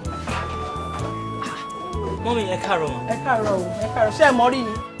 Mọ́mí ẹ káàárọ̀ mọ́. Ẹ káàárọ̀ o, ẹ káàárọ̀. Ṣé ẹ mọ̀ rí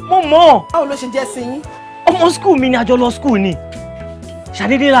ni? Mo mọ̀. Báwo ló ṣe jẹ́ sí yín? Ọmọ skul mi ni a jọ lọ skul ni.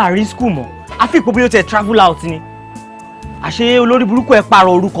 Ṣàdédé láàrin skul mọ́. A fi ìpò bí ó tẹ travel out ni. Àṣé olórí burúkú ẹ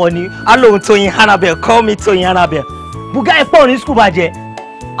pààrọ̀ orúkọ ni. A lóun Tóyin Annabelle, call me Tóyin Annabelle. Bùgá ẹ pọ̀ ní skul bàjẹ́.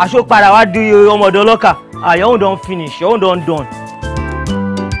 Àṣó padà wá di ọmọdé ọlọ́kà. Your own don finish, your own don done.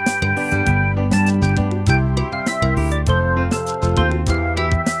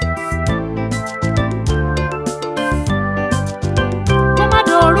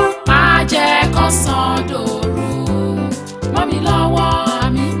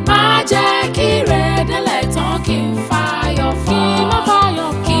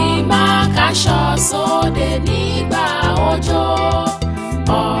 Sóde nígbà òjò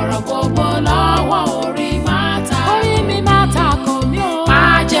ọ̀rọ̀ gbogbo lọ́wọ́ orí mi máa ta kò mí o. Má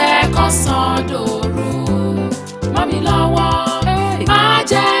jẹ́ kó sàn dòru mọ́ mi lọ́wọ́. Má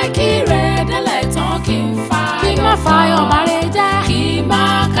jẹ́ kí rẹ̀ délẹ̀ tán kí n má fayọ̀ bàrẹ̀ jẹ́. Kí n má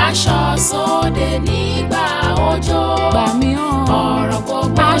kaṣọ sóde nígbà òjò gbà mí o. Ọ̀rọ̀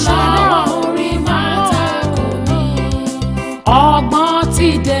gbogbo lọ́wọ́ orí máa ta kò mí. Ọgbọ́n ti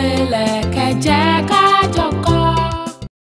délẹ̀ kẹjẹ́